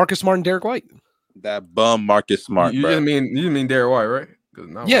 Marcus Smart and Derek White. that bum Marcus Smart, You bro. just mean Derek White, right?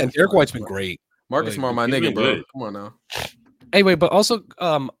 Yeah, and Derek White's been great. Marcus Like, Smart, my he's nigga, been bro. good. Come on now. Anyway, but also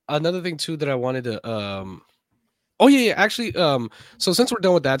another thing too that I wanted to oh yeah, actually so since we're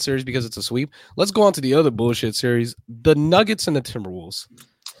done with that series because it's a sweep, let's go on to the other bullshit series, the Nuggets and the Timberwolves.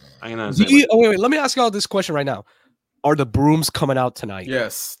 Wait, let me ask y'all this question right now. Are the brooms coming out tonight?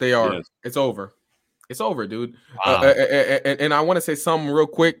 Yes, they are. Yes. It's over. It's over, dude. Wow. And I want to say something real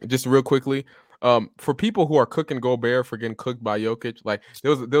quickly. For people who are cooking Gobert for getting cooked by Jokic, like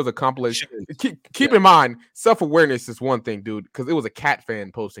there was a compilation. Keep in mind, self-awareness is one thing, dude, because it was a cat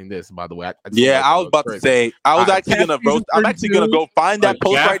fan posting this, by the way. I was about to say, I was actually gonna roast. I'm actually gonna go find that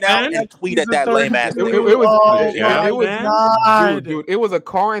post right now and tweet at that lame ass It nigga. was dude. It was a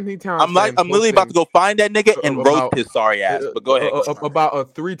Carl-Anthony Towns. I'm literally about to go find that nigga and roast his sorry ass. But go ahead. About a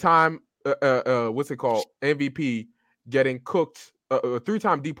 3-time what's it called, MVP getting cooked. A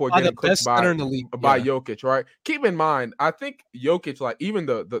 3-time depoy getting cooked by Jokic, right? Keep in mind, I think Jokic, like even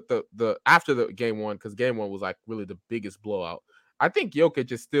the after the game one, because game one was like really the biggest blowout. I think Jokic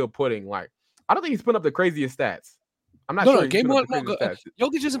is still putting like I don't think he's putting up the craziest stats. I'm not No, sure no, he's game putting one. up No, crazy stats.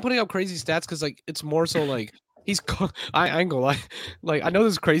 Jokic isn't putting up crazy stats because like it's more so like I ain't gonna lie. Like I know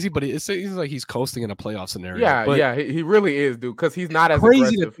this is crazy, but it seems like he's coasting in a playoff scenario. Yeah, but yeah, he really is, dude, because he's not as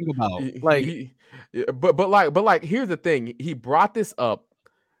crazy to aggressive. think about. He- Like he- but here's the thing. He brought this up,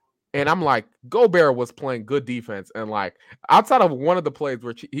 and I'm like, Gobert was playing good defense, and like outside of one of the plays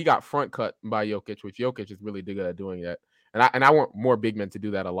where he got front cut by Jokic, which Jokic is really good at doing that, and I want more big men to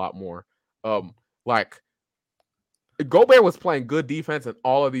do that a lot more. Like Gobert was playing good defense in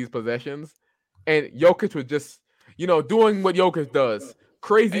all of these possessions, and Jokic was just, doing what Jokic does.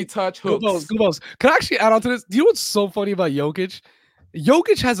 Crazy Hey, touch Go hooks. Balls. Can I actually add on to this? Do you know what's so funny about Jokic?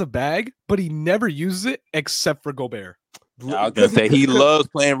 Jokic has a bag, but he never uses it except for Gobert. I was gonna say he loves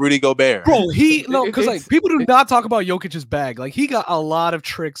playing Rudy Gobert. Bro, because like people do it- not talk about Jokic's bag. Like he got a lot of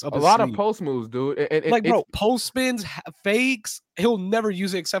tricks up A his lot of sleeve. post moves, dude. Like, bro, post spins, fakes. He'll never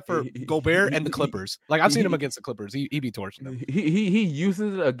use it except for Gobert and the Clippers. Like I've seen him against the Clippers. He be torching them. He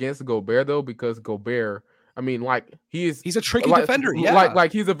uses it against Gobert though, because Gobert, I mean, like he's a tricky like, defender. Yeah,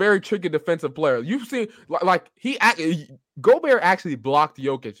 like he's a very tricky defensive player. You've seen Gobert actually blocked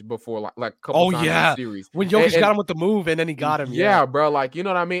Jokic before, like a couple times in the series when Jokic got him with the move and then he got him. Yeah, bro. Like, you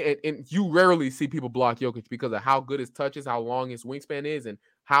know what I mean? And you rarely see people block Jokic because of how good his touch is, how long his wingspan is, and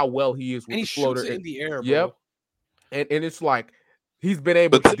how well he is with and the he floater. shoots it in the air. Bro. Yep. And it's like he's been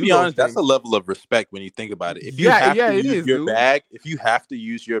able But to do be honest, those that's a things. level of respect when you think about it. If you have to it use is, your dude. bag, if you have to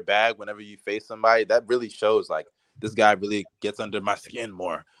use your bag whenever you face somebody, that really shows like this guy really gets under my skin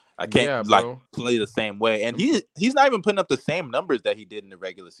more. I can't play the same way, and he's not even putting up the same numbers that he did in the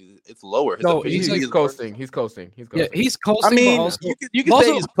regular season. It's lower. He's coasting. He's coasting. Yeah, he's coasting. I mean, also, you can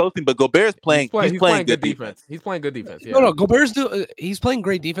say he's coasting, but Gobert's playing. He's playing good defense. He's playing good defense. Yeah. No, Gobert's he's playing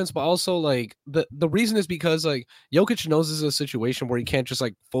great defense, but also like the reason is because like Jokic knows this is a situation where he can't just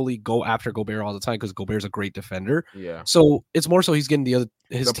like fully go after Gobert all the time because Gobert's a great defender. Yeah. So it's more so he's getting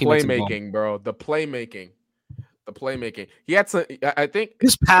his teammates playmaking, involved. bro. The playmaking. He had some. I think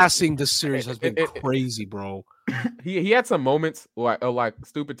his passing this series has been crazy, bro. He had some moments like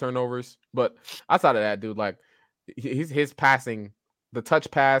stupid turnovers, but outside of that, dude, like his passing, the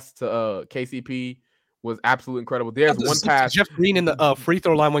touch pass to KCP was absolutely incredible. There's one pass, Jeff Green in the free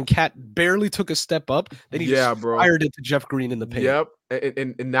throw line when Cat barely took a step up, then he just fired it to Jeff Green in the paint. Yep,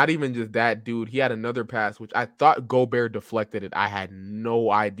 and not even just that, dude. He had another pass which I thought Gobert deflected it. I had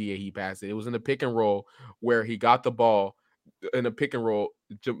no idea he passed it. It was in the pick and roll where he got the ball in a pick and roll.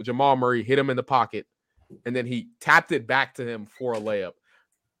 Jamal Murray hit him in the pocket, and then he tapped it back to him for a layup.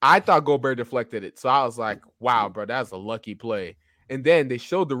 I thought Gobert deflected it, so I was like, "Wow, bro, that's a lucky play." And then they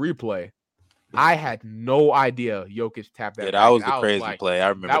showed the replay. I had no idea Jokic tapped that. Yeah, that was a crazy play. I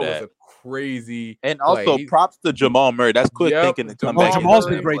remember that. That was a crazy and also play. Props to Jamal Murray. That's quick thinking to come back. Jamal's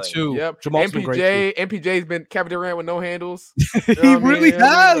been great too. Yep. Jamal's been great too. MPJ's been Kevin Durant with no handles. He really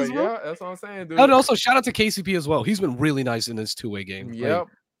has, like, bro. Yeah, that's what I'm saying, dude. And also shout out to KCP as well. He's been really nice in this two-way game. Yep.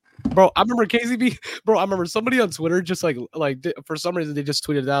 Like, bro, I remember KCP. Bro, I remember somebody on Twitter just like for some reason they just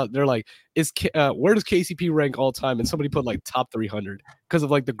tweeted out. They're like, where does KCP rank all time? And somebody put like top 300 because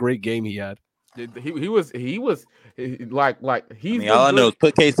of like the great game he had. He was like he's. I mean, all I know is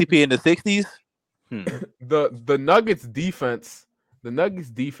put KCP in the 60s. The Nuggets defense. The Nuggets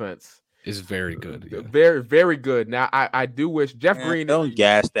defense is very good. Yeah. Very, very good. Now I do wish Jeff Green don't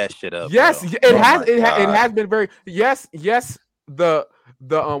gas that shit up. Yes, bro. it has been very yes. The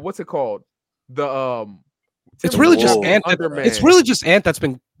what's it called? It's really just Ant. It's really just Ant that's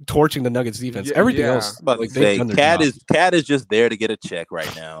been torching the Nuggets defense. Everything else, like Cat is just there to get a check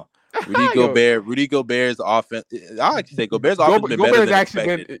right now. Rudy Gobert's offense. I like to say Gobert's offense been better than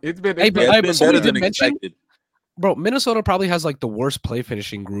expected. It's been better than expected. Bro, Minnesota probably has like the worst play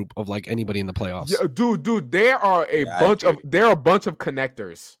finishing group of like anybody in the playoffs. Yeah, dude, there are a bunch of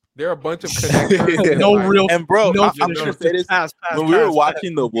connectors. There are a bunch of connectors. No real. And bro, no I'm gonna say this. When we were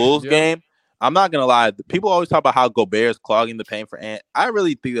watching the Wolves game, I'm not gonna lie. People always talk about how Gobert's clogging the paint for Ant. I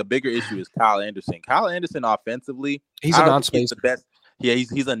really think the bigger issue is Kyle Anderson. Kyle Anderson offensively, he's a non-spacer. Yeah,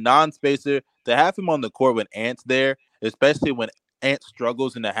 he's a non-spacer. To have him on the court when Ant's there, especially when Ant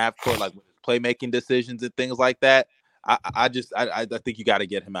struggles in the half court, like with his playmaking decisions and things like that, I think you got to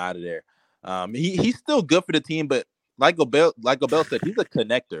get him out of there. He's still good for the team, but like Gobert said, he's a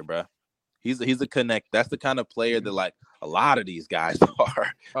connector, bro. He's a connect. That's the kind of player that like a lot of these guys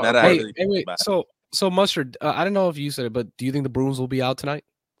are. Wait. So Mustard, I don't know if you said it, but do you think the Bruins will be out tonight?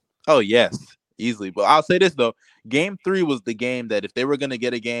 Oh yes, easily. But I'll say this though. Game 3 was the game that if they were going to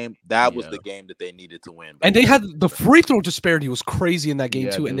get a game, that was the game that they needed to win. And they had the free throw disparity was crazy in that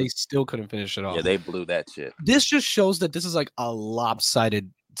game too, and they still couldn't finish it off. Yeah, they blew that shit. This just shows that this is like a lopsided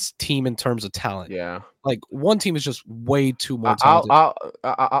team in terms of talent. Yeah. Like one team is just way too more I'll talented.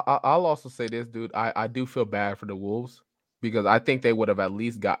 I'll also say this, dude. I do feel bad for the Wolves because I think they would have at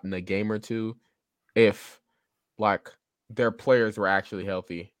least gotten a game or two if like their players were actually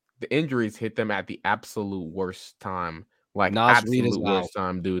healthy. The injuries hit them at the absolute worst time. Like Nas Reed is absolute worst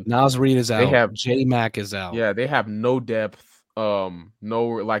time, dude. Nas Reed is They out. have- J Mac is out. Yeah, they have no depth.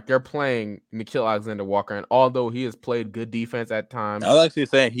 No, like they're playing Nikhil Alexander-Walker, and although he has played good defense at times, I was actually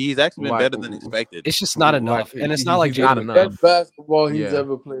saying he's actually been Like, better than expected. It's just not enough, and it's not like he's not Jalen. enough. Best basketball he's Yeah.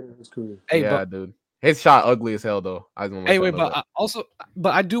 ever played in his career. Hey, yeah, dude. His shot ugly as hell though. I just want to Hey, wait,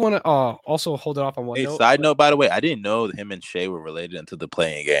 but I do want to also hold it off on one Hey, note. side note, by the way, I didn't know that him and Shea were related until the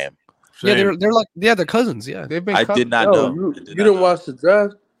playing game. Yeah, they're cousins. Yeah. they've been. I did not Yo, know. you I did not didn't know. watch the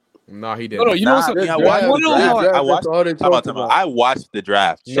draft? No, he didn't. No, you know what's Nah, up? I watched the draft. I watched. That's all they Time talk out. about. I watched the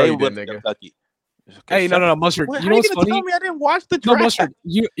draft. No, Shea you went didn't, to nigga. Kentucky. Hey, no, Mustard. Wait, You how know what's gonna funny? tell me I didn't watch the No, draft? Mustard.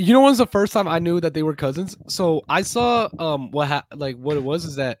 You know when's the first time I knew that they were cousins? So I saw what it was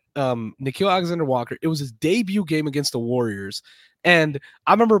is that Nikhil Alexander-Walker, it was his debut game against the Warriors. And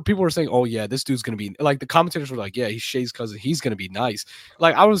I remember people were saying, "Oh yeah, this dude's gonna be like." The commentators were like, "Yeah, he's Shea's cousin. He's gonna be nice."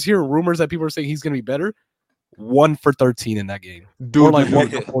 Like I was hearing rumors that people were saying he's gonna be better. 1 for 13 in that game, Dude, or like dude, 1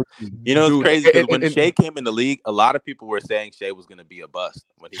 for 14. You know, it's Dude, crazy because when and- Shea came in the league, a lot of people were saying Shea was going to be a bust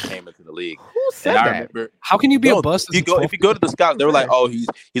when he came into the league. Who said And I that? remember, How can you be no, a bust? if you go to the scouts, they were like, "Oh,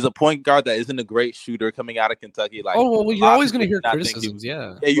 he's a point guard that isn't a great shooter coming out of Kentucky." Like, Oh well, a you're lot of always gonna people hear did not think he- criticisms.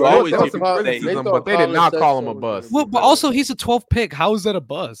 Yeah. Yeah, you Well, always they hear thought- people say. they criticism, thought but they did Colin not call him Sexton a was bust. gonna Well, be but better. also he's a 12th pick. How is that a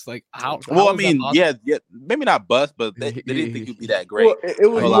bust? Like how? Well, how I is that mean, possible? yeah, maybe not bust, but they didn't think he'd be that great. Well, it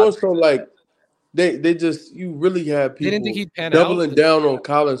was Like, more so like they just you really had They people didn't think he'd pan doubling out. down on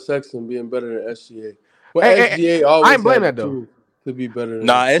Colin Sexton being better than SGA. Well, Hey, SGA always I ain't blame had that, the though. tools to be better than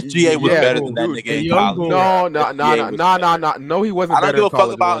Nah, him. SGA was Yeah, better than that dude, nigga the in young college. boy. No, he wasn't I don't better give in a fuck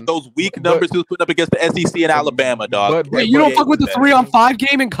college about run. those weak But- numbers he was putting up against the SEC and Alabama, dog. but- Wait, you don't SGA fuck with the was better. 3-on-5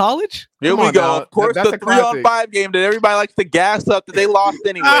 game in college? Here Come we on go. now. Of course, That's the a classic. 3-on-5 game that everybody likes to gas up that they lost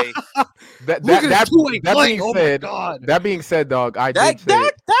anyway. That Look at that, his two-way that play. being Oh my said, God. that being said, dog, I that did say,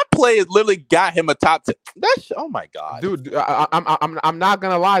 that play has literally got him a top 10. Oh my god, dude, I'm not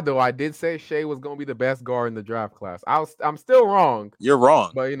gonna lie though. I did say Shea was gonna be the best guard in the draft class. I'm still wrong, you're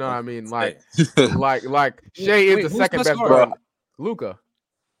wrong. but you know what I mean. Like Like, Shea is Wait, the who's second best best guard? guard. Luca.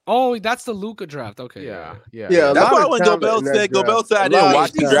 Oh, that's the Luka draft. Okay. Yeah. Yeah, a that's lot why of when talent Gobel in that said draft. I A didn't lot watch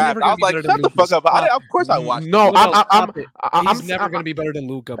of the He's talent. draft, never I gonna was be like, better shut than the fuck Luka. up. Stop. Of course I watched. No, Stop it. I'm He's never gonna be better than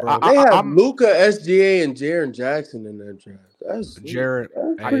Luka, bro. They have I'm- Luca, SGA, and Jaren Jackson in that draft. That's Jarrett.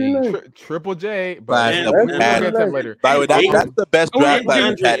 that's pretty Hey. nice. Triple J, but Class Man, that we'll we man, had. get to him later. By the way, that's the best Oh, draft yeah, class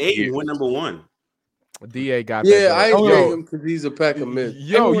we've DeAndre had in Ayton years. went number 1. Da got Yeah, that. I joke. enjoy Yo, him because he's a pack of mid.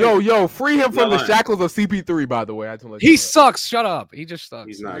 Yo, free him from the Lying. shackles of CP3. By the way, I just wanna let you He know that. sucks. Shut up. He just sucks.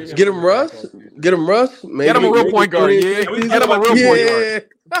 He's not. Get him Russ. Get him Russ. Maybe Get him a real point guard. Yeah, Can we get him a talk real about- point guard.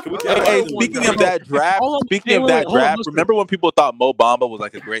 Yeah. Can we Hey, talk hey, about speaking one of guy? that draft, Hold on, speaking wait, of wait, that hold on, draft, listen. remember when people thought Mo Bamba was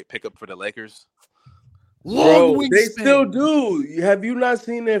like a great pickup for the Lakers? Long Bro, they wingspan. still do. Have you not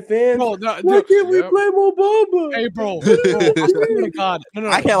seen their fans? Bro, no, Why dude, can't we Yep. play Mobamba? hey, bro, I swear to God. No,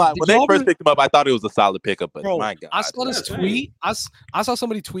 I can't lie. When Did they y'all first ever- picked him up, I thought it was a solid pickup, but Bro, my God. I saw this Yeah, tweet. I saw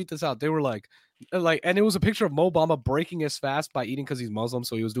somebody tweet this out. They were like, and it was a picture of Mo Bamba breaking his fast by eating because he's Muslim,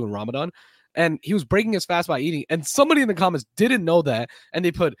 so he was doing Ramadan, and he was breaking his fast by eating. And somebody in the comments didn't know that, and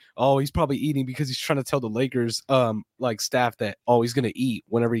they put, "Oh, he's probably eating because he's trying to tell the Lakers, like staff that he's gonna eat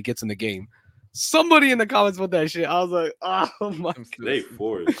whenever he gets in the game." Somebody in the comments put that shit. I was like, "Oh my!" They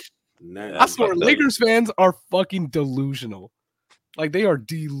forced. I swear, Lakers fans are fucking delusional. Like they are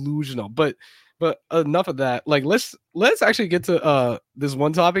delusional. But enough of that. Like let's actually get to this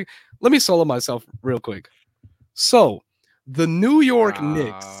one topic. Let me solo myself real quick. So the New York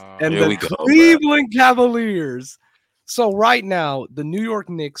Knicks and Here the we go, Cleveland Cavaliers. So right now, the New York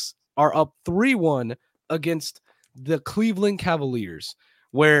Knicks are up 3-1 against the Cleveland Cavaliers,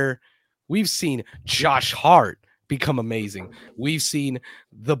 where we've seen Josh Hart become amazing. We've seen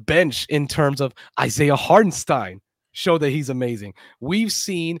the bench in terms of Isaiah Hartenstein show that he's amazing. We've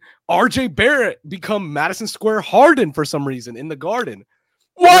seen RJ Barrett become Madison Square Harden for some reason in the Garden.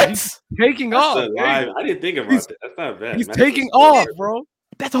 What? He's taking That's off. a lie. I didn't think about He's- that. That's not bad. He's Madison taking Square- off, bro.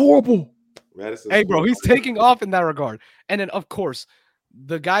 That's horrible. Madison Hey, bro, Square he's Garden. taking off in that regard. And then, of course,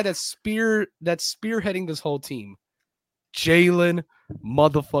 the guy that's spearheading this whole team, Jalen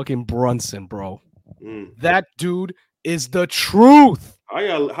motherfucking Brunson, bro. Mm. That dude is the truth.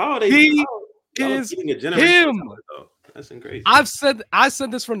 How are they? He y'all is getting a generation him. talent, though? That's crazy. I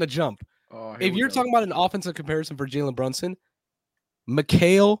said this from the jump. Oh, here If we you're go. talking about an offensive comparison for Jalen Brunson,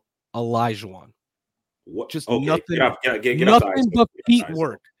 Mikhail Olajuwon. What? Just Okay, nothing. Get off the Nothing ice, but get feet off the ice.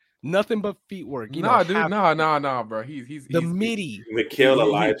 work. Nothing but feet work. You Nah, know, dude, nah, bro. He's the midi. Mikhail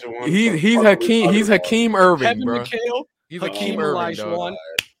Elijah one. He's Hakeem Irving, Kevin bro. McHale, He's Hakeem Hakeem Irving, dog. Olajuwon,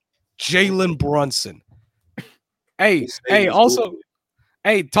 Jalen Brunson. Hey, He's saving his also, movement.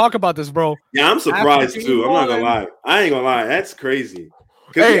 hey, talk about this, bro. Yeah, I'm surprised After too. I'm not gonna game lie. I ain't gonna lie. That's crazy.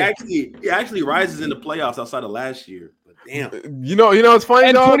 Because Hey. he actually rises in the playoffs outside of last year. But damn. You know it's funny,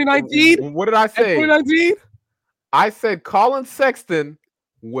 And dog. 2019? What did I say? 2019? I said Colin Sexton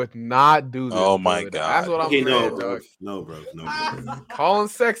would not do this. Oh my dude. God. That's what I'm Okay, saying, no, dog. bro. Colin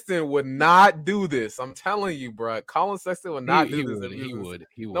Sexton would not do this. I'm telling you, bro. Colin Sexton would not do this. He would.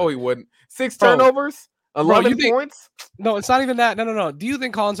 No, he wouldn't. 6 Bro. turnovers, 11 points. No, it's not even that. No. Do you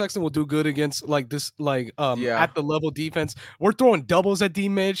think Colin Sexton will do good against like this, at the level defense? We're throwing doubles at D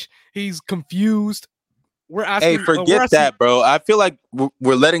Mitch. He's confused. We're asking. Hey, forget that, bro. I feel like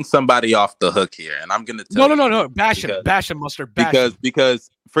we're letting somebody off the hook here, and I'm gonna tell No. Bash him, Mustard. Because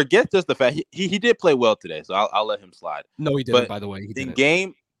forget just the fact he did play well today, so I'll let him slide. No, he didn't. By the way, he didn't. In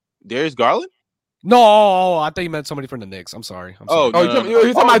game, Darius Garland. No, I thought you meant somebody from the Knicks. I'm sorry. You're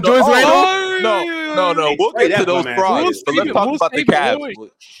talking about Julius Randle? No. We'll get to those frauds. But let's talk about the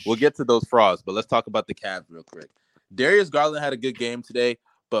Cavs. We'll get to those frauds, but let's talk about the Cavs real quick. Darius Garland had a good game today,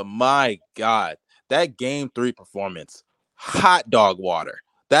 but my God, that game 3 performance, hot dog water.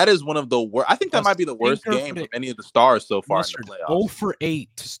 That is one of the worst. I think that might be the worst game of any of the stars so far in the playoffs. 0 for 8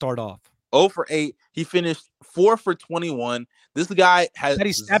 to start off. 0 for 8. He finished 4 for 21. This guy has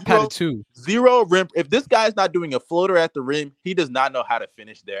zero rim. If this guy's not doing a floater at the rim, he does not know how to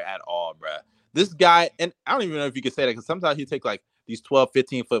finish there at all, bro. This guy, and I don't even know if you can say that because sometimes he take like these 12,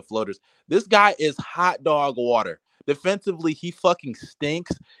 15-foot floaters. This guy is hot dog water. Defensively, he fucking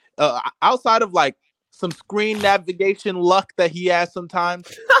stinks. Outside of like some screen navigation luck that he has sometimes,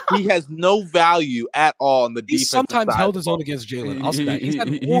 he has no value at all in the defense. He sometimes held his own against Jalen. I'll say that. He's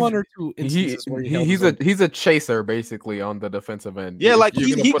had 1 or 2 instances where he's a chaser basically on the defensive end. Yeah, like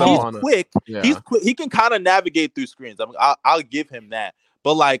he's quick. Yeah. He's quick. He can kind of navigate through screens. I'll give him that.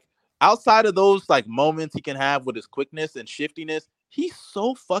 But like outside of those like moments he can have with his quickness and shiftiness, he's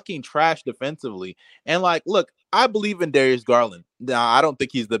so fucking trash defensively. And like, look, I believe in Darius Garland. Now, I don't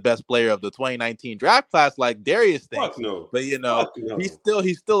think he's the best player of the 2019 draft class like Darius thinks. Fuck no. But you know, he's still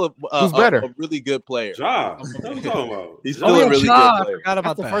Who's better? A really good player. Ja. What are you talking about? He's still a really good player. I forgot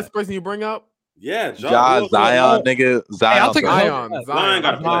about That's the first person you bring up? Yeah, Ja, Zion, nigga. Zion. Hey, I'll take Zion. Zion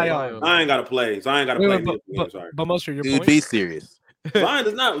got to play. Zion got to play. Zion got to play. But most of your Dude, point. be serious. Zion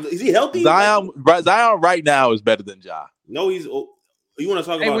does not. Is he healthy? Zion right now is better than Ja. No, he's. You want to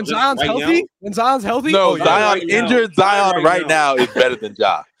talk Hey, about when Zion's right healthy? now? When Zion's healthy? No, Zion Zion right now. injured Zion right now is better than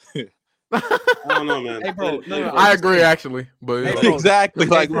Ja. I don't know, man. Hey, bro, no, I agree actually, but Hey, bro. Exactly.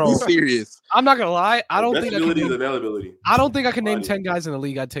 Like, bro. be serious. I'm not gonna lie. I don't think availability. I don't think I can name 10 guys in the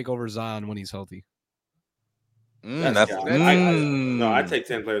league I'd take over Zion when he's healthy. I take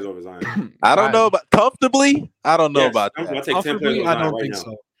 10 players over Zion. I don't know about comfortably. I don't know about I that. take 10 players over Zion. I don't right think now.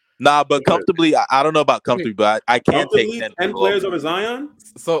 so. Nah, but comfortably, I don't know about comfortably, but I can't take 10 players over Zion.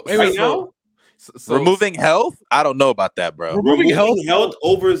 So right now, removing health, I don't know about that, bro. Removing health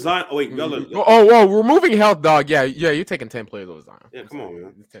over Zion. Oh wait, removing health, dog. Yeah, you're taking 10 players over Zion. Yeah, come on,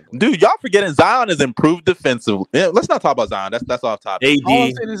 man. Dude, y'all forgetting Zion has improved defensively. Yeah, let's not talk about Zion. That's off topic. AD,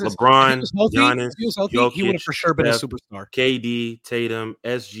 LeBron, Giannis, he would have for sure been a superstar. KD, Tatum,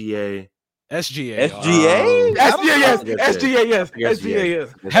 SGA. SGA, yes.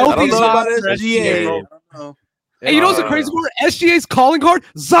 Healthy Zion, SGA. Hey, you know what's the crazy part? SGA's calling card.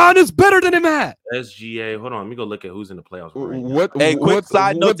 Zion is better than him at SGA. Hold on, let me go look at who's in the playoffs. Quick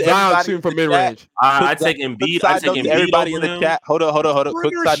side note to everybody shooting for mid range. I take Embiid. I take Embiid. Everybody in the chat. Hold on.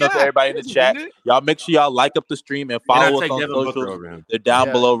 Quick side note to everybody in the chat. Y'all make sure y'all like up the stream and follow us on socials. They're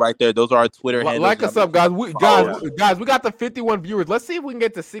down below right there. Those are our Twitter handles. Like us up, guys. We got the 51 viewers. Let's see if we can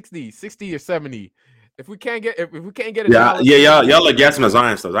get to 60 or 70. If we can't get it, y'all like gassing the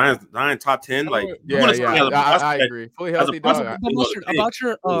Zion stuff. Zion top 10, like I agree. Fully healthy, dog. But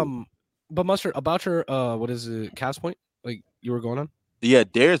Mustard, about your what is it, Cavs point? Like you were going on? Yeah,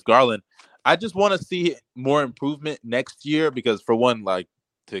 Darius Garland. I just want to see more improvement next year because for one, like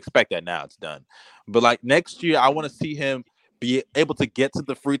to expect that now it's done. But like next year, I want to see him be able to get to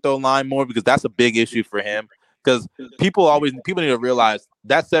the free throw line more because that's a big issue for him. Because people need to realize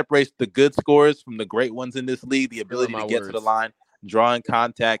that separates the good scorers from the great ones in this league, the ability to get to the line, drawing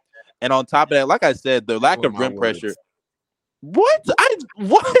contact. And on top of that, like I said, the lack of rim pressure. What?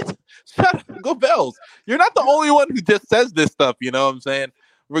 Shut up, go Bells. You're not the only one who just says this stuff, you know what I'm saying?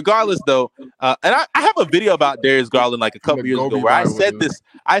 regardless though, and I have a video about Darius Garland like a couple years ago where I said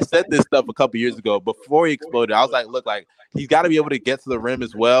this stuff a couple years ago before he exploded. I was like, look, like he's got to be able to get to the rim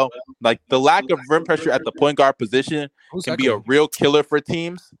as well. Like the lack of rim pressure at the point guard position can be a real killer for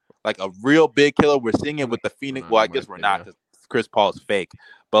teams, like a real big killer. We're seeing it with the Phoenix. Well, I guess we're not because Chris Paul is fake,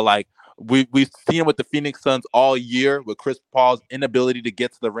 but like we've seen it with the Phoenix Suns all year with Chris Paul's inability to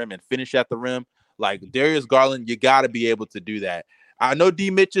get to the rim and finish at the rim. Like Darius Garland, you got to be able to do that. I know D.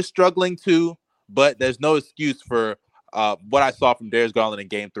 Mitch is struggling too, but there's no excuse for what I saw from Darius Garland in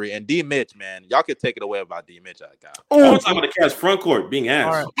Game 3. And D. Mitch, man, y'all could take it away about D. Mitch. I'm talking about the Cavs front court being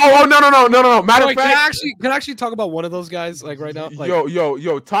ass. Right. No. Matter of fact, can I actually talk about one of those guys like right now? Like,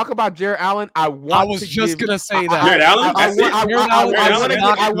 yo, talk about Jared Allen. I was just gonna say that. Jared Allen.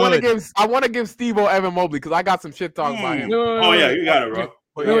 I want to give Steve-O Evan Mobley because I got some shit talking about him. Oh yeah, you got it, bro.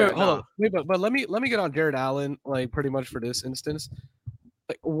 Hold on. But let me get on Jared Allen like pretty much for this instance.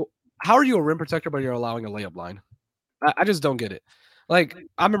 Like, how are you a rim protector but you're allowing a layup line? I just don't get it. Like,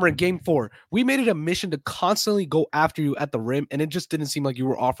 I remember in Game 4, we made it a mission to constantly go after you at the rim, and it just didn't seem like you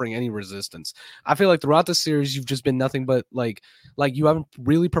were offering any resistance. I feel like throughout the series, you've just been nothing but like you haven't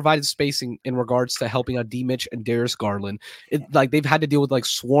really provided spacing in regards to helping out D. Mitch and Darius Garland. Like they've had to deal with like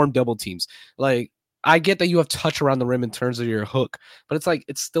swarm double teams. Like I get that you have touch around the rim in terms of your hook, but it's like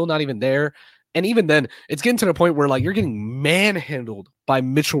it's still not even there. And even then, it's getting to the point where like you're getting manhandled by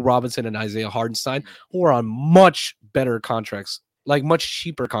Mitchell Robinson and Isaiah Hardenstein, who are on much better contracts, like much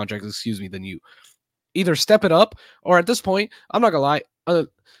cheaper contracts, than you. Either step it up, or at this point, I'm not gonna lie.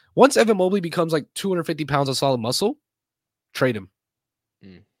 Once Evan Mobley becomes like 250 pounds of solid muscle, trade him.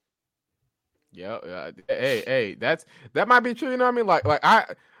 Yeah. Hey, that might be true. You know what I mean?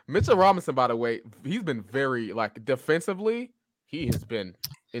 Like Mitchell Robinson, by the way, he's been very like defensively. He has been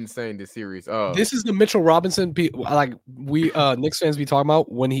insane this series. This is the Mitchell Robinson like we Knicks fans be talking about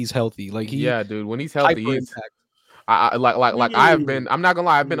when he's healthy. Like dude, when he's healthy, he's I I have been. I'm not gonna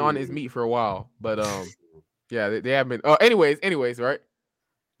lie, I've been on his meat for a while, but yeah, they have been. Anyways, right?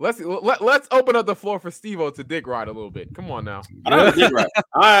 Let's open up the floor for Steve-O to dick ride a little bit. Come on now. I don't dick ride.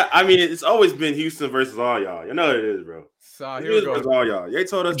 I mean, it's always been Houston versus all y'all. You know what it is, bro. So here we go. All y'all. They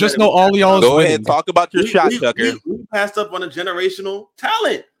told us just know all y'all. Go ahead and talk about your shot, Tucker. We passed up on a generational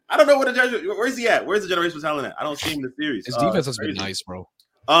talent. I don't know where's he at? Where's the generational talent at? I don't see him in the series. His defense has been nice, bro.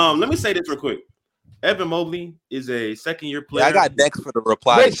 Let me say this real quick. Evan Mobley is a second-year player. Yeah, I got next for the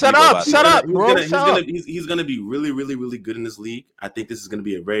reply. Wait, shut up, bro. He's gonna be really, really, really good in this league. I think this is gonna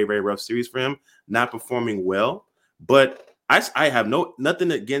be a very, very rough series for him. Not performing well, but I have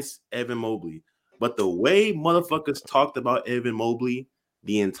nothing against Evan Mobley. But the way motherfuckers talked about Evan Mobley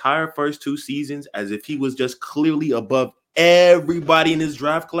the entire first 2 seasons, as if he was just clearly above everybody in his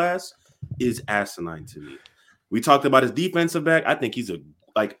draft class, is asinine to me. We talked about his defensive back. I think he's a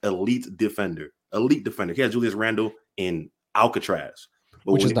elite defender. He has Julius Randle and Alcatraz.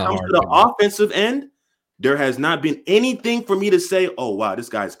 But when it comes to the offensive end, there has not been anything for me to say, oh, wow, this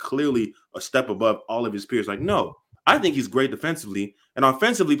guy's clearly a step above all of his peers. Like, no, I think he's great defensively. And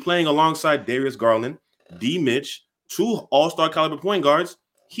offensively, playing alongside Darius Garland, D. Mitch, 2 all-star caliber point guards,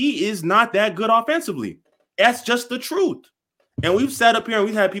 he is not that good offensively. That's just the truth. And we've sat up here and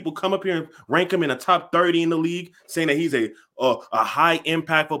we've had people come up here and rank him in the top 30 in the league, saying that he's a high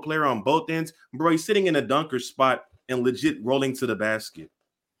impactful player on both ends. Bro, he's sitting in a dunker spot and legit rolling to the basket.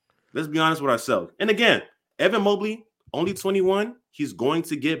 Let's be honest with ourselves. And again, Evan Mobley, only 21. He's going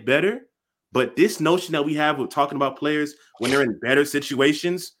to get better. But this notion that we have with talking about players when they're in better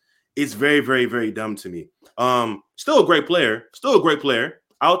situations is very, very, very dumb to me. Still a great player.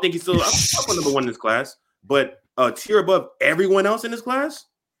 I don't think he's still up number 1 in this class. But a tier above everyone else in this class?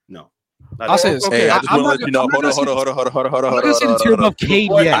 No. I'll say this. Okay, I just want to let you know. Hold on. I'm going to say the tier above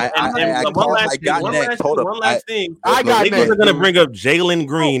KD yet. One last thing. I got next. We're going to bring up Jalen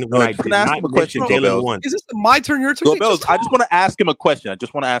Green when I did not mention Jalen 1. Is this my turn, your turn? Go Bills. I just want to ask him a question.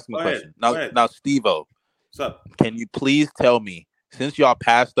 Now, Steve-O. What's up? Can you please tell me, since y'all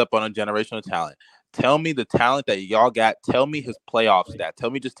passed up on a generational talent, tell me the talent that y'all got. Tell me his playoff stat.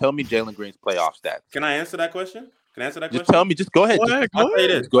 Tell me Jalen Green's playoff stat. Can I answer that question? Just tell me. Just go ahead. I'll tell you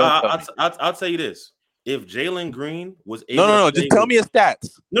this. I'll tell you this. If Jalen Green was able to just tell me his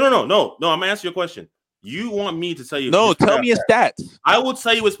stats. No. I'm gonna answer your question. You want me to tell you? No, tell me his stats. I will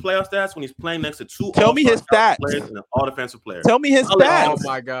tell you his playoff stats when he's playing next to 2. Tell me his stats. Players and an all defensive player. Tell me his stats. Oh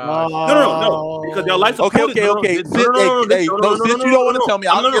my god. No. Because y'all like to. Okay. Since you don't want to tell me,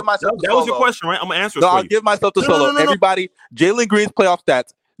 I'll give myself. That was your question, right? I'm gonna answer. No, I'll give myself to solo. Everybody, Jalen Green's playoff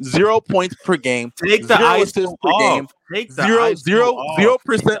stats: 0 points per game. Take the 0 ISO assists per off. game. Take the 0 ISO off.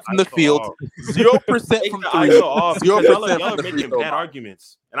 0% from the ISO field. off. 0% Take from the 3. ISO off. 0% Because y'all from are the free making throw bad line.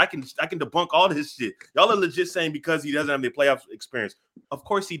 arguments, and I can debunk all this shit. Y'all are legit saying because he doesn't have the playoff experience. Of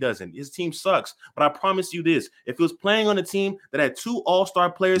course he doesn't. His team sucks. But I promise you this: if he was playing on a team that had 2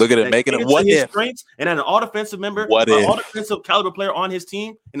 all-star players, Look at it, that making it. catered What to his if? strengths, and had an all-defensive member, What an if? all-defensive caliber player on his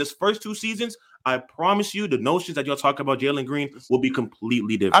team in his first 2 seasons, I promise you the notions that y'all talk about Jalen Green will be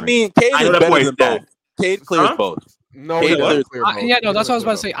completely different. I mean, Cade I is know that better boy than is bad. both. Cade clears Huh? both. No, Cade he doesn't clears clear both. Yeah, no, He that's what I was doesn't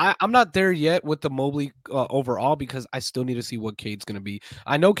about to clear say. I'm not there yet with the Mobley overall because I still need to see what Cade's going to be.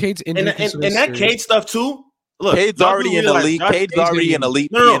 I know Cade's injury And that Cade stuff too. Look, Cade's y'all do already an realize elite. Josh- Cade's already an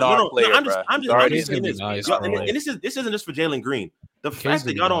elite No, PNR player, I'm bro. just Cade's saying gonna this. be nice, Y'all- bro. and this isn't just for Jalen Green. The Cade's fact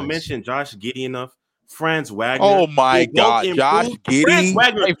that gonna y'all be don't nice. mention Josh Giddey enough, Franz Wagner. Oh my who both God, Josh improved. Giddey. Franz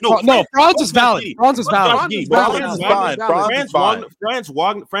Wagner. Hey, No, Franz is valid. Giddey. Franz is valid. Josh Giddey. Franz is fine. Franz is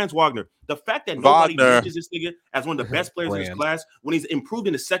fine. Franz Wagner. The fact that nobody Wagner. mentions this nigga as one of the best players in his Franz. class when he's improved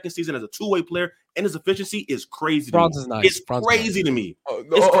in his second season as a two-way player and his efficiency is crazy. Franz to me. is nice. It's Franz is crazy nice. to me. Oh,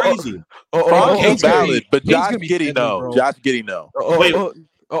 It's crazy. Franz is Cade's gonna valid, be- but Cade's Josh gonna be Giddey, deadly, no. bro. Josh Giddey, no. Wait.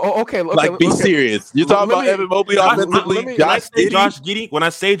 Okay. Like, be serious. You're talking about Evan Mobley offensively. When I Josh say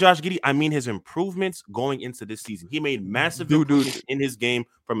Giddey. Josh Giddey, I mean his improvements going into this season. He made massive improvements in his game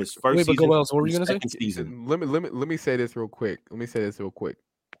from his first Wait, but season. go else. What were you to gonna say? second season. Let me say this real quick.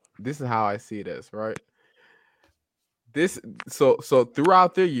 This is how I see it as, right? So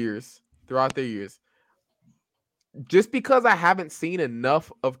throughout their years, just because I haven't seen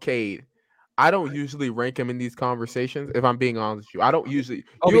enough of Cade, I don't usually rank him in these conversations. If I'm being honest with you, I don't usually.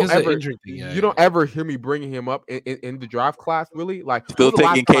 Oh, you don't because of the ever, injury thing. Yeah, you don't ever hear me bringing him up in the draft class, really. Like Still when was the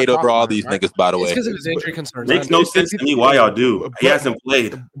last taking time I Cade talked over all about him, these right? niggas, by the It's way. because of his injury concerns. Makes no sense to me why y'all do. He hasn't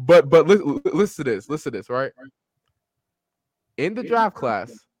played. But listen to this, right? In the draft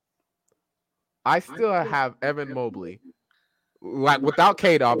class, I still have Evan Mobley. Like without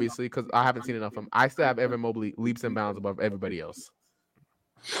Cade, obviously, because I haven't seen enough of him. I still have Evan Mobley leaps and bounds above everybody else.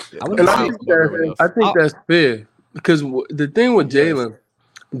 And I think that's fair because the thing with Jalen,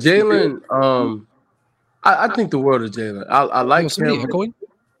 I think the world of Jalen. I like somebody him. echoing?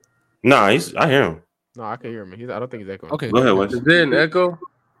 Nah, I hear him. No, I can hear him. I don't think he's echoing. Okay. Go ahead, Wes. Is there an echo?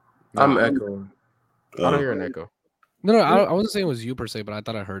 No, I'm echoing. I don't hear an echo. No, I wasn't saying it was you per se, but I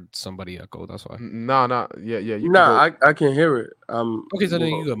thought I heard somebody echo. That's why. No, yeah. You I can hear it. Okay, so then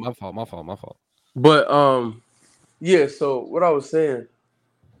you go. My fault. But yeah. So what I was saying,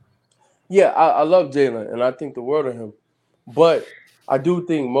 yeah, I love Jalen and I think the world of him, but I do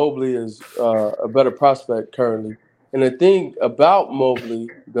think Mobley is a better prospect currently. And the thing about Mobley,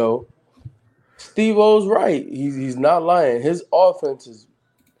 though, Steve O's right. He's not lying. His offense is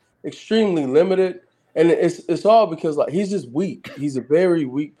extremely limited, and it's all because like he's just weak. He's a very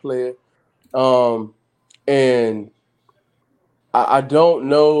weak player, and I don't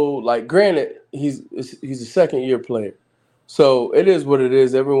know. Like, granted, he's a second-year player, so it is what it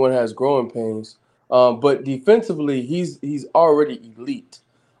is. Everyone has growing pains, but defensively, he's already elite.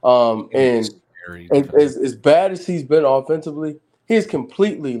 And as bad as he's been offensively, he's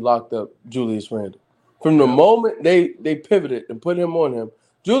completely locked up Julius Randle. From the moment they pivoted and put him on him,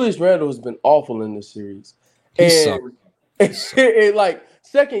 Julius Randle has been awful in this series. And like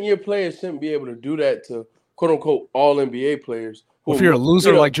second-year players shouldn't be able to do that to quote-unquote all-NBA players. Well, if you're a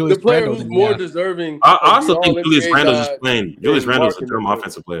loser like Julius the player Randle, who's then more yeah. deserving. I also think all-NBA Julius Randle's guy just playing. Julius Randle's a marking dumb the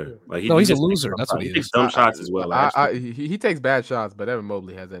offensive player. Like No, he's a just loser. takes That's what he takes is. dumb shots as well. He takes bad shots, but Evan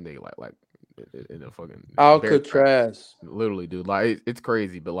Mobley has that nigga like in a fucking Alcatraz. literally, dude. Like it's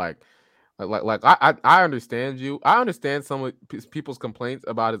crazy, but like I understand you. I understand some of people's complaints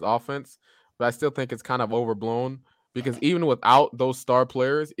about his offense, but I still think it's kind of overblown because even without those star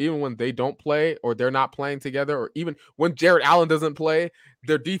players, even when they don't play or they're not playing together, or even when Jared Allen doesn't play,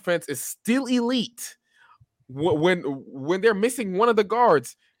 their defense is still elite. When they're missing one of the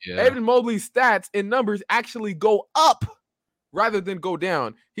guards, Evan Mobley's stats and numbers actually go up rather than go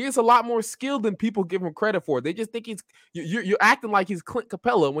down. He is a lot more skilled than people give him credit for. They just think you're acting like he's Clint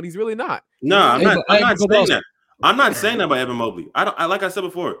Capella when he's really not. No, I'm not saying that. I'm not saying that about Evan Mobley. Like I said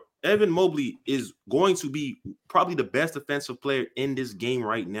before, Evan Mobley is going to be probably the best defensive player in this game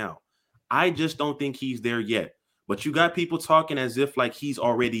right now. I just don't think he's there yet. But you got people talking as if like he's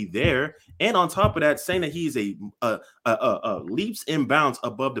already there, and on top of that, saying that he's a leaps and bounds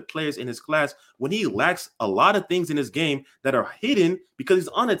above the players in his class when he lacks a lot of things in his game that are hidden because he's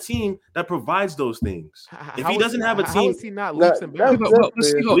on a team that provides those things. If he doesn't have a team, how is he not leaps and bounds?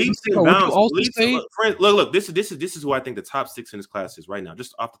 Leaps and bounds. Look, this is who I think the top 6 in his class is right now.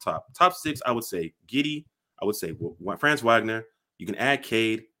 Just off the top 6, I would say Giddey. I would say Franz Wagner. You can add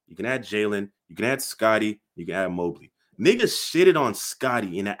Cade. you can add Jalen, you can add Scotty, you can add Mobley. Niggas shitted on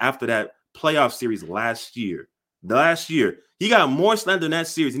Scotty after that playoff series last year. He got more slander in that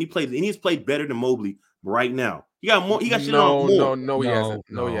series, and he's played better than Mobley right now. He got more. He got shit on more. No, he hasn't.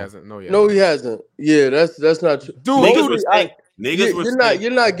 No, he hasn't. Yeah, that's not true.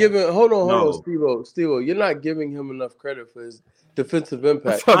 You're not giving. Hold on, Steve-O. You're not giving him enough credit for his defensive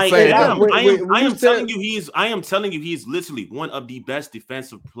impact. I am telling you, he's literally one of the best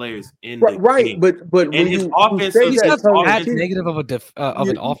defensive players in the game. But and his offense is that negative of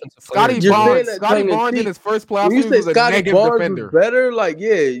an offensive player. Scotty Barnes in his first playoff series was a negative defender. Better, like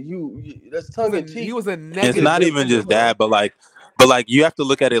that's tongue in cheek. He was a negative. It's not even just that, but you have to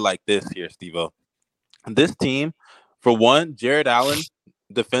look at it like this here, Steve-O. This team, for one, Jared Allen.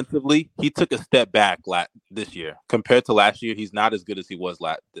 Defensively, he took a step back this year compared to last year. He's not as good as he was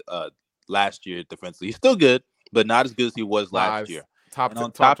last year defensively. He's still good, but not as good as he was last year. Top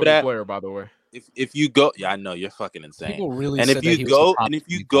of that player, by the way. If you go, I know you're fucking insane. Really if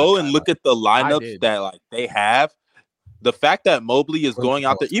you go and look at the lineups that they have, the fact that Mobley is going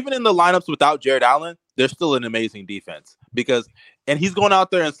out there, even in the lineups without Jared Allen, they're still an amazing defense and he's going out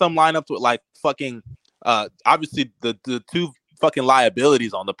there in some lineups with fucking obviously the two fucking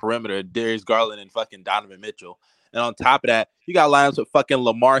liabilities on the perimeter, Darius Garland and fucking Donovan Mitchell. And on top of that, you got lineups with fucking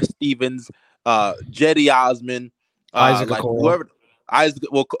Lamar Stevens, Jetty Osman, Isaac Okoro.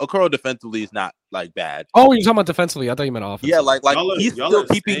 Okoro defensively is not bad. Oh, you're talking about defensively? I thought you meant offensively. Yeah, he's still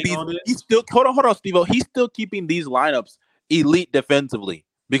keeping these. He's still hold on, Steve-O. He's still keeping these lineups elite defensively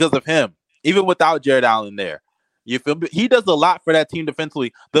because of him, even without Jared Allen there. You feel me? He does a lot for that team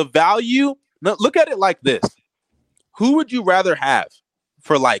defensively. The value. Look at it like this. Who would you rather have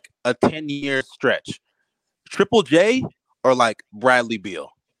for a 10-year stretch? Triple J or Bradley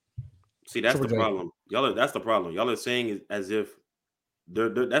Beal? See, that's the problem. That's the problem. Y'all are saying it as if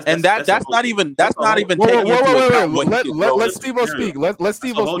that's not even taking Let Steve-O speak. Let Steve-O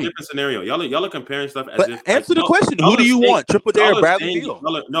speak. Whole different scenario. Y'all are comparing stuff as if. Answer the question. Who do you want? Triple J or Bradley Beal?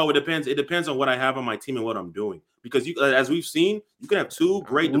 No, it depends. It depends on what I have on my team and what I'm doing. Because as we've seen, you can have two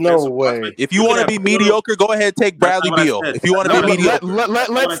great defensive prospects. If you want to be mediocre, go ahead and take Bradley Beal. If you want to be mediocre,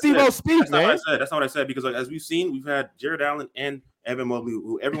 let Steve-O speak, man. That's not what I said. Because as we've seen, we've had Jared Allen and Evan Mobley,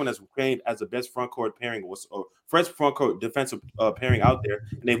 who everyone has claimed as the best front court pairing or first front court defensive pairing out there,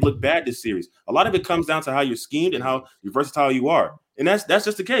 and they've looked bad this series. A lot of it comes down to how you're schemed and how versatile you are, and that's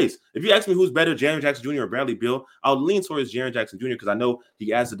just the case. If you ask me who's better, Jaren Jackson Jr. or Bradley Beal, I'll lean towards Jaren Jackson Jr. because I know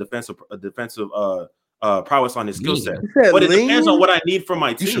he adds a defensive prowess on his skill set. But it depends on what I need from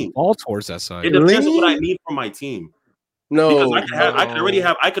my team. You should all towards that side. It depends on what I need from my team. No, because I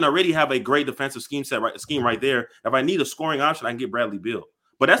can already have a great defensive scheme right there. If I need a scoring option, I can get Bradley Beal.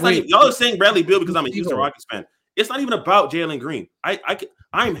 But that's not even, y'all are saying Bradley Beal because I'm a Houston Rockets fan. It's not even about Jalen Green.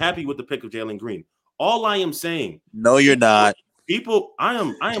 I'm happy with the pick of Jalen Green. All I am saying. No, you're not. People, I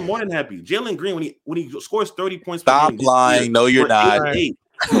am more than happy. Jalen Green when he scores 30 points. Stop lying. No, you're not.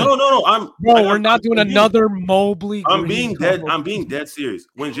 No. We're not doing another Mobley. I'm being dead serious.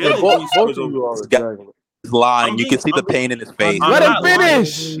 When Jalen Green scores over. He's lying. You can see the pain in his face. Let him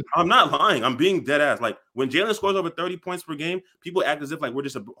finish. I'm not lying. I'm being dead ass. When Jalen scores over 30 points per game, people act as if we're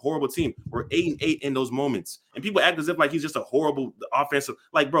just a horrible team. We're 8-8 in those moments, and people act as if he's just a horrible offensive.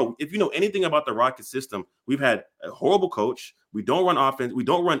 Bro, if you know anything about the Rocket system, we've had a horrible coach. We don't run offense. We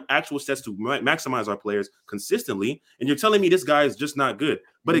don't run actual sets to maximize our players consistently. And you're telling me this guy is just not good.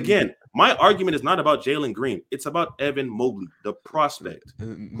 But again, my argument is not about Jalen Green. It's about Evan Mobley, the prospect,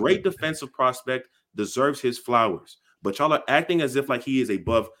 great defensive prospect. Deserves his flowers, but y'all are acting as if he is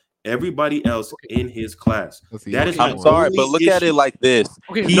above everybody else in his class. That is I'm sorry, but look at it like this.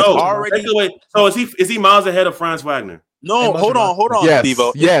 Okay, he's already. So is he miles ahead of Franz Wagner? No, hold on, yes,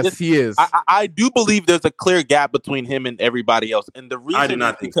 Steve-O. Yes, he is. I do believe there's a clear gap between him and everybody else, and the reason I do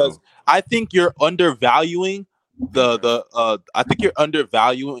not think because so. I think you're undervaluing I think you're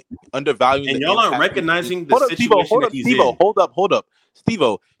undervaluing, and y'all aren't recognizing the situation that he's in. Hold up,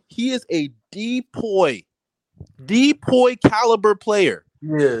 Steve-O. He is a depoy caliber player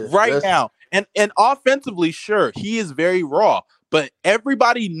now. And offensively, sure, he is very raw, but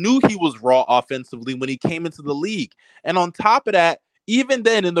everybody knew he was raw offensively when he came into the league. And on top of that, even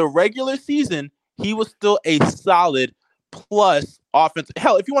then in the regular season, he was still a solid plus offensive.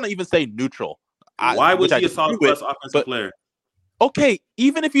 Hell, if you want to even say neutral. Why was he a solid plus offensive player? Okay,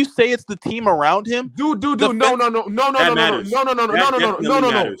 even if you say it's the team around him, no.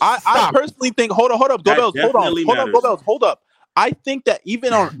 I personally think. Hold up, hold up. I think that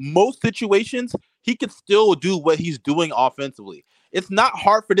even on most situations, he could still do what he's doing offensively. It's not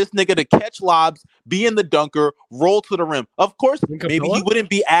hard for this nigga to catch lobs, be in the dunker, roll to the rim. Of course, maybe he wouldn't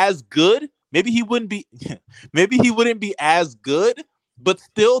be as good. Maybe he wouldn't be as good, but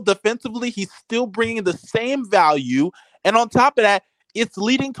still defensively, he's still bringing the same value. And on top of that, it's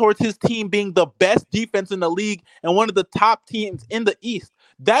leading towards his team being the best defense in the league and one of the top teams in the East.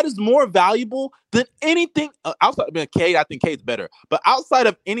 That is more valuable than anything outside. I mean, Cade, I think Cade's better, but outside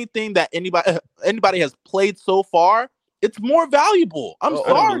of anything that anybody has played so far, it's more valuable. I'm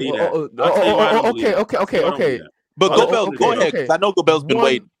sorry. Okay. But Gobel, go ahead. Because I know Gobel's been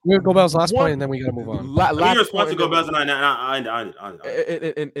waiting. We're Gobel's last point, and then we gotta move on. Your response to Gobel's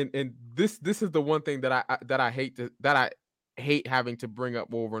and this is the one thing that I hate having to bring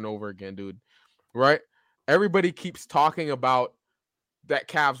up over and over again, dude. Right? Everybody keeps talking about that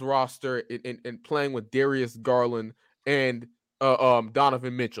Cavs roster and playing with Darius Garland and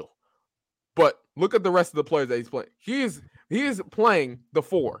Donovan Mitchell. But look at the rest of the players that he's playing. He is playing the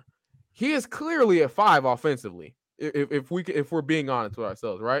 4. He is clearly a 5 offensively. If we're being honest with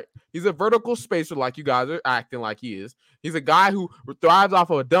ourselves, right? He's a vertical spacer like you guys are acting like he is. He's a guy who thrives off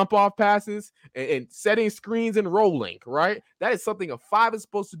of dump off passes and setting screens and rolling, right? That is something a 5 is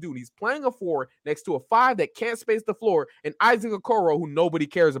supposed to do. And he's playing a 4 next to a 5 that can't space the floor and Isaac Okoro, who nobody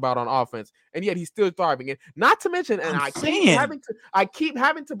cares about on offense, and yet he's still thriving. And not to mention, and I keep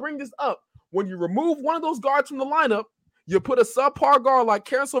having to bring this up. When you remove one of those guards from the lineup, you put a subpar guard like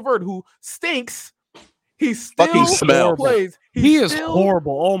Karis LeVert, who stinks. He still plays. He is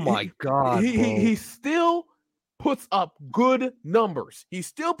horrible. Oh my God. He still puts up good numbers. He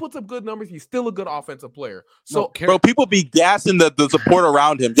still puts up good numbers. He's still a good offensive player. So, bro, people be gassing the support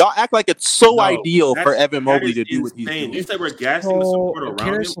around him. Y'all act like it's so ideal for Evan Mobley to do what he's doing. You said we're gassing the support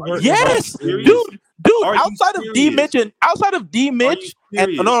around him? Yes, dude. Outside of D Mitch, and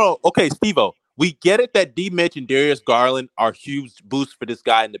okay, Steve-O. We get it that D Mitch and Darius Garland are huge boosts for this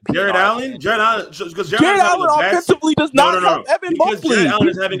guy in the PR. Jared Allen offensively does not help Evan Mobley. Jared Allen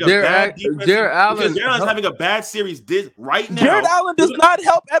is having a bad defense. Jared Allen is having a bad series right now. Jared Allen does not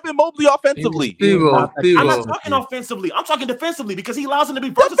help Evan Mobley offensively. I'm not talking offensively. I'm talking defensively because he allows him to be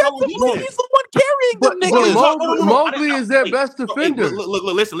versatile. He's the one carrying them niggas. Mobley is their best defender.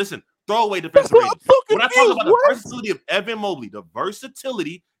 Look, listen. Throwaway defensive rating. When I talk about the versatility of Evan Mobley, the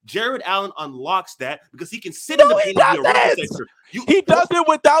versatility, Jared Allen unlocks that because he can sit in the paint and be a rim protector. He does it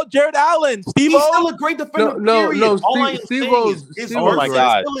without Jared Allen. Steve-O. He's still a great defender. No. Steve-O's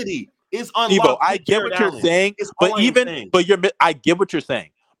versatility is unlocked. Steve-O, I get what you're saying, I get what you're saying.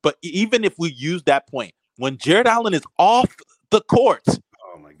 But even if we use that point, when Jared Allen is off the court,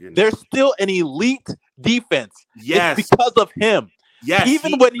 oh my goodness, there's still an elite defense. Yes, it's because of him. Yes,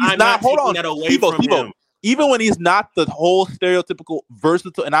 even when he's not. Hold on, Steve-O. Even when he's not the whole stereotypical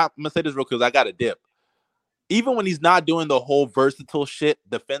versatile, and I'm gonna say this real quick, I got a dip. Even when he's not doing the whole versatile shit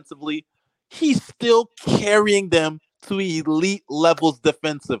defensively, he's still carrying them to elite levels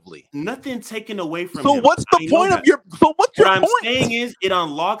defensively. Nothing taken away from him. So what's the point of your? So what's your point? What I'm saying is, it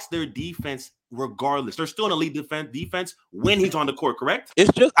unlocks their defense regardless. They're still an elite defense when he's on the court. Correct?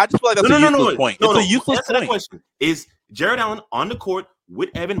 It's just I just feel like that's a useless point. It's a useless point. That question is Jared Allen on the court with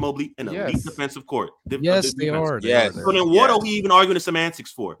Evan Mobley in an elite defensive court. Yes, they are. Yes. So then what are we even arguing the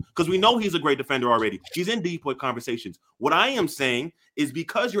semantics for? Because we know he's a great defender already. He's in deep conversations. What I am saying is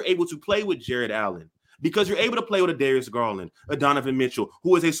because you're able to play with Jared Allen, because you're able to play with a Darius Garland, a Donovan Mitchell,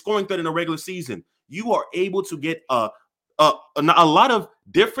 who is a scoring threat in the regular season, you are able to get a lot of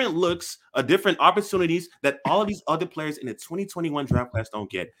different looks, different opportunities that all of these other players in the 2021 draft class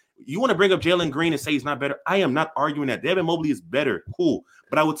don't get. You want to bring up Jalen Green and say he's not better? I am not arguing that. Evan Mobley is better. Cool.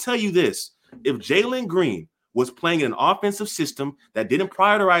 But I will tell you this. If Jalen Green was playing in an offensive system that didn't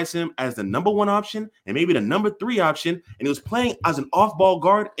prioritize him as the number 1 option and maybe the number 3 option, and he was playing as an off-ball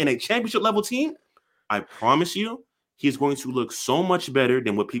guard in a championship level team, I promise you he's going to look so much better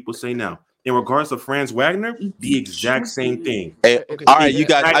than what people say now. In regards to Franz Wagner, the exact same thing. Hey, all right, you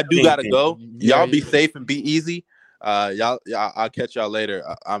guys, I do gotta go. Y'all be safe and be easy. Y'all, I'll catch y'all later.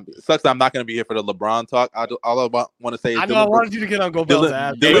 It sucks that I'm not gonna be here for the LeBron talk. All I want to say is I wanted you to get on Gobel's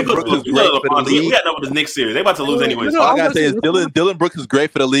ass. Dylan Brooks is great for the league. We got done with this Knicks series. They about to lose anyway. All I gotta say is Dylan Brooks is great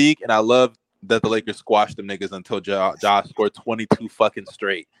for the league, and I love that the Lakers squashed them niggas until Josh scored 22 fucking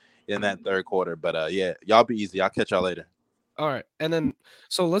straight in that third quarter. But yeah, y'all be easy. I'll catch y'all later. All right, and then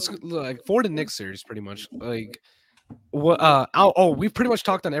so let's for the Knicks series, pretty much what we've pretty much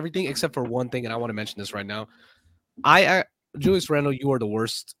talked on everything except for one thing, and I want to mention this right now. Julius Randle, you are the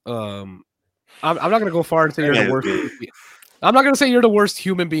worst. I'm not gonna go far and say you're the worst. I'm not gonna say you're the worst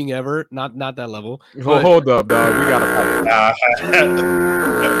human being ever. Not that level. Hold up, dog. We gotta.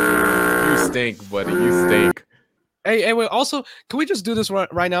 You stink, buddy. You stink. Hey, wait. Also, can we just do this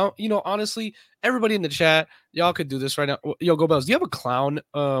right now? You know, honestly, everybody in the chat, y'all could do this right now. Yo, Go Bells, do you have a clown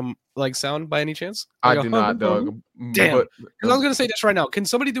like sound by any chance? I Like do not, dog. Damn. But Because I was gonna say this right now. Can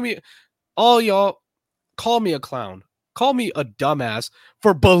somebody do me? All y'all, call me a clown. Call me a dumbass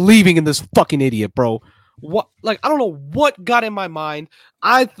for believing in this fucking idiot, bro. What? Like, I don't know what got in my mind.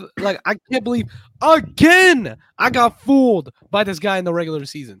 I can't believe again I got fooled by this guy in the regular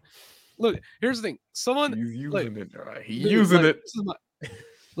season. Look, here's the thing. Someone he's using it. He's dude, using like, it.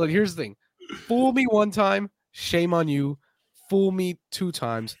 look, here's the thing. Fool me one time, shame on you. Fool me 2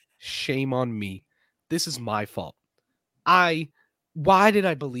 times, shame on me. This is my fault. Why did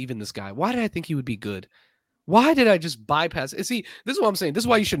I believe in this guy? Why did I think he would be good? Why did I just bypass it? See, this is what I'm saying. This is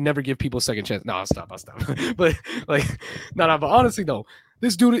why you should never give people a second chance. No, I'll stop. But like, but honestly, no.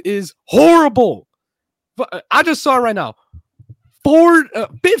 This dude is horrible. But I just saw it right now.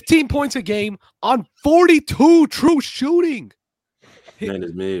 15 points a game on 42 true shooting. Man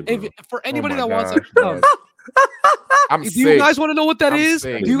is mid, bro. For anybody that gosh, wants to, I'm do sick. you guys want to know what that I'm is?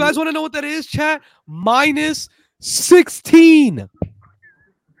 sick. Do you guys want to know what that is, chat? Minus 16.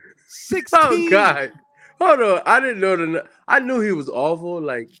 16. Oh God. Hold on. I didn't know I knew he was awful.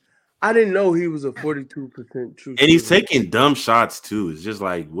 Like, I didn't know he was a 42% true. And he's shooter. taking dumb shots too. It's just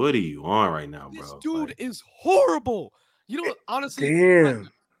like, what are you on right now, bro? This dude Like, is horrible. You know, honestly, Damn.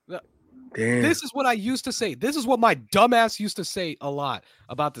 Damn. This is what I used to say. This is what my dumbass used to say a lot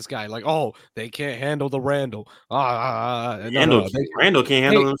about this guy. Like, oh, they can't handle the Randall. Randall can't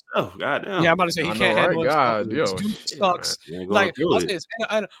handle himself. God damn. Yeah, I'm about to say he can't handle God, himself. yo, This dude sucks. Like, I'll say this,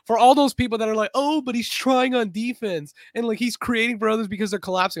 and for all those people that are like, oh, but he's trying on defense and like he's creating for others because they're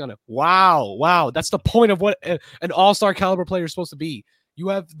collapsing on it. Wow. That's the point of what an all-star caliber player is supposed to be. You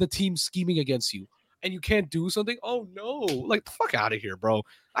have the team scheming against you. And you can't do something. Oh no, like the fuck out of here, bro.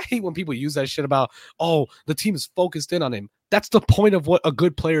 I hate when people use that shit about, oh, the team is focused in on him. That's the point of what a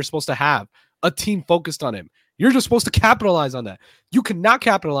good player is supposed to have. A team focused on him. You're just supposed to capitalize on that. You cannot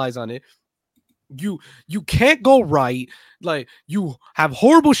capitalize on it. You can't go right. Like, you have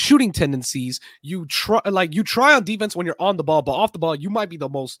horrible shooting tendencies. You try on defense when you're on the ball, but off the ball, you might be the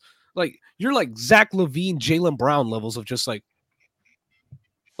most like you're like Zach LaVine, Jaylen Brown levels of just like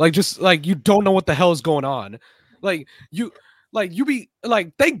you don't know what the hell is going on. You be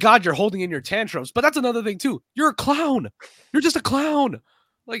like, thank God you're holding in your tantrums, but that's another thing too. You're a clown. You're just a clown.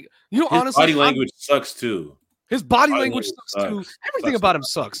 Like, you know, his honestly, body language sucks too. His body language sucks too. Everything about him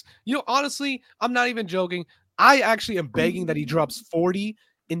sucks. You know, honestly, I'm not even joking. I actually am begging that he drops 40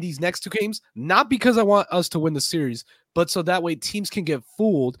 in these next 2 games, not because I want us to win the series, but so that way teams can get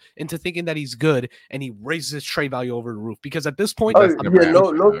fooled into thinking that he's good and he raises his trade value over the roof. Because at this point,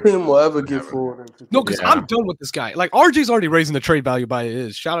 no team will ever get fooled. No, because I'm done with this guy. Like, RJ's already raising the trade value by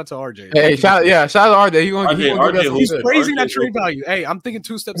his. Shout out to RJ. Hey, shout out to RJ. He's raising that trade value. Hey, I'm thinking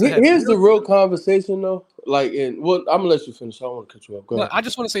 2 steps ahead. Here's the real conversation, though. Like, I'm gonna let you finish. I don't want to cut you off. Go ahead. I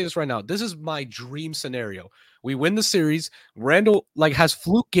just want to say this right now. This is my dream scenario. We win the series. Randall has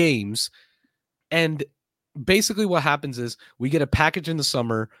fluke games, and basically what happens is we get a package in the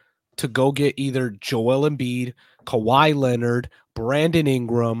summer to go get either Joel Embiid, Kawhi Leonard, Brandon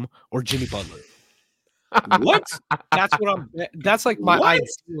Ingram, or Jimmy Butler. What? That's like my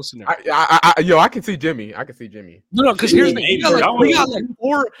ideal scenario. I can see Jimmy. No, because here's the thing. We got like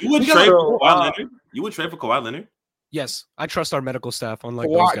 4. You would trade for Kawhi Leonard? You would trade for Kawhi Leonard? Yes, I trust our medical staff. Unlike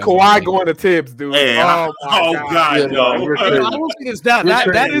Kawhi going to Tibbs, dude. Hey, God, no. I don't think it's that.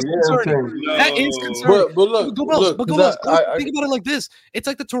 That is concerning. That is concerning. But look, think about it like this. It's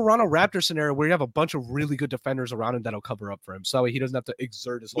like the Toronto Raptors scenario where you have a bunch of really good defenders around him that'll cover up for him, so he doesn't have to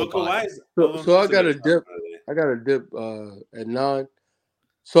exert his whole body. So I got a dip. At 9.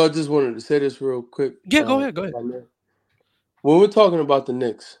 So I just wanted to say this real quick. Yeah, go ahead. When we're talking about the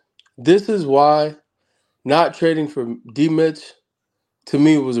Knicks, this is why not trading for D Mitch to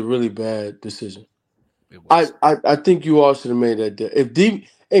me was a really bad decision. I think you all should have made that deal.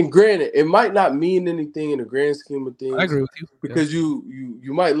 And granted, it might not mean anything in the grand scheme of things. I agree with you. Because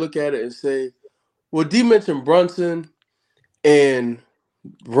you might look at it and say, well, D Mitch and Brunson and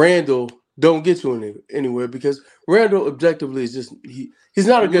Randall don't get you anywhere because Randall objectively is just he's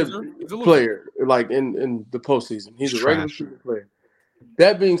not a good player like in the postseason. He's a regular season player.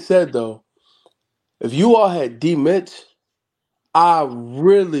 That being said, though, if you all had D Mitch, I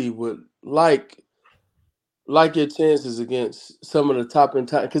really would like your chances against some of the top end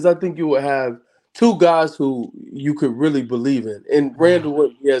time because I think you would have 2 guys who you could really believe in. And Randall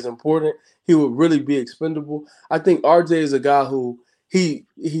wouldn't be as important. He would really be expendable. I think RJ is a guy who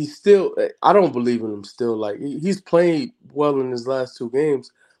he's still. I don't believe in him still. Like he's played well in his last 2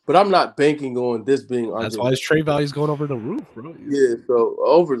 games, but I'm not banking on this being. That's Andre. why his trade value is going over the roof, bro. Yeah, so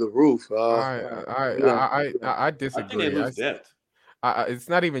over the roof. I I think disagree. they lose depth. It's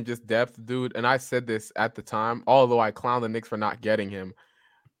not even just depth, dude. And I said this at the time, although I clowned the Knicks for not getting him.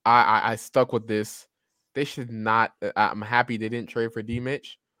 I stuck with this. They should not. I'm happy they didn't trade for D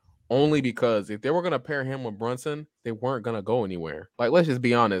Mitch, only because if they were gonna pair him with Brunson, they weren't gonna go anywhere. Like, let's just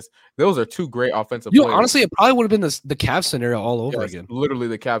be honest. Those are two great offensive players. Honestly, it probably would have been the Cavs scenario all over again. Literally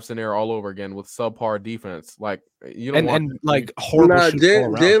the Cavs scenario all over again with subpar defense. Like, you don't want like horrible. Nah,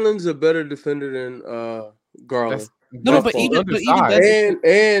 Jalen's a better defender than Garland. But even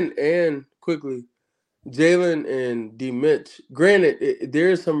then, and quickly, Jalen and D Mitch. Granted, there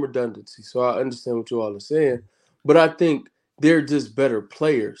is some redundancy, so I understand what you all are saying, but I think they're just better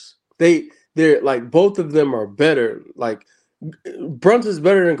players. They're like both of them are better. Like Brunson's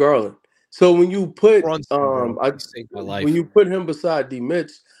better than Garland. So when you put when you put him beside D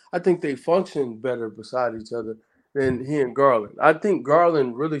Mitch, I think they function better beside each other than he and Garland. I think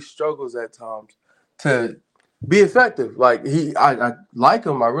Garland really struggles at times to be effective. Like I like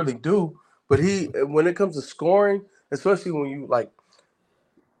him, I really do. But when it comes to scoring, especially when you like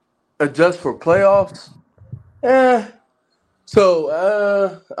adjust for playoffs, So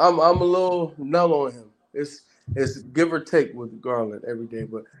I'm a little null on him. It's give or take with Garland every day,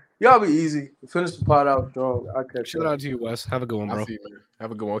 but y'all be easy. Finish the pot out strong. I catch Shout out to you, Wes. Have a good one, bro.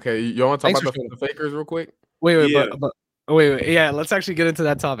 Have a good one. Okay, you want to talk about the Fakers real quick? Wait, yeah, let's actually get into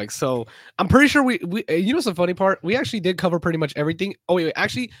that topic. So I'm pretty sure we you know what's the funny part? We actually did cover pretty much everything. Oh wait,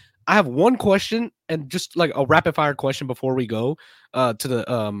 actually, I have one question and just like a rapid fire question before we go to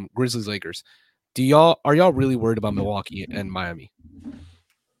the Grizzlies Lakers. Are y'all really worried about Milwaukee and Miami?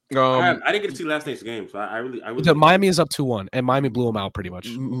 I didn't get to see last night's game, so I really Miami is up 2-1 and Miami blew them out pretty much.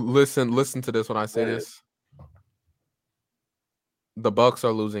 Listen to this when I say this. The Bucks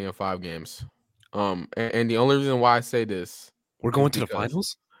are losing in 5 games. And the only reason why I say this, we're going to the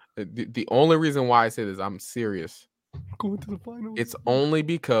finals. The only reason why I say this, I'm serious. We're going to the finals. It's only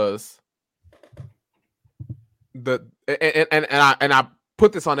because I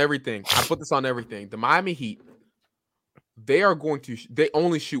put this on everything. The Miami Heat, they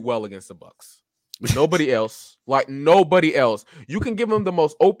only shoot well against the Bucks. Nobody else. You can give them the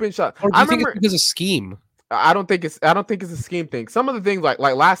most open shot. Or do you think it's because of scheme? I don't think it's a scheme thing. Some of the things like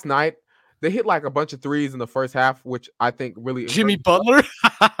last night, they hit like a bunch of threes in the first half, which I think really Jimmy Butler.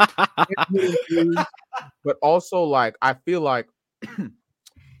 But also, like, I feel like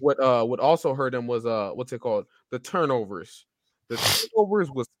what also hurt them was what's it called? The turnovers. The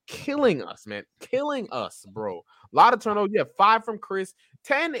turnovers was killing us, man. Killing us, bro. A lot of turnovers. Yeah, 5 from Chris,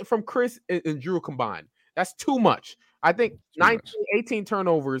 10 from Chris and Drew combined. That's too much. I think 18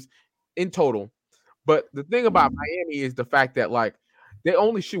 turnovers in total. But the thing about Miami is the fact that, like, they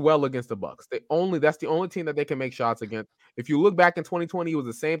only shoot well against the Bucks. That's the only team that they can make shots against. If you look back in 2020, it was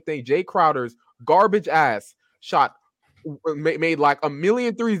the same thing. Jay Crowder's garbage ass shot made like a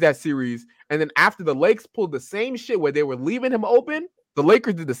million threes that series, and then after the Lakers pulled the same shit where they were leaving him open, the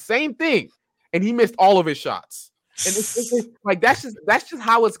Lakers did the same thing, and he missed all of his shots. And it's like that's just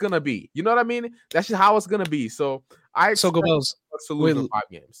how it's gonna be. You know what I mean? That's just how it's gonna be. So go Bills to lose in 5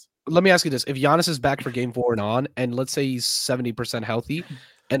 games. Let me ask you this: if Giannis is back for Game 4 and on, and let's say he's 70% healthy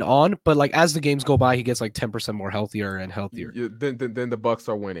and on, but like as the games go by, he gets like 10% more healthier and healthier. Then the Bucks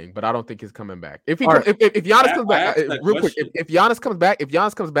are winning, but I don't think he's coming back. If Giannis comes back, real quick, if Giannis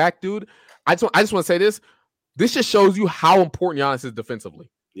comes back, dude, I just want to say this. This just shows you how important Giannis is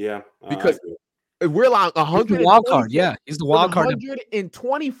defensively. Yeah, because we're like 100 wild card. Yeah, he's the wild card.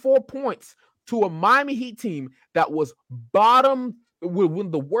 124 points to a Miami Heat team that was bottom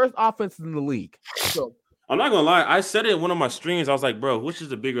with the worst offenses in the league. So I'm not gonna lie. I said it in one of my streams. I was like, bro, which is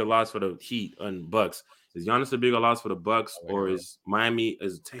the bigger loss for the Heat and Bucks? Is Giannis a bigger loss for the Bucks, or is Miami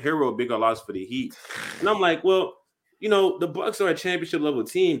Hero a bigger loss for the Heat? And I'm like, well, you know, the Bucks are a championship level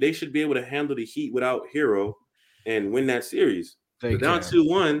team. They should be able to handle the Heat without Hero and win that series. They're down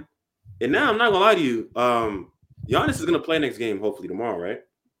 2-1. And now I'm not gonna lie to you. Giannis is gonna play next game, hopefully tomorrow, right?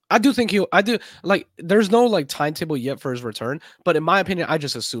 I do think there's no like timetable yet for his return, but in my opinion, I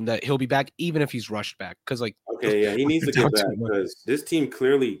just assume that he'll be back even if he's rushed back. Because he needs to get back because this team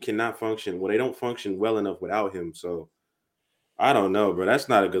clearly cannot function. Well, they don't function well enough without him. So I don't know, bro. That's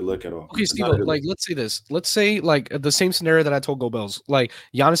not a good look at all. Okay, Steve, let's say this. Let's say like the same scenario that I told Go Bells. Like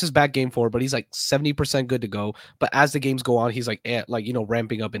Giannis is back Game 4, but he's like 70% good to go. But as the games go on, he's like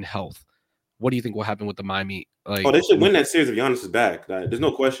ramping up in health. What do you think will happen with the Miami? They should win that series if Giannis is back. There's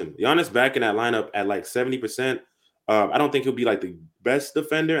no question. Giannis back in that lineup at like 70%. I don't think he'll be like the best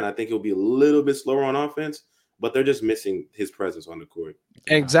defender, and I think he'll be a little bit slower on offense. but they're just missing his presence on the court.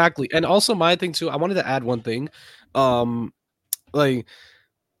 Exactly. And also my thing too, I wanted to add one thing. Like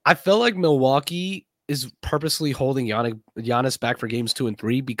I felt like Milwaukee is purposely holding Giannis back for games 2 and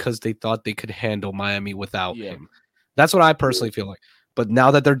 3 because they thought they could handle Miami without him. That's what I personally feel like. But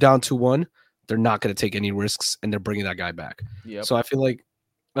now that they're down 2-1, they're not going to take any risks and they're bringing that guy back. So I feel like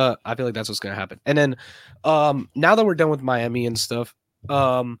that's what's going to happen. And then now that we're done with Miami and stuff,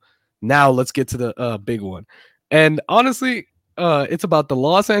 now let's get to the big one. And honestly, it's about the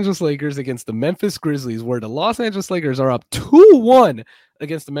Los Angeles Lakers against the Memphis Grizzlies, where the Los Angeles Lakers are up 2-1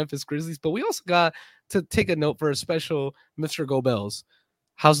 against the Memphis Grizzlies. But we also got to take a note for a special Mr. Gobels.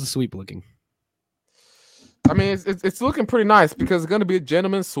 How's the sweep looking? I mean, it's looking pretty nice because it's going to be a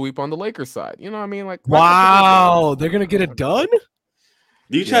gentleman's sweep on the Lakers side. You know what I mean? Like, wow, they're going to get it done?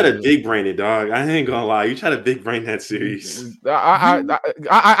 You try to big brain it, dog. I ain't gonna lie. You try to big brain that series.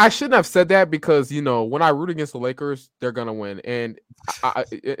 I shouldn't have said that because, you know, when I root against the Lakers, they're gonna win, and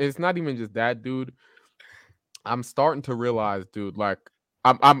it's not even just that, dude. I'm starting to realize, dude. Like,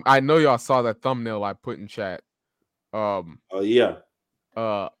 I know y'all saw that thumbnail I put in chat. Oh yeah.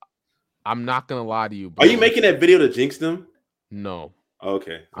 I'm not gonna lie to you, bro. Are you making that video to jinx them? No.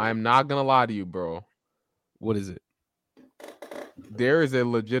 Okay. I'm not gonna lie to you, bro. What is it? There is a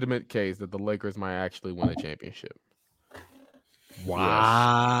legitimate case that the Lakers might actually win a championship.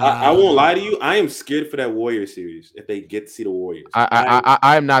 Wow. Yes. I won't lie to you. I am scared for that Warriors series if they get to see the Warriors.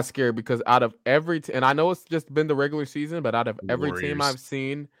 I am not scared because out of every and I know it's just been the regular season, but out of every team I've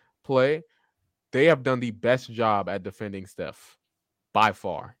seen play, they have done the best job at defending Steph by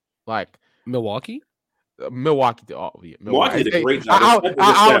far. Like Milwaukee? Milwaukee did a great job.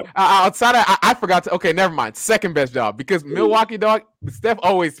 Outside of, I forgot to. Okay, never mind. Second best job because Milwaukee, dog. Steph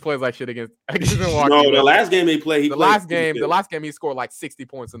always plays like shit against Milwaukee. No, the last game they played, the last game he scored like 60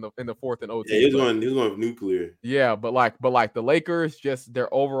 points in the fourth and OT. Yeah, he was going nuclear. Yeah, but like the Lakers, just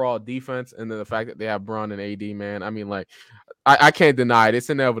their overall defense, and then the fact that they have Bron and AD, man. I mean, like, I can't deny it.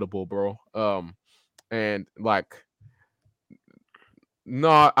 It's inevitable, bro. And like.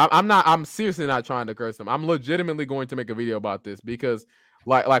 No, I'm not. I'm seriously not trying to curse them. I'm legitimately going to make a video about this because,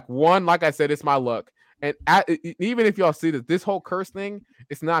 like I said, it's my luck. And even if y'all see this whole curse thing,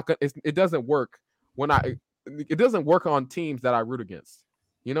 it's not good. It doesn't work it doesn't work on teams that I root against.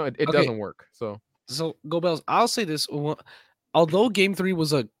 You know, it doesn't work. So Go Bells. I'll say this: although Game 3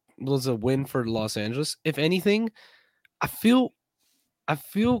 was a win for Los Angeles, if anything, I feel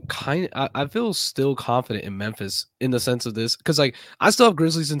still confident in Memphis in the sense of this because like I still have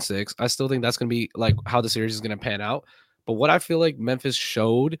Grizzlies in 6. I still think that's gonna be like how the series is gonna pan out. But what I feel like Memphis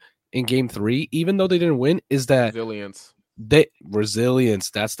showed in Game 3, even though they didn't win, is that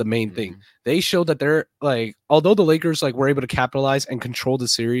resilience. That's the main thing. They showed that they're like, although the Lakers like were able to capitalize and control the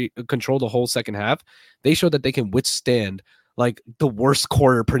series, control the whole second half, they showed that they can withstand like the worst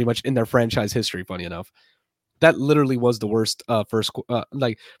quarter pretty much in their franchise history. Funny enough. That literally was the worst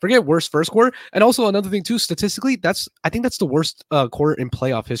forget worst first quarter. And also another thing too, statistically, I think that's the worst quarter in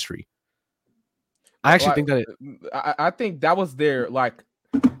playoff history. I actually think that I think that was their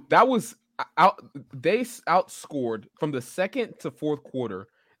that was out. They outscored from the second to fourth quarter.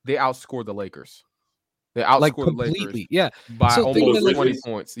 They outscored the Lakers. They outscored the Lakers, by almost 20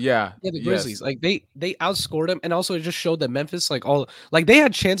 points. Yeah, the Grizzlies, like they outscored them, and also it just showed that Memphis, they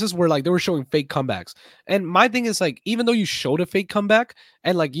had chances where like they were showing fake comebacks. And my thing is like, even though you showed a fake comeback,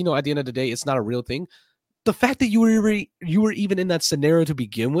 and like you know, at the end of the day, it's not a real thing. The fact that you were even in that scenario to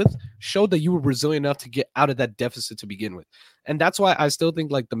begin with showed that you were resilient enough to get out of that deficit to begin with, and that's why I still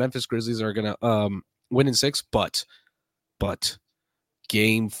think like the Memphis Grizzlies are gonna win in 6, but.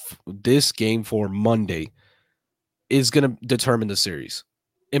 This game for Monday is going to determine the series,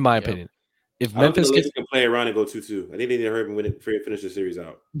 in my opinion. If Memphis can play around and go 2-2, I think they need to hurry and finish the series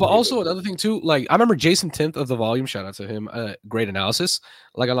out. But also another thing too, like I remember Jason Tinth of The Volume, shout out to him, great analysis,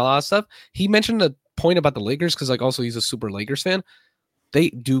 like on a lot of stuff. He mentioned a point about the Lakers because like also he's a super Lakers fan. They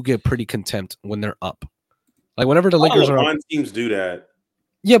do get pretty contempt when they're up. Like whenever the Lakers are up, teams do that.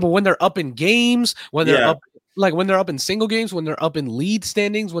 Yeah, but when they're up in games, when they're up. Like when they're up in single games, when they're up in lead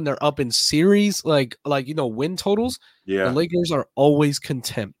standings, when they're up in series, like you know, win totals, the Lakers are always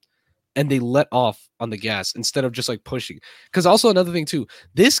contempt, and they let off on the gas instead of just like pushing. Because also another thing too,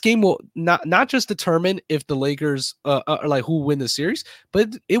 this game will not just determine if the Lakers are like who win the series,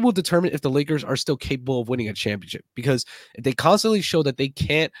 but it will determine if the Lakers are still capable of winning a championship. Because if they constantly show that they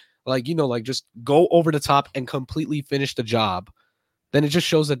can't just go over the top and completely finish the job, then it just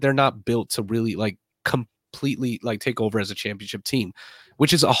shows that they're not built to really like completely like take over as a championship team,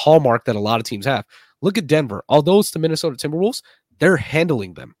 which is a hallmark that a lot of teams have. Look at Denver. Although it's the Minnesota Timberwolves, they're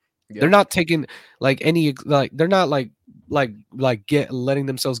handling them. They're not taking like any like they're not like letting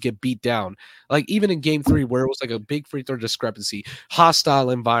themselves get beat down. Like even in game 3 where it was like a big free throw discrepancy, hostile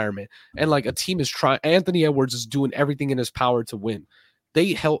environment, and like a team is trying. Anthony Edwards is doing everything in his power to win.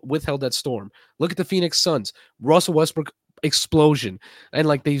 They withheld that storm. Look at the Phoenix Suns. Russell Westbrook explosion, and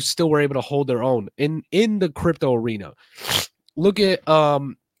like they still were able to hold their own in the crypto arena. Look at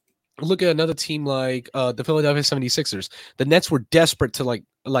another team like the Philadelphia 76ers. The Nets were desperate to like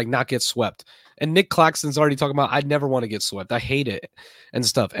not get swept. And Nick Claxton's already talking about, I never want to get swept. I hate it and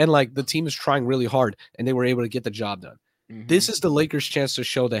stuff. And like the team is trying really hard and they were able to get the job done. Mm-hmm. This is the Lakers' chance to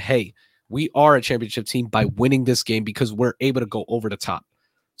show that, hey, we are a championship team by winning this game because we're able to go over the top.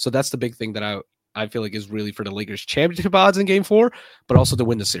 So that's the big thing that I feel like is really for the Lakers championship odds in game 4, but also to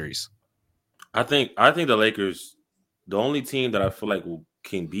win the series. I think the Lakers, the only team that I feel like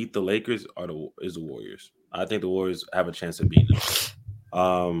can beat the Lakers is the Warriors. I think the Warriors have a chance of beating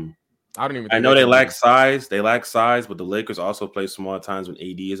them. I know they lack size. They lack size, but the Lakers also play small at times when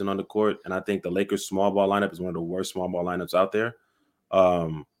AD isn't on the court. And I think the Lakers small ball lineup is one of the worst small ball lineups out there.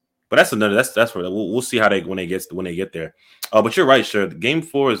 But that's where we'll see how when they get there. But you're right, sure. Game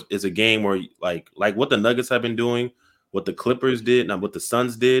 4 is a game where like what the Nuggets have been doing, what the Clippers did, and what the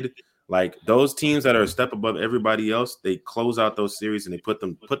Suns did. Like those teams that are a step above everybody else, they close out those series and they put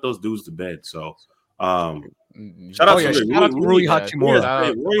those dudes to bed. So shout out to Rui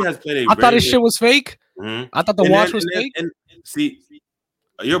Hachimura. Rui has played I thought his shit was fake. Mm-hmm. I thought the wash was fake. And see,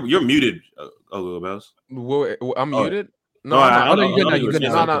 you're muted, Bells. I'm muted. No.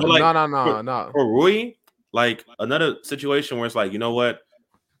 For Rui, like another situation where it's like, you know what,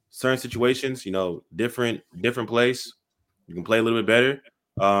 certain situations, different place, you can play a little bit better.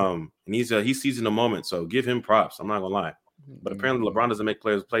 And he's seizing the moment, so give him props. I'm not gonna lie, but apparently LeBron doesn't make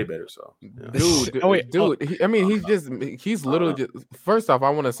players play better. So, yeah. He's literally just. First off, I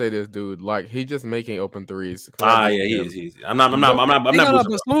want to say this, dude. Like he's just making open threes. Yeah, he is. I'm not.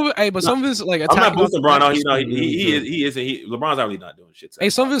 But some of his like I'm not boosting LeBron. No, he isn't. LeBron's really not doing shit. Hey,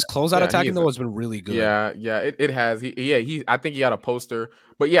 some of his closeout attacking though has been really good. Yeah, it has. I think he got a poster.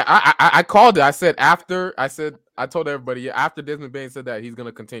 But yeah, I called it. I told everybody after Desmond Bain said that he's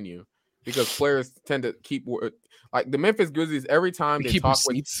gonna continue because players tend to keep like the Memphis Grizzlies every time they talk.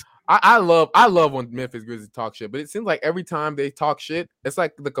 I love when Memphis Grizzlies talk shit, but it seems like every time they talk shit, it's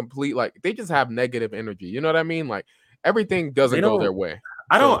like the complete like they just have negative energy. You know what I mean? Like everything doesn't go their way.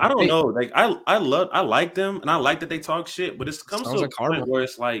 I don't know. Like I like them and I like that they talk shit, but it comes to a point where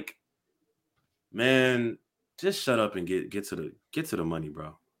it's like, man, just shut up and get to the money,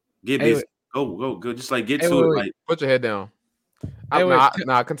 bro. Get busy. Go. Just like get to it. Like put your head down.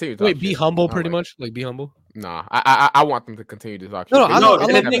 Continue. Wait, be humble, pretty much. Like be humble. Nah, I want them to continue to talk. No, the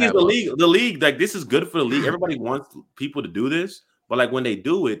thing is the league, like this is good for the league. Everybody wants people to do this, but like when they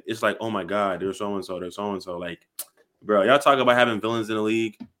do it, it's like, oh my god, there's so and so. Like, bro, y'all talk about having villains in the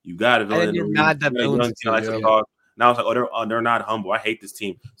league. You got a villain in the league. Not that villains. Now it's like, they're not humble. I hate this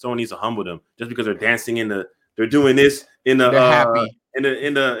team. Someone needs to humble them just because they're dancing they're doing this in the happy. In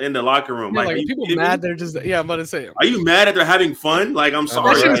the locker room. Yeah, like people mad, they're just I'm about to say. Are you mad that they're having fun? Like I'm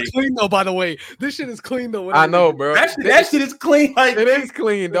sorry. This shit is clean though, by the way. This shit is clean though. I know, bro. That shit is clean. Like it is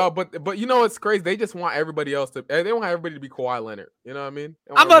clean, dog. But you know it's crazy. They just want everybody else to. They want everybody to be Kawhi Leonard. You know what I mean?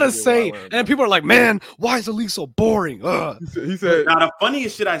 I'm about to say, and people are like, man, why is the league so boring? He said. Now the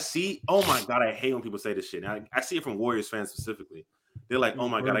funniest shit I see. Oh my god, I hate when people say this shit. Now, I see it from Warriors fans specifically. They're like, oh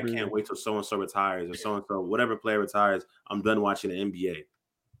my god, I can't wait till so and so retires or so and so whatever player retires. I'm done watching the NBA.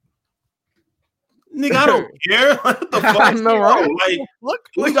 Nigga, I don't care. What the fuck? I know, right?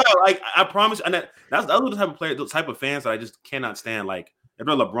 Like, I promise. And that's the other type of player, the type of fans that I just cannot stand. Like, if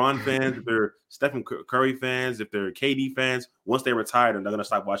they're LeBron fans, if they're Stephen Curry fans, if they're KD fans, once they retire, they're gonna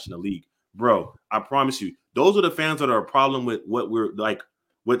stop watching the league, bro. I promise you, those are the fans that are a problem with what we're like,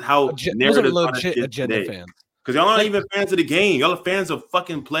 with how narrative legit agenda fans. Because y'all aren't even fans of the game. Y'all are fans of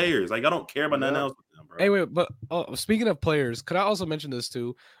fucking players. Like, y'all don't care about nothing else. Hey, wait, but speaking of players, could I also mention this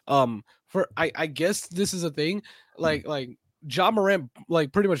too? I guess this is a thing. Like Ja Morant,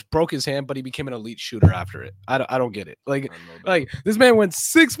 like pretty much broke his hand, but he became an elite shooter after it. I don't get it. Like this man went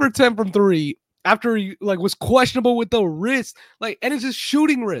 6 for 10 from 3 after he like was questionable with the wrist, like, and it's just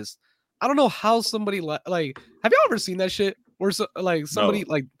shooting wrist. I don't know how somebody like have y'all ever seen that shit where somebody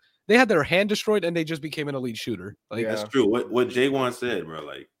like they had their hand destroyed and they just became an elite shooter. Like that's true. What Jay said, bro.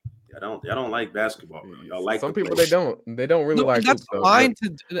 Like. Y'all don't like basketball, bro. Y'all like some people. They don't really like. That's fine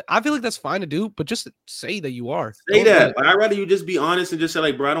I feel like that's fine to do, but just say that you are. Say that. Like, I'd rather you just be honest and just say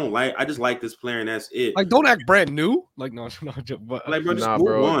like, bro, I just like this player and that's it. Like, don't act brand new. Like, no, but like, bro, just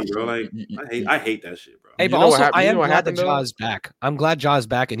move on, bro. Like, I hate that shit, bro. Hey, You but know what also happened- I you am know what glad that happened, though? Ja is back. I'm glad Ja is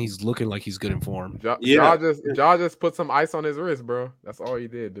back and he's looking like he's good in form. Yeah. Ja just put some ice on his wrist, bro. That's all he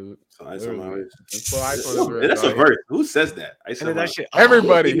did, dude. So ice on my Literally. wrist. Just put ice on his And wrist. that's a dog. verse. Who says that? Ice And on then my that shit.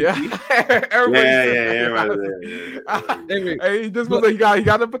 Everybody, Yeah. yeah. Everybody Yeah, said yeah, that. everybody there. Hey, wait. Hey, he just was like, he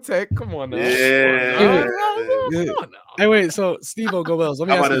got to protect. Come on now. Yeah. Come on now. Yeah. Come on now. Hey, wait. So, Steve-O, go Wells. Let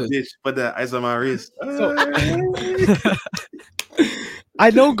me How ask about you a this. bitch? Put that ice on my wrist. So, I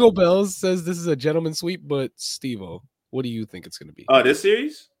know Go Bells says this is a gentleman sweep, but Steve-O, what do you think it's going to be? This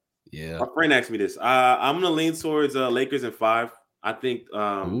series? Yeah. My friend asked me this. I'm gonna lean towards Lakers in 5. I think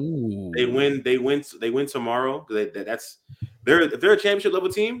they win. They win tomorrow. That's if they're a championship level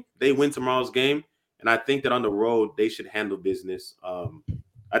team, they win tomorrow's game. And I think that on the road they should handle business.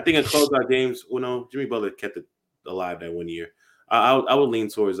 I think in closeout games, Jimmy Butler kept it alive that 1 year. I would lean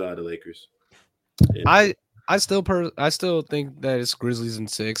towards the Lakers. Yeah. I still think that it's Grizzlies in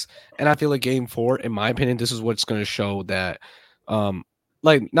 6, and I feel like Game 4, in my opinion, this is what's going to show that,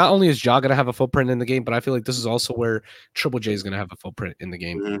 like not only is Ja going to have a footprint in the game, but I feel like this is also where Triple J is going to have a footprint in the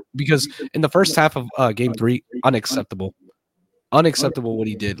game because in the first half of Game 3, unacceptable what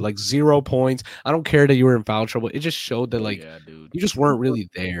he did, like 0 points. I don't care that you were in foul trouble. It just showed that like you just weren't really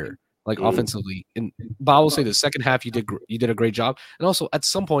there. Like offensively, but I will say the second half you did a great job, and also at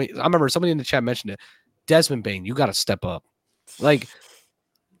some point I remember somebody in the chat mentioned it. Desmond Bane, you got to step up. Like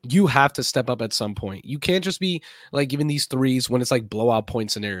you have to step up at some point. You can't just be like giving these threes when it's like blowout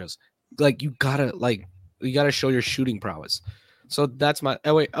point scenarios. Like you gotta show your shooting prowess. So that's my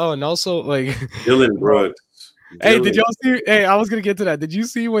and also like Dylan Brooks. Hey, did y'all see? Hey, I was gonna get to that. Did you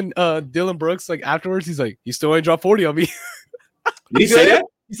see when Dylan Brooks like afterwards he's like he still ain't dropped 40 on me? Did he say that?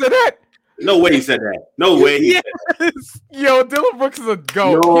 He said that. No way he said that. No way. Yes. Yo, Dylan Brooks is a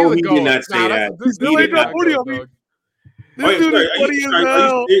goat. No, He's a he goat. did not say that. He still ain't dropped 40 on me. This dude is funny as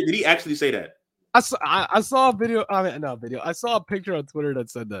hell. Did he actually say that? I saw a video. I saw a picture on Twitter that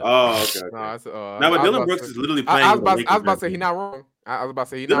said that. Oh, okay. No, but Dylan Brooks is literally playing. I was about to say he's not wrong. I was about to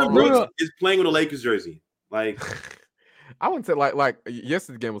say he's not Dylan wrong. Brooks is playing with a Lakers jersey. Like I wouldn't say like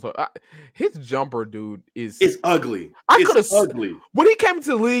yesterday's game was his jumper, dude, it's ugly. It's ugly. When he came into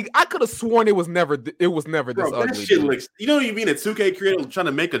the league, I could have sworn it was never this ugly. That shit looks. You know, you mean a 2K creator trying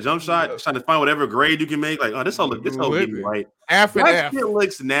to make a jump shot, trying to find whatever grade you can make. Like, oh, this whole getting right. That shit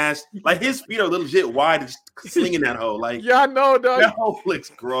looks nasty. Like his feet are legit wide, just slinging that hole. Like, yeah, I know, dog. That hole looks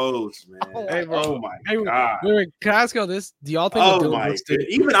gross, man. Hey, bro. Oh my god. Wait, can I ask y'all this? Do y'all think? Oh my god.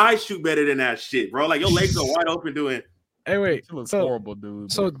 Even I shoot better than that shit, bro. Like your legs are wide open doing. Hey, wait. It looks horrible,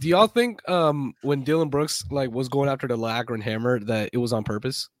 dude. So, do y'all think when Dylan Brooks like was going after the Lagran hammer that it was on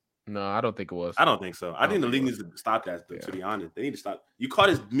purpose? No, I don't think it was. I don't think so. I think the league needs to stop that. To be honest, they need to stop. You caught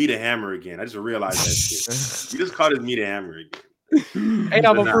his meat a hammer again. I just realized that shit. You just caught his meat a hammer again. Hey,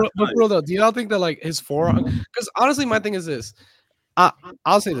 no, but for real though, do y'all think that like his forearm? Because honestly, my thing is this.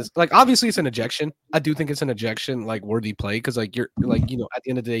 I'll say this. Like, obviously, it's an ejection. I do think it's an ejection, like worthy play, because like you're like at the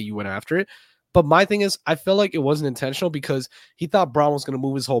end of the day, you went after it. But my thing is, I feel like it wasn't intentional because he thought Brown was going to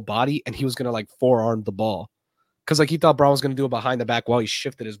move his whole body and he was going to like forearm the ball. Because like he thought Brown was going to do it behind the back while he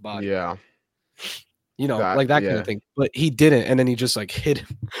shifted his body. Yeah. Like that kind of thing. But he didn't. And then he just like hit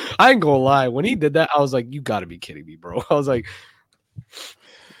him. I ain't going to lie. When he did that, I was like, you got to be kidding me, bro. I was like,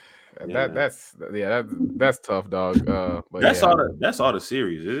 that's tough, dog. But that's all the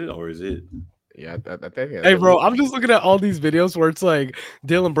series, is it? Or is it? Yeah, I think. Hey, bro, I'm just looking at all these videos where it's like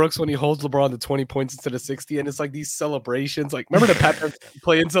Dylan Brooks when he holds LeBron to 20 points instead of 60, and it's like these celebrations. Like, remember the Patrick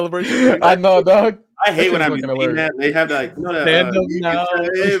play-in celebration? I know, dog. I hate when I'm seeing that. They have like, stand up now,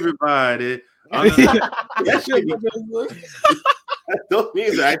 everybody. Those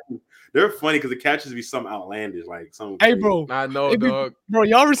memes are actually they're funny because it catches me some outlandish, like some. Hey, bro, I know, dog. Bro,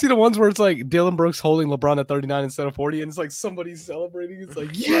 y'all ever see the ones where it's like Dylan Brooks holding LeBron at 39 instead of 40, and it's like somebody celebrating? It's like,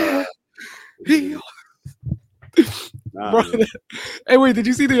 yeah. Bro, hey, wait, did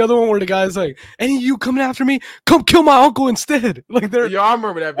you see the other one where the guy's like, any of you coming after me, come kill my uncle instead? Like they're I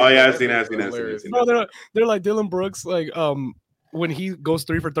remember that video. Oh yeah, I've seen that. Bro, they're like Dylan Brooks, like when he goes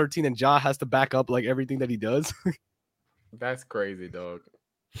 3 for 13 and Ja has to back up like everything that he does. That's crazy, dog.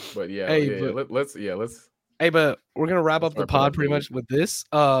 But yeah, hey, let's Hey, but we're gonna wrap up the pod pretty much with this.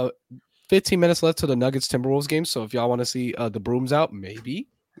 15 minutes left to the Nuggets Timberwolves game. So if y'all want to see the brooms out, maybe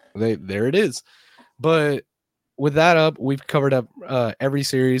there it is. But with that up, we've covered up every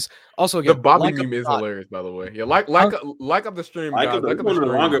series. Also, again, the Bobby meme is hilarious, by the way. Yeah, like up the stream, guys. Like up the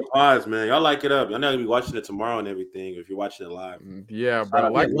longer pods, man. Y'all like it up. Y'all not gonna be watching it tomorrow and everything. If you're watching it live, yeah, bro.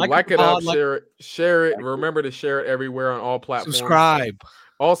 Like it up, share it. Remember to share it everywhere on all platforms. Subscribe.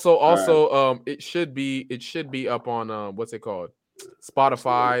 Also, it should be up on what's it called,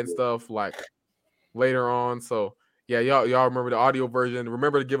 Spotify and stuff. Like, later on. So yeah, y'all remember the audio version.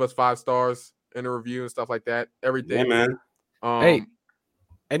 Remember to give us 5 stars in the review and stuff like that. Everything. Yeah, man. Hey,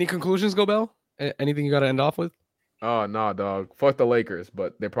 any conclusions, Go Bell? Anything you got to end off with? Oh no, dog. Fuck the Lakers,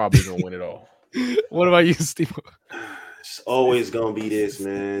 but they're probably gonna win it all. What about you, Steve? It's always gonna be this,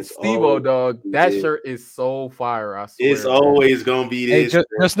 man. Steve-O, dog. That shirt is so fire. I swear. It's always gonna be this. Hey,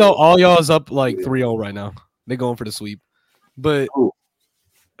 just know all y'all is up like 3-0 right now. They're going for the sweep. But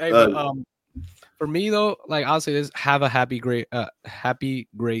hey, for me though, like I'll say this: have a happy,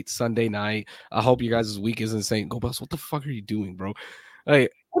 great Sunday night. I hope you guys' week is insane. Go Bells, what the fuck are you doing, bro? Hey,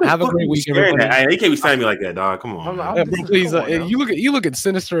 have a great week, everybody. You can't be staring me like that, dog. Come on, bro, please. You looking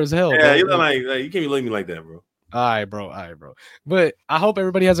sinister as hell. Yeah, bro. you look like you can't be looking at me like that, bro. All right, bro. But I hope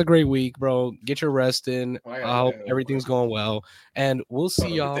everybody has a great week, bro. Get your rest in. I hope everything's going well, and we'll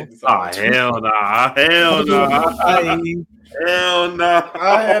see y'all. Oh hell nah, hell nah, hell nah.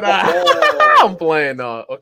 I'm playing.